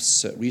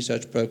 roadmaps,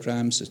 research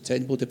programs,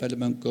 sustainable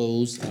development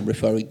goals. I'm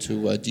referring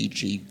to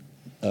DG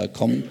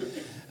Common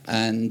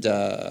and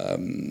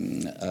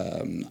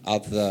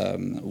other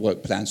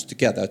work plans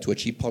together to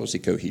achieve policy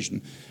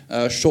cohesion.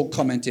 Short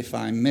comment, if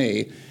I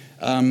may.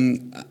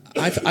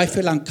 I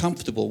feel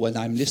uncomfortable when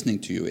I'm listening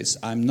to you.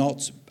 I'm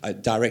not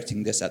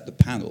directing this at the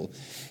panel.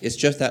 It's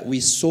just that we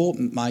saw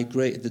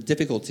the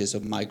difficulties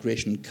of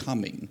migration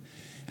coming.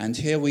 And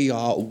here we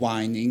are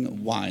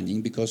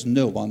whining, because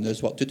no one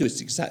knows what to do.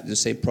 It's exactly the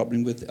same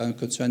problem with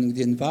concerning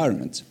the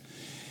environment.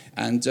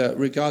 And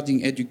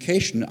regarding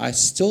education, I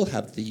still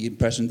have the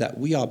impression that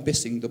we are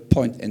missing the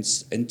point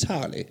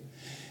entirely.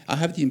 I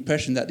have the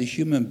impression that the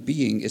human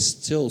being is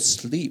still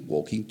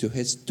sleepwalking to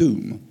his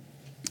doom.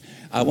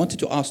 I wanted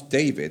to ask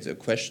David a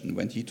question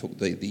when he took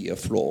the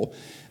floor.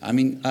 I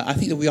mean, I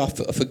think that we are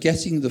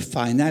forgetting the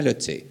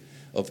finality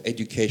of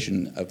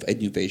education, of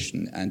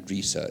innovation and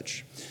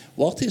research.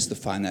 What is the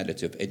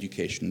finality of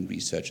education,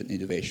 research and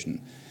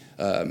innovation?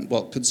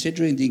 Well,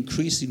 considering the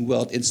increasing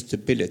world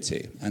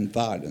instability and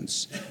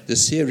violence, the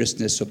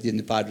seriousness of the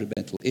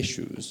environmental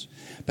issues,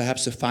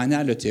 perhaps the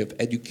finality of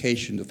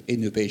education, of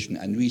innovation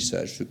and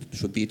research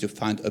should be to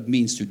find a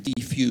means to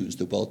defuse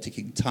the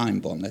world-ticking time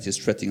bomb that is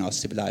threatening our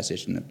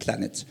civilization and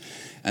planet,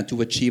 and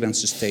to achieve and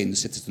sustain the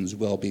citizens'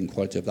 well-being,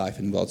 quality of life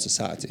in world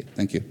society.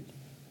 Thank you.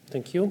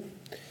 Thank you.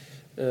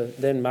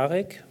 Then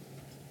Marek.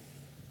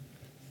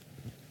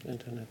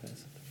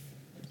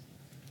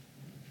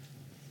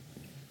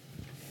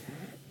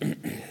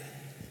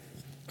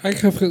 I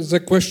have the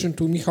question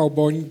to Michał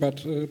Boń,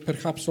 but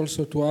perhaps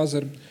also to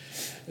other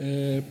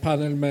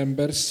panel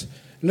members.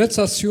 Let's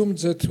assume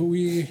that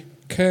we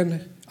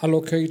can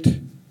allocate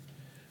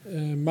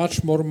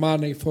much more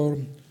money for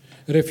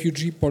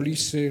refugee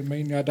policy,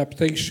 mainly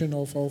adaptation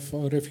of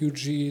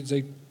refugees,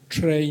 their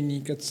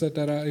training,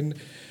 etc., in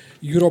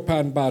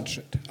European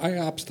budget. I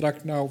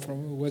abstract now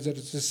from whether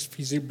this is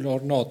feasible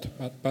or not,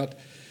 but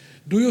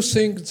do you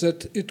think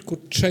that it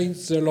could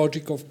change the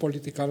logic of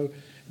political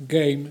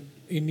game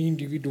in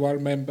individual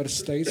member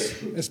states,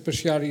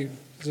 especially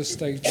the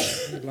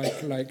states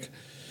like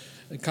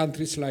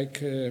countries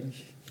like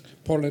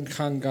Poland,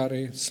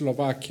 Hungary,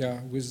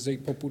 Slovakia, with their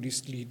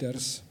populist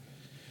leaders?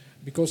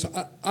 Because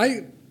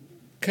I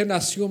can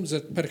assume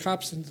that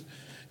perhaps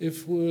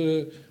if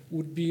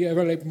would be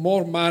available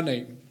more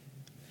money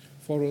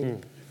for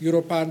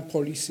European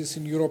policies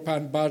in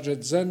European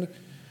budget, then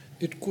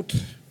it could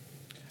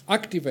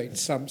activate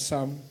some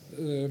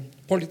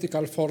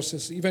political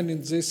forces, even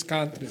in these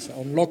countries,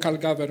 on local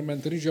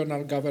government,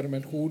 regional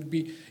government, who would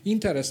be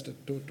interested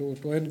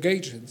to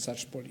engage in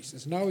such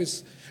policies. Now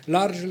it's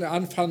largely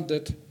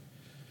unfunded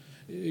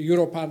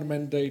European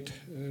mandate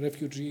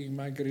refugee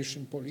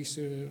migration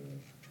policy,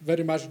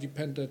 very much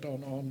dependent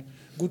on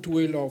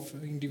goodwill of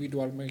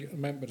individual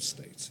member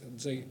states and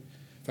their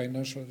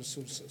financial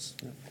resources.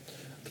 Yeah.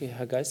 Okay,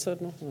 Herr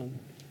Geissert noch.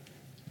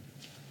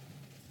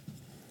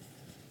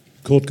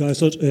 Kurt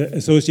Geissert,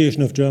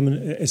 Association of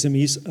German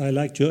SMEs. I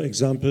liked your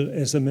example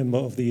as a member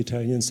of the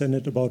Italian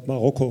Senate about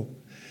Morocco,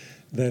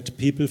 that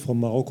people from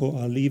Morocco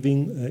are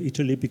leaving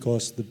Italy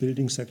because the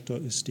building sector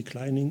is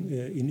declining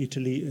in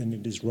Italy and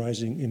it is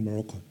rising in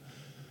Morocco.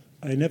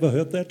 I never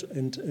heard that,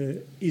 and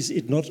is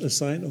it not a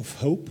sign of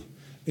hope?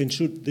 And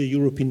should the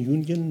European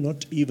Union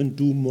not even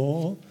do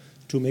more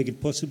to make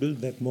it possible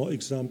that more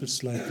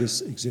examples like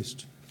this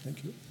exist?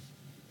 Thank you.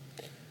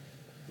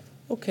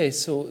 Okay,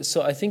 so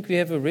I think we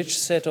have a rich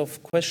set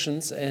of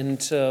questions, and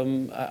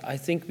I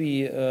think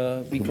we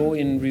go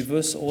in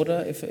reverse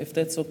order, if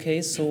that's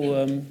okay.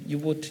 So you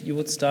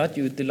would start.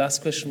 The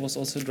last question was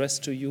also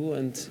addressed to you,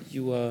 and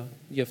you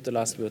have the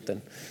last word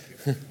then.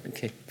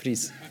 Okay,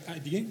 please. I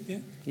begin? Yeah.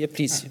 Yeah,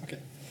 please. Okay.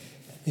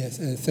 Yes,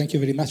 thank you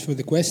very much for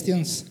the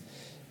questions.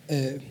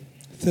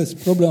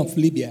 First, problem of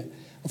Libya.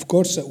 Of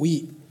course,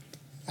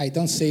 I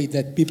don't say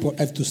that people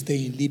have to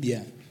stay in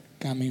Libya,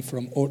 coming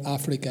from all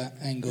Africa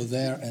and go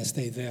there and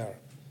stay there.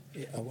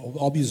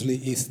 Obviously,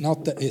 it's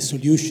not a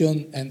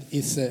solution, and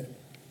it's a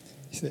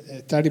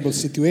terrible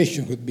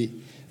situation could be.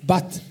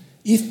 But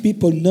if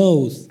people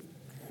know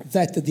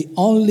that the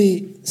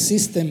only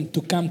system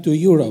to come to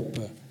Europe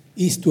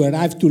is to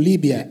arrive to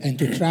Libya and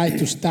to try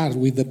to start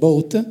with the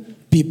boat,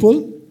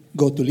 people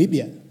go to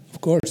Libya,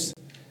 of course.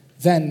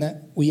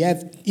 Then we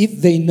have,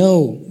 if they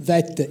know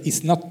that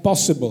it's not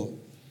possible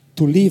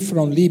to leave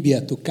from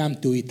Libya to come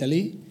to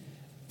Italy,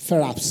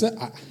 perhaps,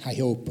 I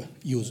hope,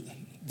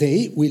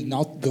 they will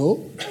not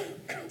go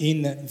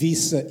in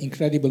this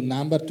incredible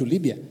number to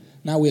Libya.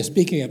 Now we are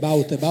speaking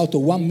about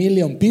 1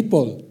 million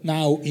people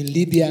now in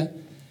Libya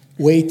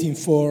waiting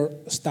for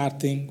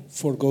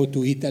go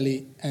to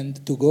Italy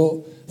and to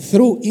go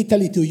through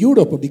Italy to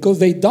Europe, because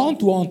they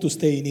don't want to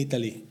stay in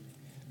Italy.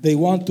 They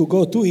want to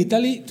go to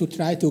Italy to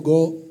try to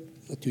go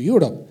to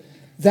Europe.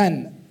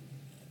 Then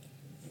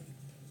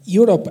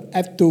Europe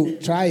have to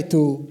try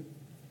to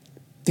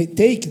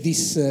take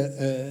this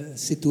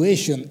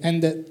situation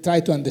and try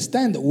to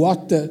understand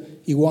what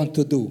you want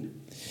to do.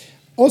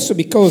 Also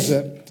because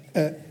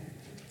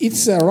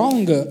it's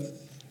wrong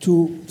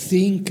to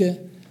think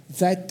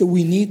that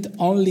we need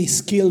only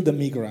skilled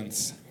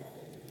migrants.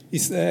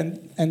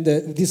 And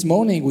this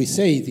morning we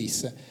say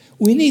this.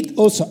 We need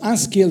also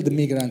unskilled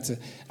migrants.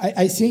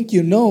 I think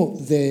you know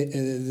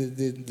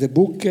the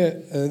book,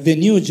 The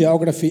New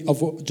Geography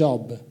of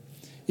Job.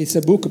 It's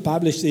a book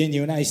published in the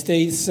United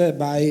States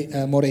by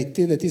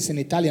Moretti, that is an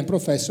Italian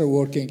professor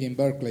working in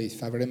Berkeley,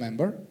 if I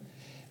remember.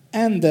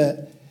 And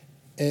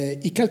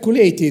he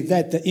calculated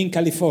that in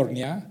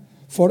California,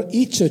 for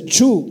each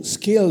 2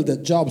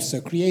 skilled jobs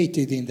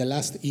created in the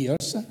last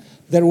years,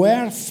 there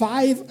were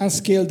 5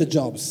 unskilled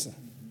jobs.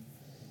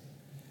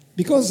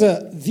 Because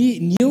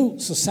the new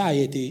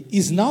society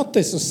is not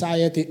a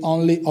society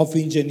only of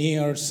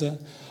engineers,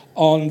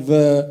 of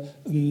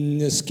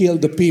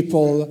skilled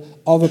people,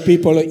 of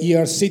people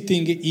here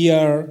sitting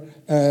here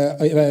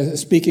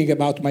speaking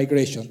about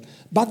migration.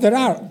 But there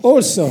are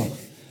also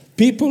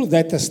people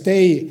that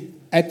stay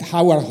at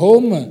our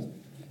home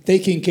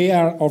taking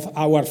care of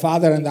our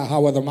father and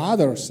our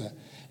mothers,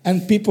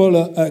 and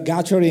people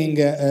gathering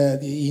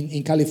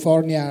in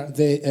California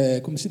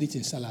the, come si dice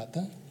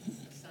insalata?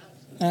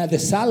 The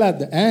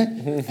salad,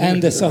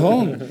 and so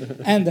on.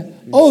 And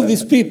all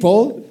these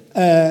people,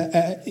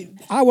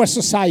 our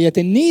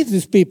society needs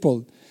these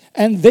people.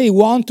 And they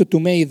want to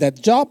make that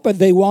job, and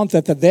they want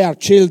that their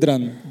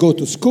children go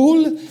to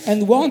school,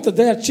 and want that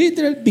their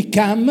children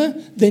become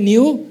the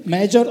new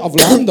mayor of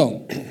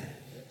London.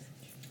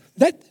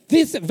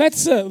 This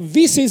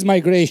is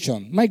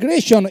migration.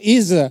 Migration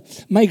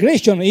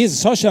is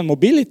social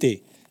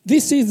mobility.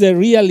 This is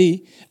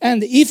really,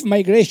 and if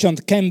migration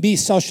can be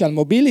social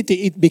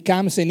mobility, it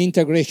becomes an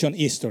integration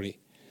history.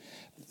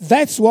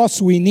 That's what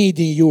we need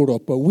in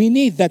Europe. We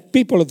need that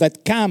people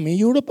that come in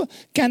Europe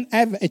can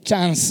have a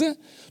chance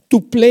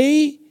to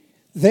play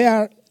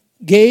their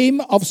game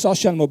of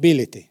social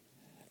mobility.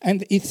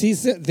 And it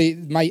is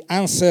my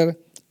answer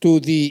to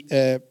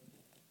the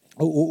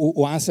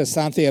who answers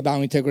something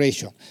about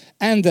integration.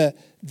 And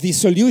the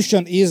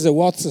solution is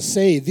what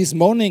say this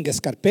morning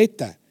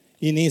Scarpetta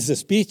in his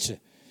speech,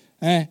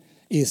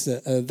 is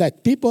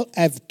that people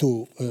have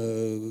to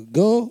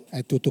go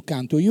to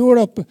come to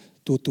Europe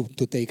to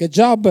take a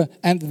job,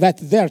 and that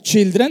their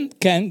children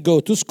can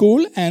go to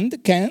school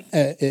and can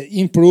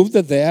improve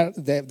their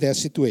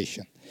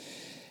situation.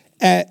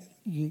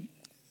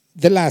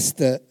 The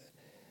last,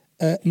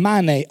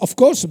 money. Of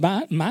course,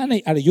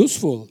 money are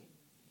useful.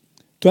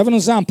 To have an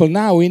example,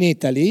 now in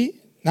Italy,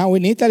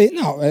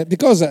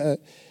 because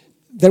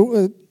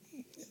there.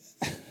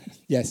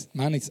 Yes,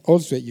 money is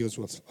also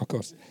useful, of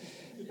course.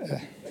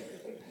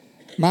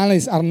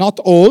 Monies are not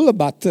all,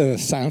 but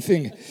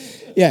something.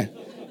 Yeah.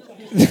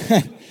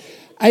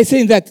 I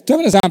think that, to have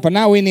an example,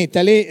 now in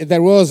Italy,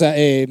 there was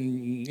a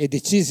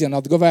decision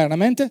of the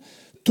government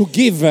to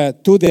give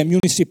to the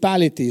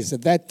municipalities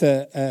that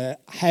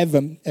have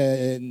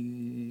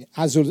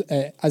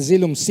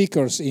asylum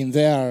seekers in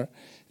their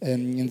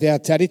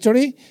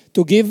territory,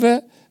 to give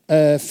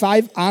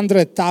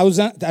 500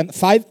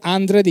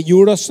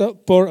 euros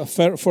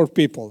for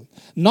people,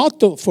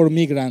 not for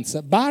migrants,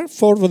 but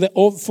for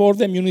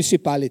the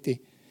municipality.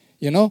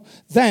 You know,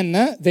 then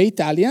the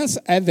Italians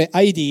have the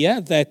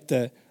idea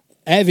that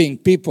having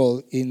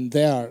people in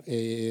their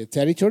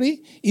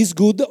territory is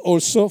good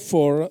also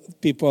for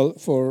people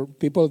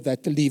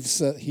that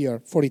lives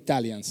here, for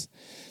Italians.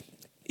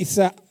 It's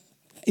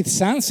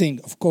something,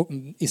 of course,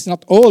 it's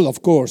not all,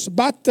 of course,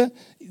 but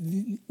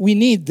we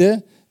need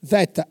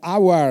that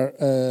our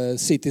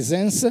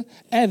citizens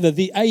have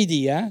the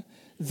idea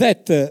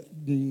that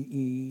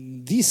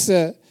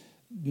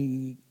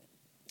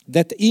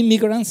that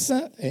immigrants,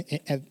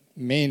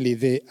 mainly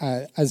the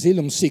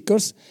asylum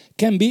seekers,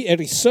 can be a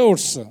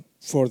resource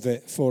for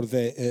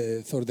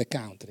the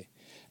country,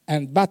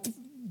 but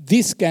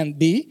this can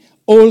be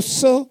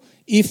also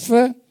if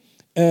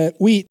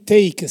we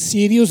take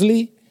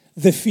seriously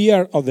the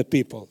fear of the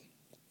people.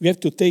 We have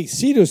to take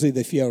seriously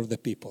the fear of the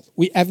people.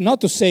 We have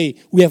not to say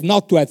we have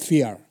not to have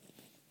fear.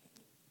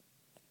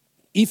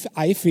 If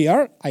I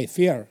fear,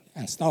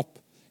 and stop.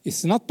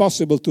 It's not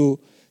possible to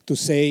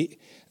say.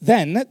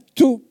 Then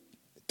to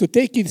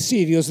take it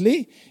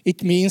seriously,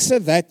 it means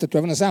that, to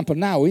have an example,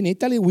 now in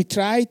Italy we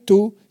try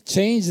to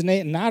change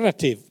the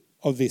narrative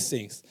of these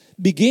things,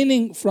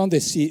 beginning from the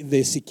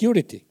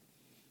security.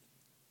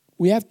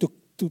 We have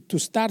to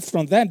start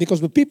from them, because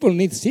the people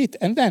need it.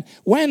 And then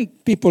when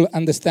people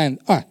understand,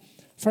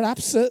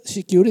 perhaps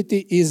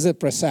security is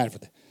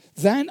preserved,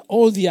 then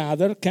all the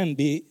other can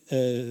be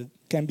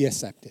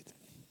accepted.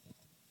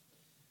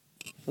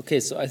 Okay,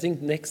 so I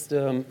think next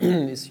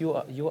is you,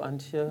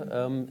 Antje,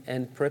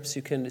 and perhaps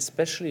you can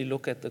especially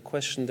look at the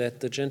question that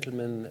the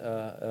gentleman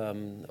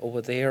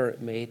over there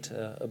made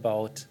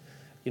about,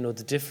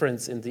 the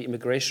difference in the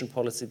immigration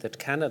policy that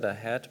Canada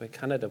had, where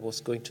Canada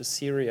was going to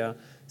Syria,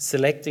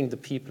 selecting the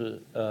people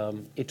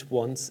it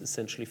wants,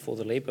 essentially, for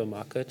the labor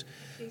market.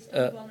 Based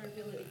on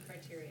vulnerability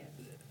criteria.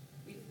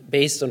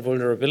 Based on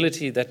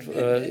vulnerability, that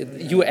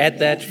you add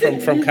that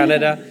from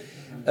Canada.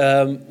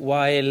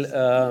 While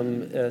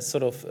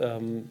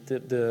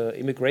the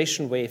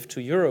immigration wave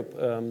to Europe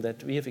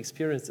that we have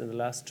experienced in the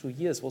last 2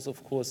 years was,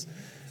 of course,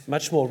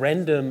 much more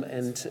random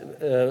and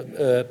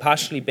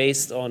partially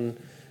based on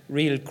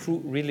really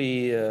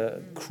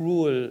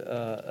cruel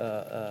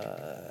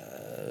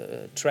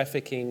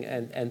trafficking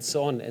and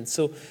so on. And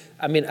so,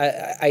 I mean,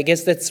 I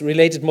guess that's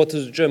related more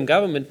to the German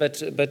government,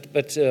 but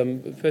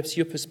perhaps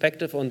your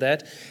perspective on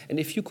that. And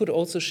if you could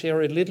also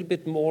share a little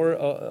bit more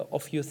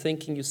of your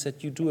thinking. You said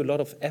you do a lot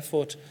of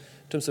effort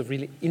in terms of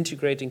really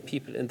integrating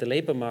people in the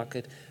labor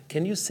market.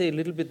 Can you say a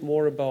little bit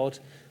more about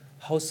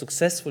how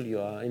successful you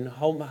are and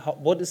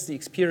what is the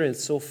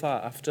experience so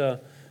far after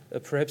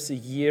perhaps a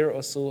year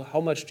or so?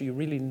 How much do you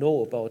really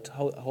know about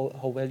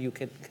how well you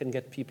can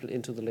get people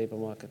into the labor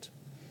market?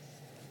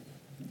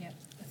 Yeah,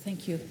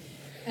 thank you.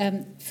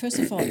 First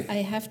of all,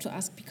 I have to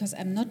ask, because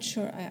I'm not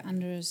sure I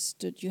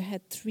understood. You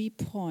had 3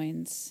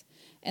 points,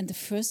 and the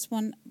first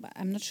one,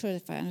 I'm not sure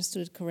if I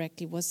understood it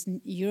correctly, was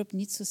Europe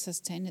needs to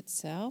sustain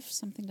itself,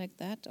 something like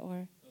that, or?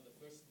 No, the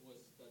first was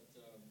that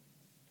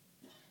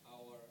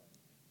our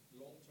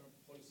long-term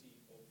policy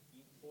of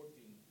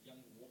importing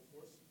young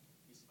workforce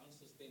is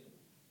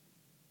unsustainable.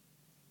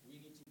 We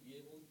need to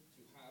be able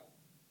to have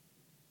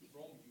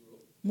from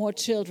Europe More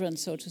children,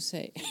 so to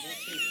say.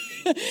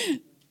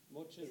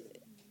 More children.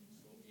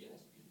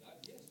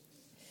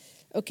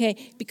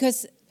 Okay,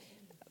 because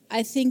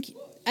I think,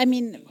 I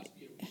mean,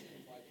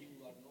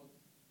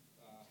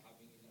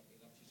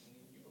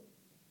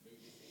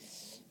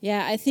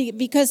 yeah, I think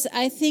because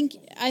I think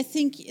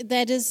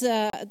that is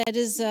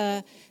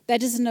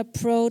an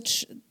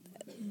approach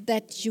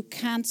that you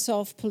can't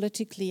solve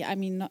politically. I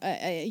mean,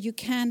 you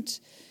can't.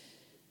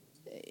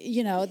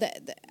 You know,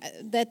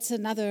 that's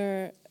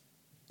another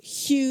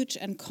huge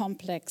and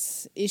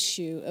complex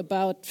issue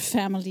about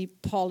family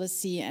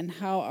policy and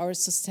how our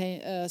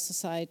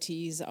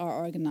societies are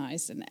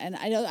organized, and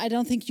I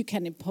don't think you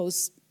can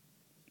impose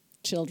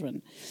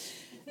children.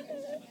 If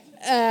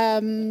I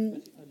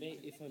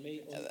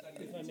may.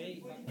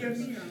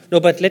 No,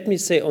 but let me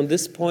say on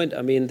this point,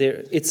 I mean,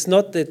 it's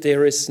not that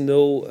there is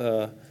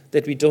no,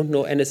 that we don't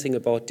know anything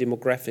about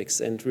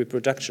demographics and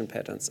reproduction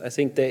patterns. I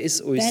think there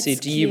is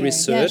OECD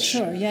research. Yeah,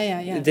 sure.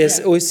 Yeah. There's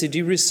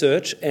OECD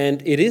research,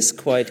 and it is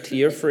quite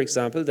clear, for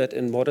example, that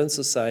in modern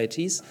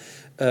societies,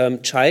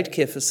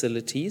 childcare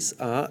facilities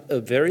are a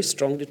very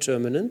strong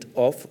determinant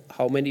of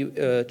how many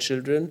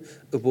children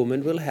a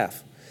woman will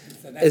have.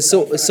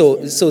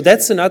 So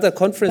that's another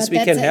conference we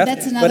can have.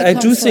 But I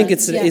do think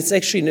it's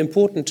actually an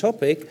important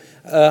topic.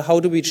 How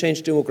do we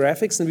change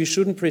demographics? And we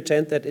shouldn't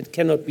pretend that it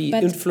cannot be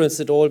influenced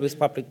at all with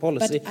public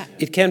policy.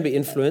 It can be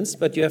influenced,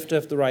 but you have to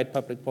have the right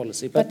public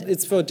policy. But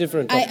it's for a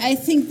different topic. I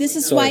think this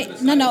is why.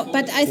 No.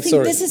 But I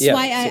think this is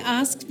why I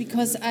asked,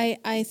 because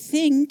I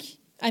think.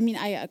 I mean,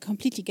 I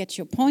completely get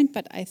your point,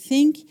 but I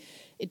think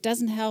it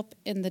doesn't help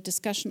in the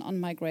discussion on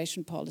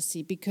migration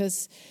policy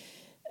because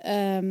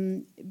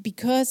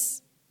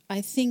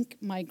I think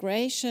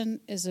migration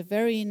is a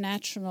very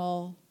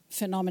natural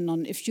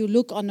phenomenon. If you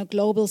look on a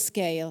global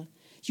scale,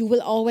 you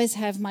will always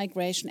have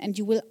migration, and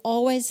you will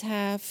always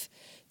have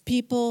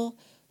people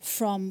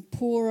from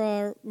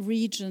poorer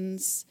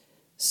regions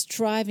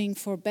striving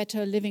for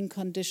better living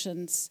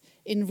conditions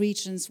in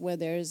regions where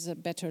there is a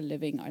better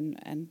living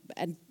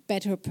and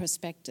better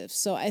perspectives.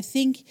 So I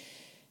think,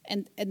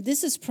 and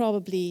this is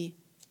probably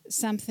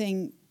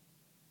something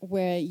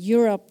where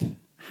Europe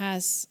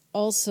has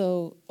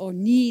also or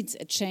needs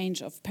a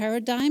change of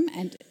paradigm,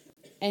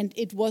 and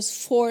it was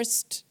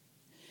forced.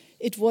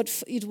 It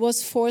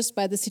was forced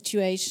by the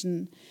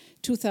situation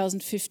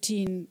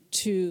 2015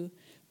 to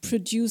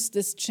produce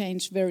this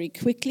change very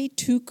quickly,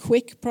 too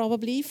quick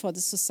probably for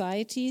the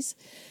societies,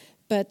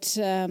 but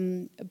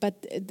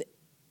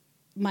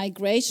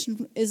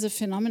migration is a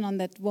phenomenon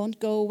that won't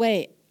go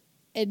away.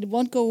 It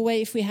won't go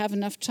away if we have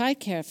enough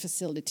childcare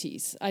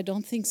facilities. I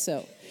don't think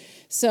so.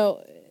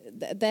 So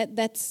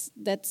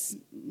that's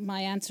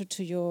my answer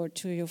to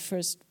your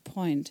first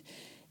point.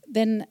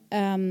 Then,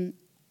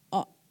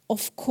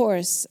 of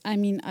course, I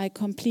mean, I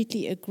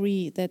completely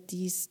agree that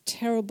these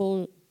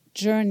terrible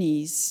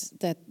journeys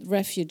that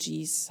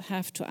refugees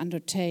have to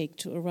undertake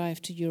to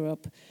arrive to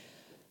Europe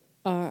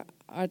are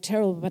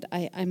terrible. But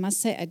I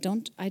must say, I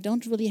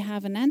don't really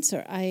have an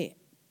answer.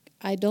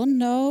 I don't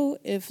know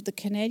if the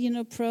Canadian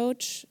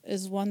approach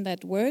is one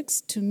that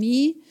works. To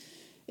me,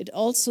 it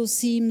also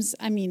seems,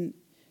 I mean,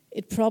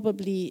 it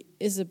probably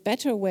is a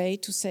better way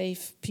to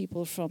save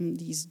people from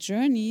these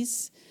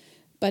journeys.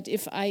 But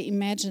if I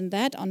imagine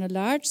that on a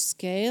large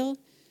scale,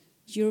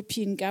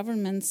 European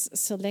governments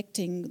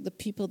selecting the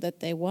people that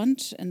they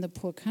want in the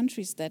poor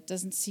countries, that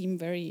doesn't seem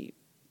very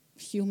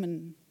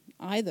human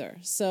either.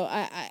 So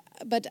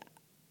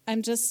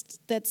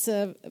that's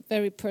a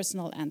very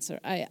personal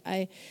answer.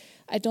 I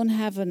don't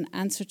have an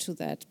answer to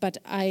that, but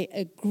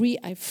I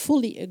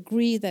fully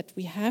agree that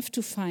we have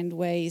to find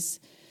ways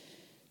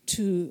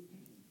to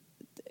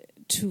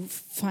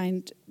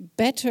find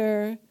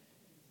better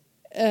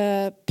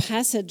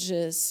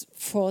passages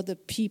for the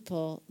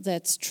people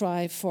that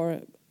strive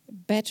for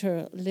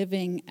better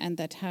living and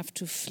that have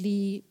to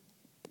flee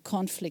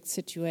conflict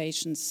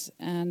situations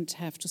and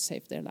have to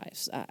save their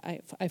lives.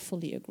 I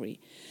fully agree.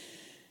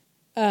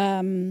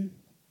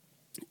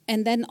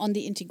 And then on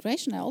the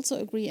integration, I also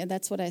agree, and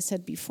that's what I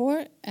said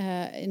before.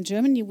 In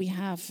Germany, we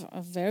have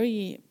a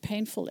very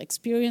painful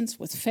experience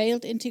with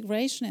failed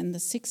integration in the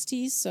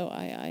 60s,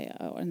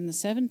 or in the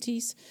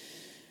 70s.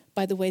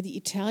 By the way, the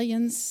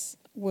Italians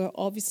were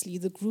obviously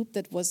the group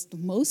that was the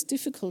most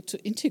difficult to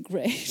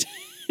integrate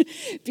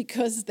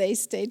because they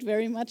stayed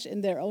very much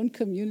in their own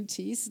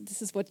communities.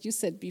 This is what you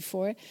said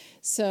before.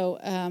 So,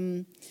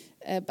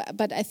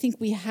 but I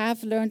think we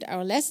have learned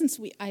our lessons.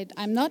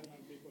 I'm not...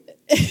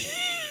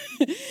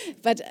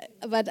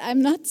 But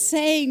I'm not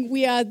saying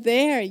we are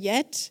there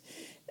yet.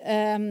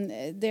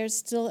 There's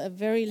still a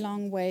very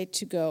long way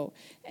to go.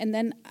 And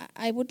then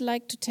I would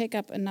like to take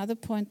up another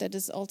point that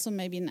is also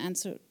maybe an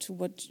answer to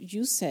what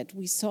you said.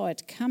 We saw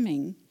it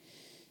coming,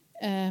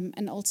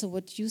 and also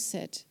what you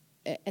said.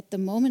 At the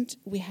moment,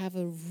 we have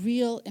a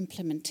real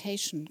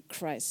implementation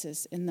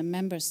crisis in the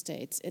member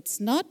states. It's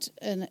not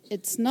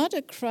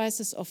a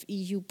crisis of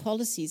EU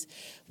policies.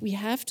 We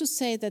have to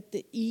say that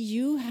the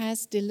EU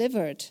has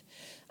delivered.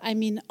 I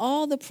mean,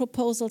 all the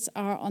proposals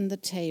are on the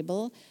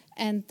table,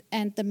 and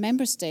the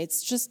member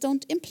states just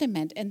don't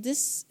implement. And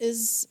this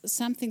is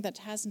something that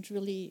hasn't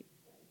really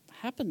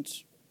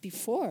happened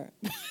before.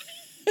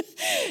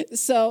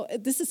 So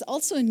this is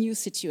also a new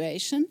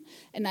situation,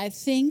 and I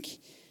think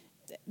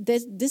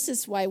this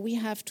is why we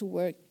have to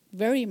work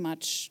very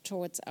much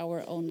towards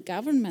our own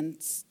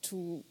governments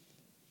to,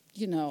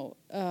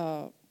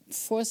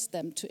 force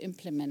them to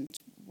implement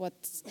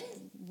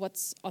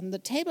what's on the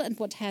table and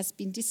what has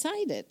been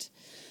decided.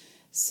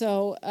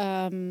 So,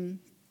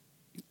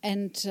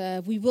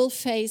 we will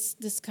face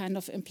this kind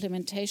of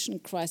implementation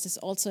crisis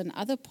also in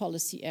other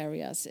policy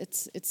areas.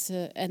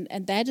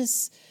 And that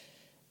is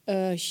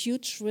a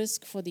huge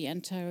risk for the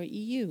entire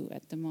EU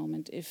at the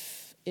moment.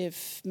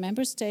 If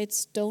member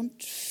states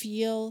don't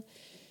feel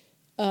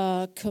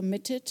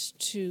committed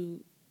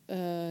to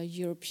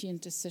European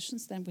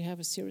decisions, then we have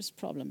a serious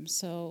problem.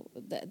 So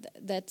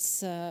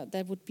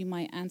that would be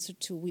my answer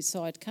to we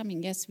saw it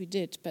coming. Yes, we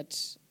did,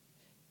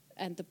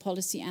 and the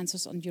policy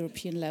answers on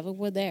European level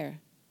were there,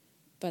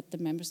 but the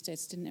member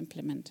states didn't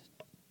implement.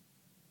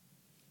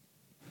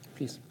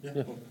 Please.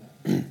 Yeah.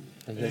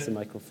 And here's the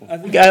microphone. I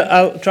think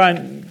I'll try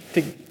and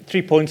take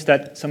 3 points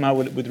that somehow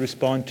would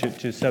respond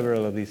to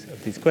several of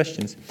these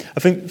questions. I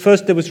think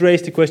first there was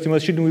raised the question, well,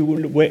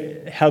 shouldn't we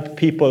help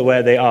people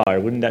where they are?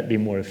 Wouldn't that be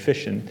more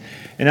efficient?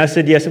 And I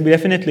said, yes,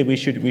 we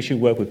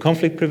should work with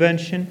conflict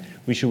prevention,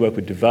 we should work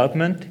with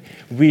development,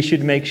 we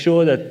should make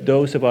sure that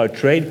those of our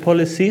trade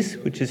policies,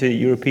 which is a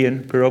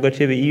European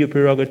prerogative, a EU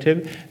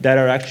prerogative, that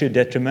are actually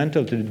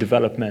detrimental to the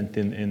development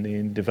in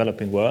the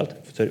developing world.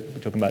 So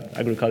we're talking about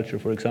agriculture,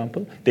 for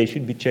example. They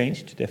should be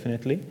changed,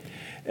 definitely.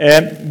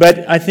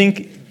 But I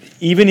think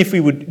even if we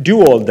would do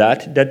all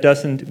that,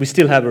 we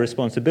still have a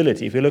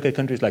responsibility. If you look at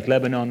countries like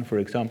Lebanon, for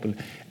example,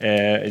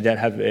 that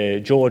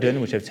have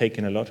Jordan, which have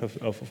taken a lot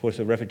of course,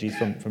 of refugees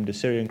from the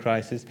Syrian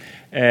crisis.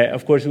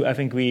 Of course, I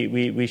think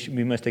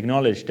we must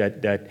acknowledge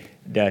that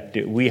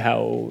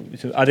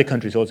other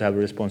countries also have a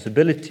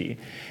responsibility.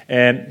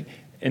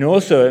 And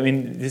also,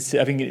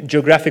 I think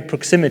geographic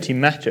proximity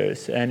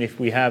matters. And if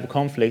we have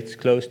conflicts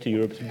close to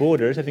Europe's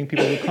borders, I think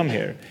people will come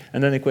here.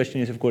 And then the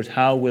question is, of course,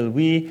 how will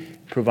we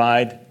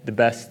provide the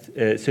best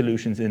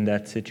solutions in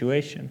that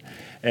situation?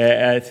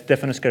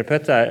 Stefano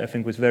Scarpetta, I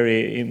think, was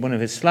in one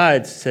of his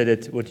slides, said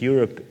that what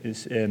Europe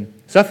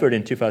suffered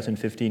in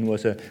 2015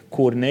 was a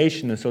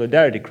coordination and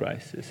solidarity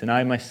crisis. And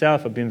I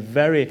myself have been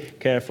very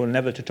careful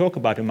never to talk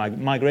about a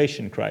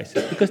migration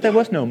crisis, because there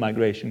was no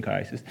migration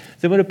crisis.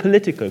 There was a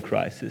political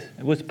crisis.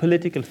 It was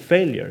political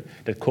failure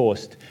that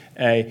caused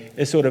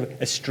a sort of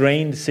a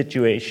strained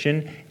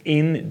situation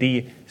in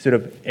the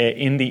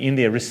in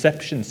the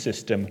reception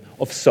system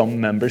of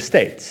some member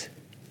states.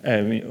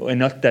 And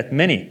not that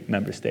many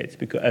member states,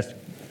 because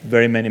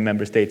very many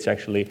member states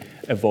actually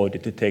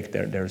avoided to take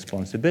their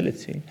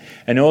responsibility.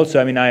 And also,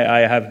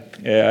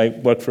 I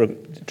work for a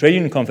trade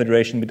union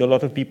confederation with a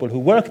lot of people who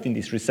worked in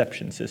this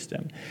reception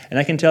system. And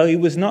I can tell you,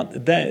 it was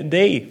not that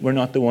they were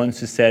not the ones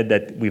who said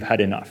that we've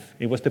had enough.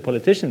 It was the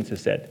politicians who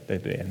said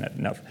that they had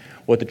enough.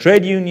 What the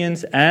trade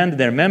unions and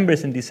their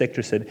members in this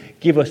sector said,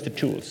 give us the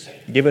tools,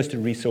 give us the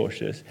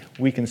resources,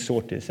 we can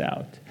sort this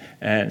out.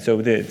 And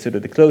so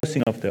the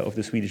closing of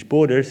the Swedish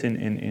borders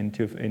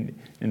in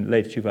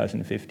late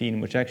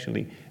 2015, which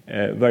actually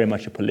very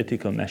much a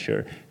political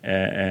measure,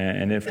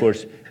 and of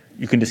course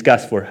you can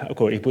discuss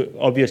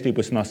obviously it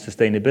was not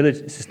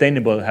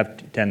sustainable to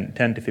have 10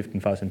 to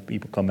 15,000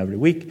 people come every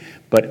week,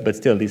 but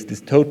still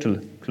this total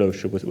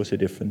closure was a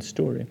different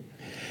story.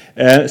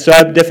 So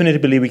I definitely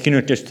believe we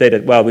cannot just say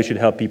that, well, we should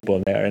help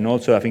people there. And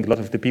also I think a lot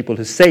of the people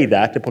who say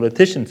that, the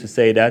politicians who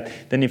say that,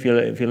 then if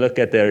you look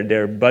at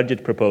their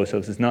budget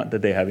proposals, it's not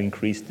that they have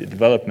increased the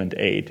development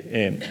aid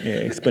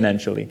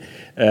exponentially.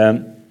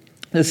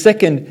 My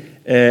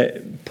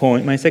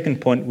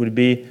second point would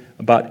be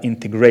about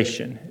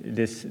integration.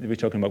 We're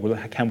talking about,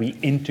 well, can we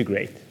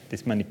integrate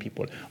this many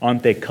people?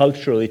 Aren't they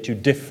culturally too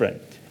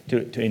different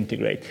to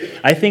integrate.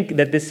 I think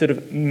that this sort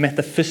of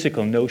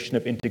metaphysical notion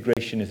of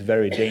integration is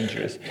very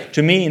dangerous.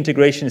 To me,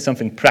 integration is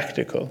something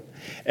practical.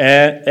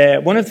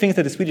 One of the things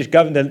that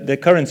the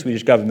current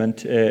Swedish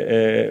government,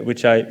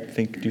 which I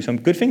think do some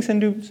good things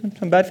and do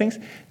some bad things,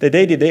 that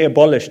they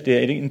abolished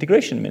the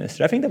integration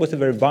minister. I think that was a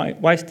very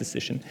wise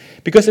decision.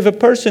 Because if a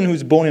person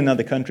who's born in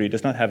another country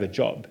does not have a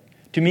job,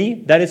 to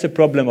me, that is a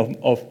problem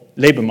of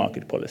labor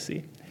market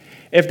policy.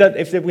 If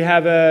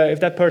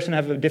that person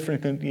have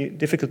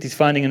difficulties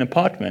finding an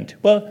apartment,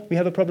 well, we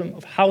have a problem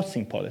of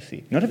housing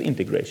policy, not of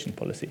integration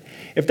policy.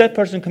 If that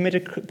person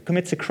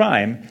commits a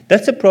crime,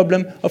 that's a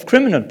problem of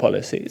criminal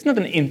policy. It's not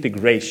an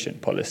integration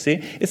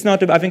policy. It's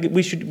not. I think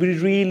we should be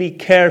really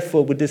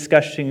careful with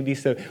discussing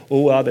these.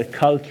 Are the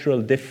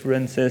cultural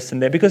differences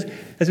and there? Because,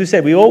 as we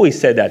said, we always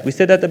said that. We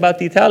said that about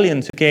the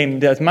Italians who came,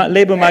 the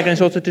labor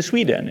migrants also to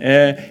Sweden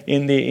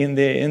in the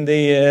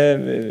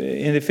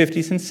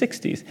 50s and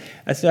 60s.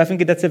 So I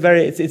think it's a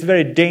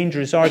very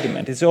dangerous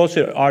argument. It's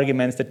also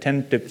arguments that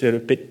tend to sort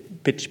of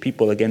pitch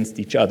people against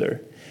each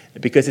other,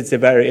 because it's a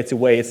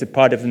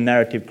part of the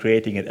narrative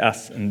creating it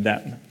us and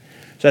them.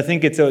 So I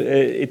think it's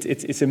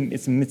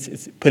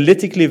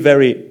politically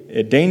very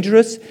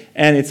dangerous,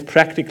 and it's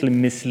practically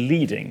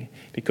misleading,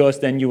 because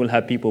then you will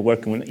have people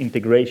working on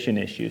integration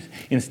issues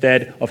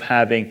instead of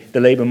having the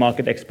labor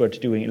market experts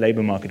doing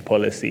labor market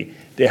policy,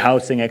 the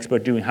housing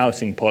expert doing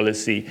housing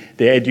policy,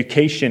 the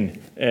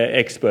education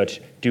expert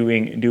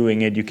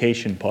doing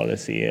education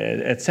policy,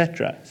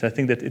 etc. So I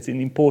think that it's an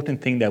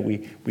important thing that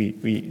we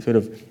sort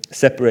of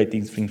separate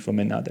these things from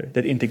another,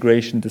 that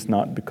integration does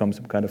not become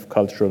some kind of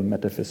cultural,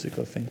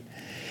 metaphysical thing.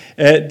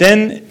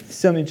 Then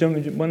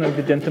one of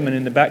the gentlemen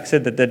in the back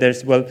said that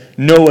there's,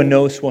 no one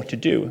knows what to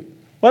do.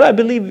 Well, I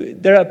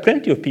believe there are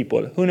plenty of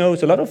people who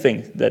knows a lot of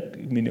things that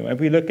we know. If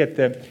we look at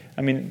the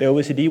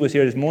OECD was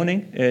here this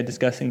morning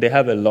discussing. They've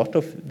done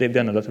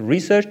a lot of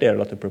research. There are a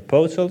lot of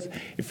proposals.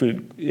 If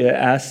we,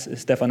 as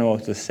Stefano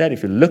also said,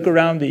 if you look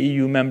around the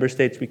EU member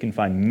states, we can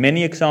find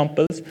many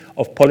examples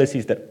of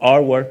policies that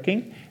are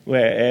working.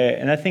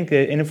 And I think,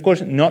 and of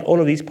course, not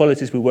all of these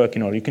policies will work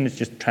in order. You can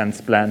just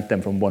transplant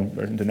them from one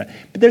person to another.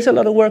 But there's a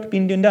lot of work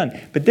being done.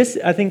 But this,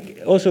 I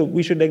think, also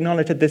we should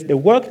acknowledge that the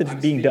work that's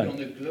being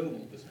done.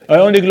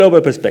 On the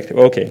global perspective,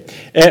 okay.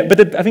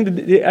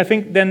 I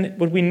think then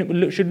what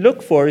we should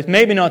look for is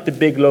maybe not the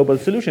big global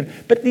solution,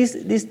 but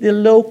the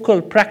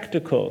local,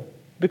 practical.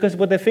 Because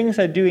what the things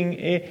are doing,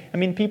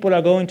 people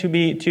are going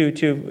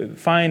to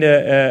find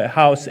a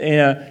house in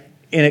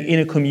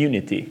a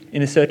community,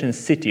 in a certain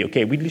city.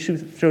 Okay, we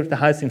should sort of the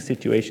housing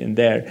situation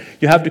there.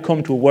 You have to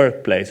come to a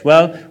workplace.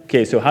 Well,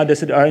 okay, so how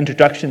does our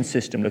introduction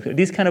system look?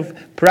 These kind of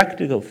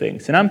practical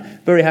things. And I'm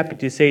very happy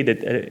to say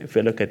that if I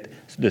look at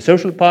the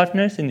social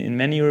partners in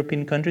many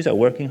European countries are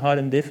working hard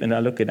on this, and I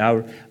look at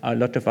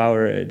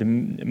the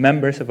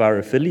members of our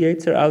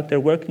affiliates are out there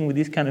working with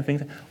these kind of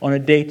things on a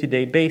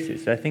day-to-day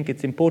basis. So I think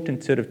it's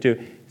important sort of to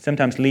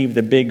sometimes leave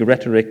the big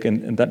rhetoric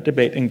and that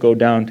debate and go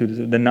down to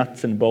the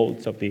nuts and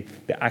bolts of the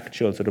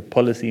actual sort of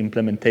policy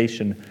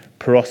implementation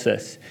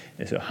process.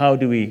 And so how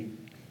do we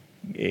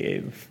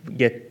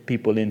get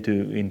people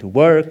into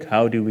work?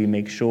 How do we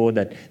make sure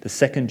that the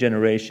second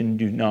generation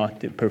do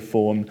not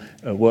perform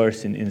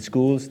worse in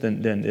schools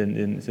than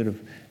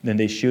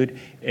they should?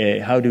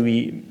 How do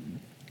we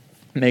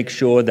make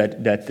sure that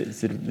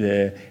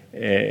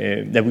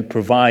we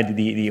provide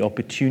the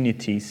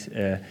opportunities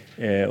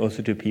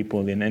also to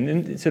people and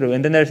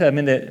then there's I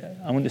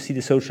want to see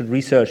the social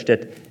research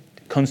that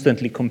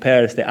constantly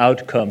compares the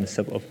outcomes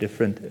of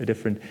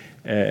different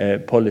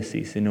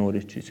policies in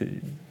order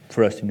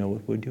for us to know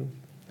what we're doing.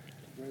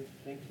 Great,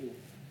 thank you.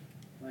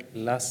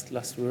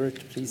 Last word,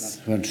 please.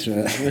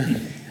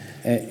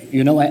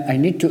 I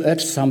need to add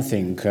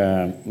something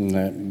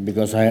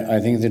because I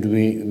think that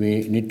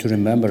we need to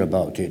remember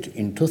about it.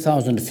 In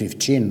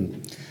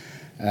 2015,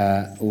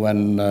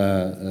 when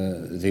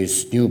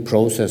this new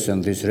process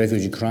and this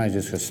refugee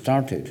crisis has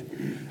started,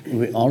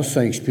 we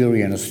also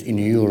experienced in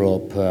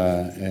Europe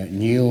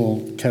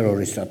new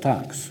terrorist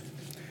attacks.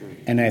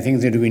 And I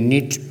think that we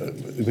need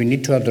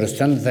to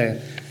understand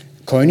the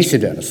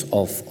coincidence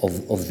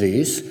of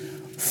this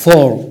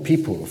for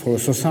people, for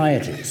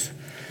societies.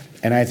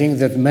 And I think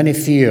that many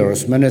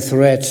fears, many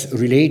threats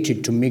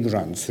related to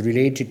migrants,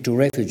 related to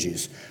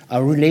refugees,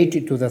 are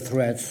related to the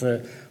threats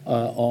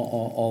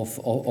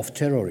of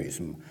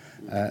terrorism,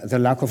 the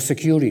lack of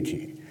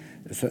security.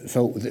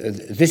 So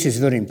this is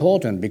very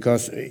important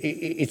because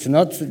it's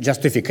not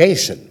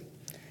justification.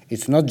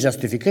 It's not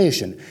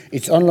justification.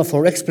 It's only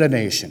for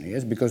explanation,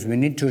 yes, because we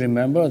need to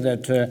remember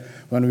that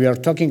when we are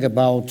talking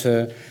about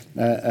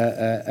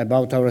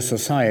our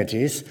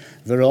societies,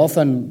 very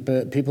often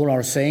people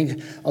are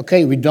saying,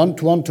 okay, we don't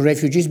want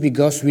refugees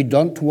because we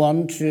don't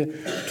want to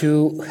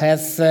have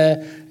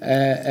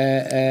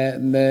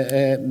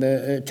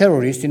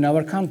terrorists in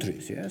our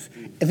countries, yes.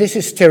 This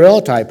is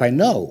stereotype, I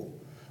know,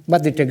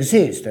 but it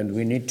exists, and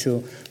we need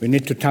to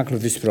tackle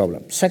this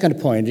problem. Second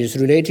point is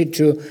related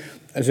to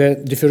the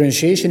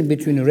differentiation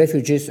between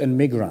refugees and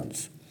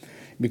migrants.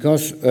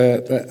 because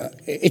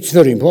it's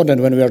very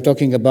important when we are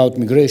talking about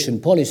migration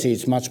policy.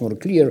 It's much more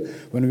clear.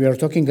 When we are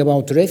talking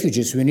about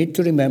refugees, we need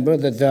to remember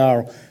that there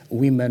are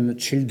women,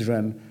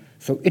 children.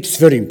 So it's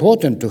very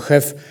important to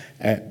have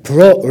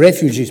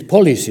pro-refugees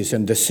policies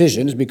and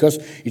decisions, because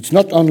it's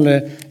not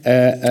only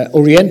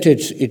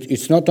oriented,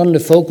 it's not only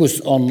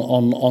focused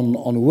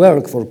on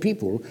work for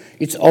people,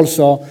 it's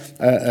also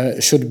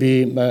should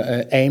be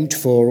aimed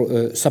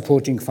for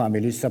supporting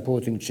families,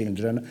 supporting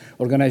children,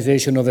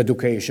 organization of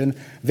education.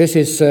 This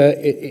is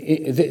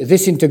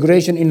this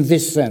integration in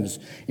this sense,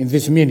 in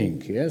this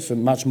meaning, yes,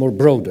 much more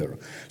broader.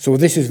 So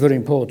this is very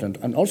important,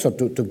 and also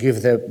to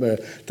give them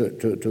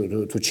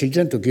to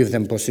children, to give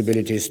them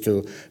possibilities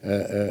to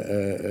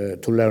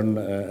learn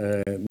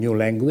new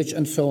language,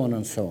 and so on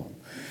and so on.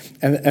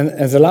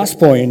 And the last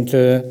point,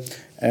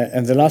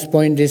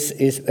 is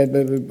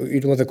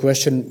it was a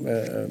question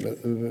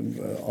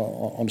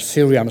on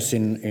Syrians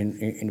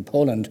in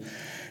Poland.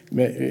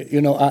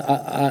 You know,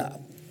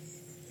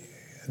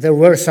 there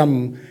were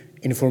some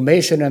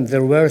information and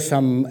there were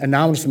some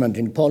announcement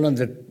in Poland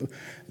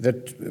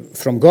that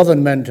from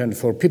government and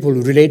for people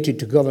related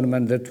to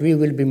government that we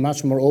will be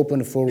much more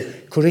open for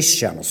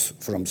Christians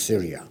from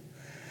Syria.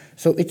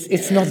 So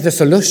it's not the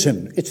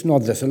solution. It's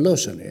not the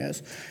solution,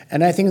 yes.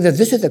 And I think that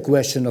this is a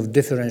question of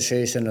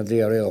differentiation of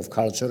the area of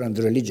culture and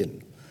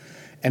religion.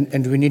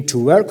 And we need to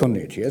work on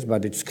it, yes,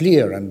 but it's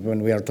clear. And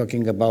when we are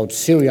talking about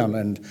Syrian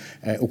and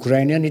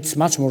Ukrainian, it's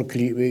much more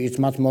clear. It's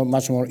much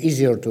more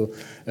easier to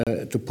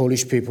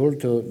Polish people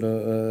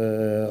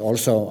to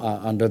also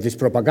under this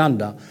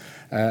propaganda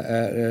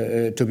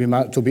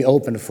to be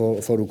open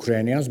for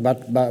Ukrainians.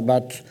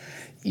 But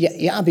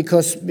yeah,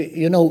 because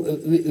you know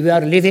we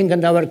are living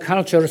and our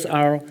cultures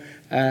are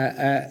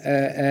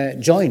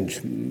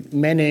joined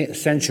many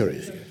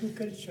centuries. Two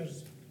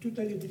cultures,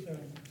 totally different,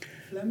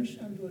 Flemish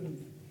and Walloon.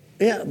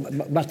 Yeah,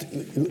 but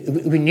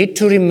we need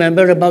to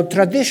remember about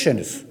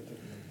traditions.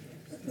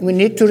 We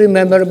need to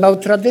remember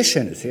about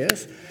traditions,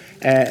 yes?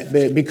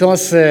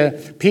 Because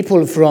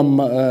people from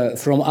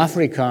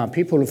Africa,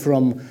 people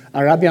from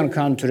Arabian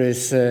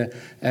countries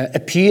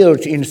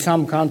appeared in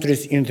some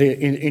countries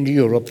in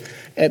Europe.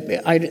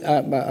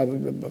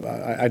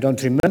 I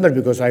don't remember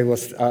because I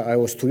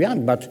was too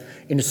young. But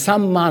in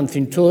some month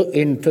in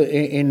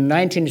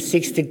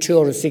 1962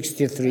 or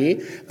 63,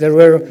 there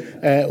were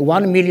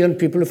 1 million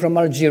people from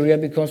Algeria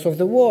because of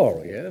the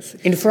war. Yes,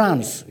 in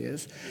France.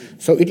 Yes,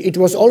 so it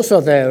was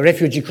also the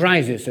refugee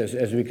crisis,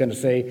 as we can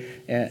say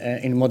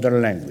in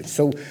modern language.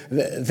 So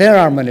there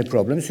are many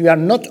problems. We are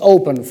not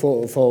open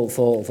for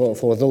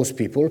those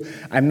people.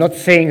 I'm not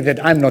saying that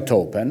I'm not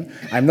open.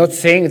 I'm not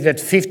saying that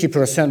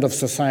 50% of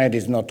society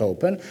is not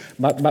open.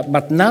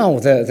 But now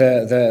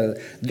the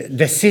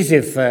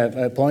decisive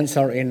points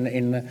are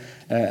the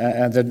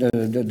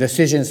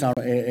decisions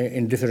are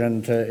in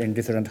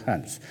different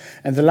hands.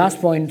 And the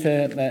last point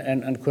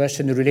and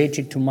question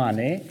related to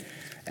money.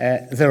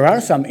 There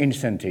are some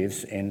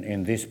incentives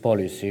in this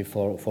policy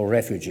for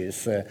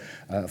refugees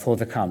for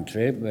the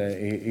country.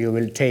 You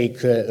will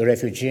take a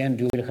refugee and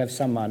you will have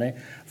some money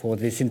for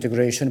this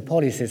integration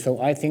policy.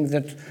 So I think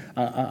that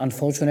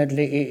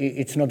unfortunately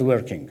it's not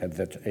working at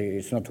that.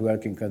 It's not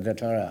working at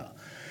that area.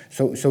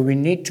 So we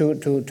need to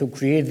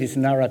create this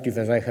narrative,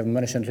 as I have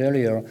mentioned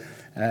earlier,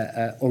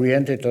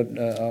 oriented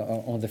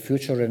on the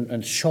future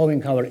and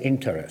showing our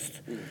interest.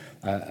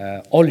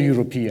 All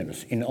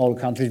Europeans in all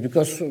countries,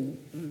 because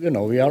you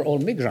know we are all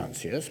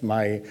migrants. Yes,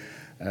 my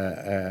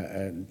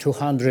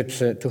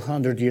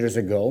 200 years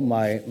ago,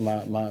 my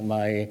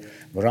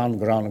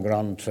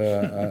grandparents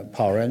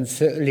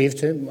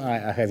lived.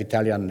 I have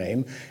Italian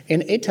name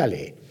in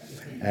Italy,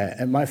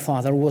 and my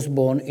father was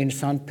born in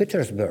St.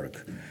 Petersburg.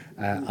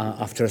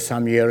 After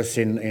some years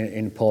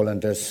in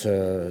Poland as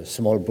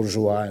small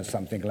bourgeois and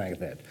something like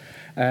that.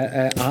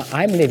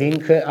 I'm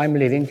living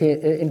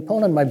in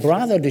Poland. My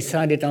brother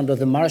decided under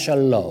the martial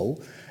law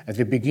at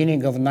the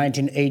beginning of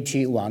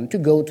 1981 to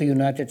go to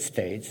United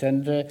States,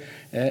 and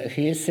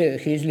he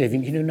is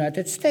living in the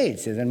United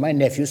States. And my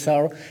nephews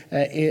are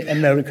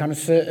American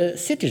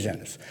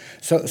citizens.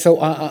 So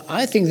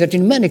I think that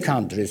in many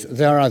countries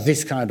there are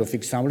this kind of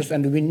examples,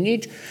 and we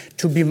need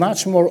to be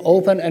much more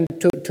open and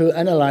to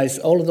analyze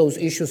all those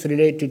issues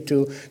related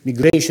to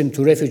migration,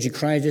 to refugee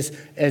crisis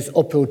as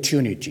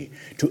opportunity,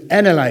 to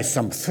analyze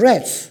some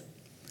threats,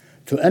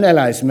 to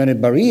analyze many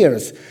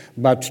barriers,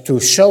 but to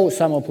show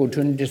some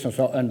opportunities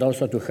and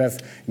also to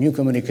have new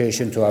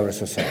communication to our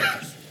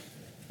societies.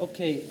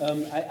 Okay,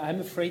 I'm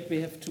afraid we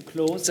have to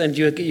close, and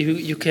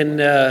you can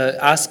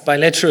ask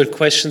bilateral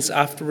questions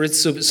afterwards.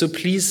 So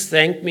please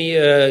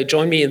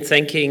join me in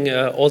thanking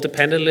all the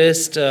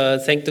panelists,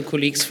 thank the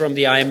colleagues from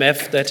the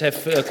IMF that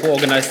have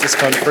co-organized this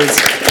conference,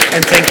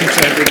 and thank you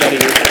to everybody.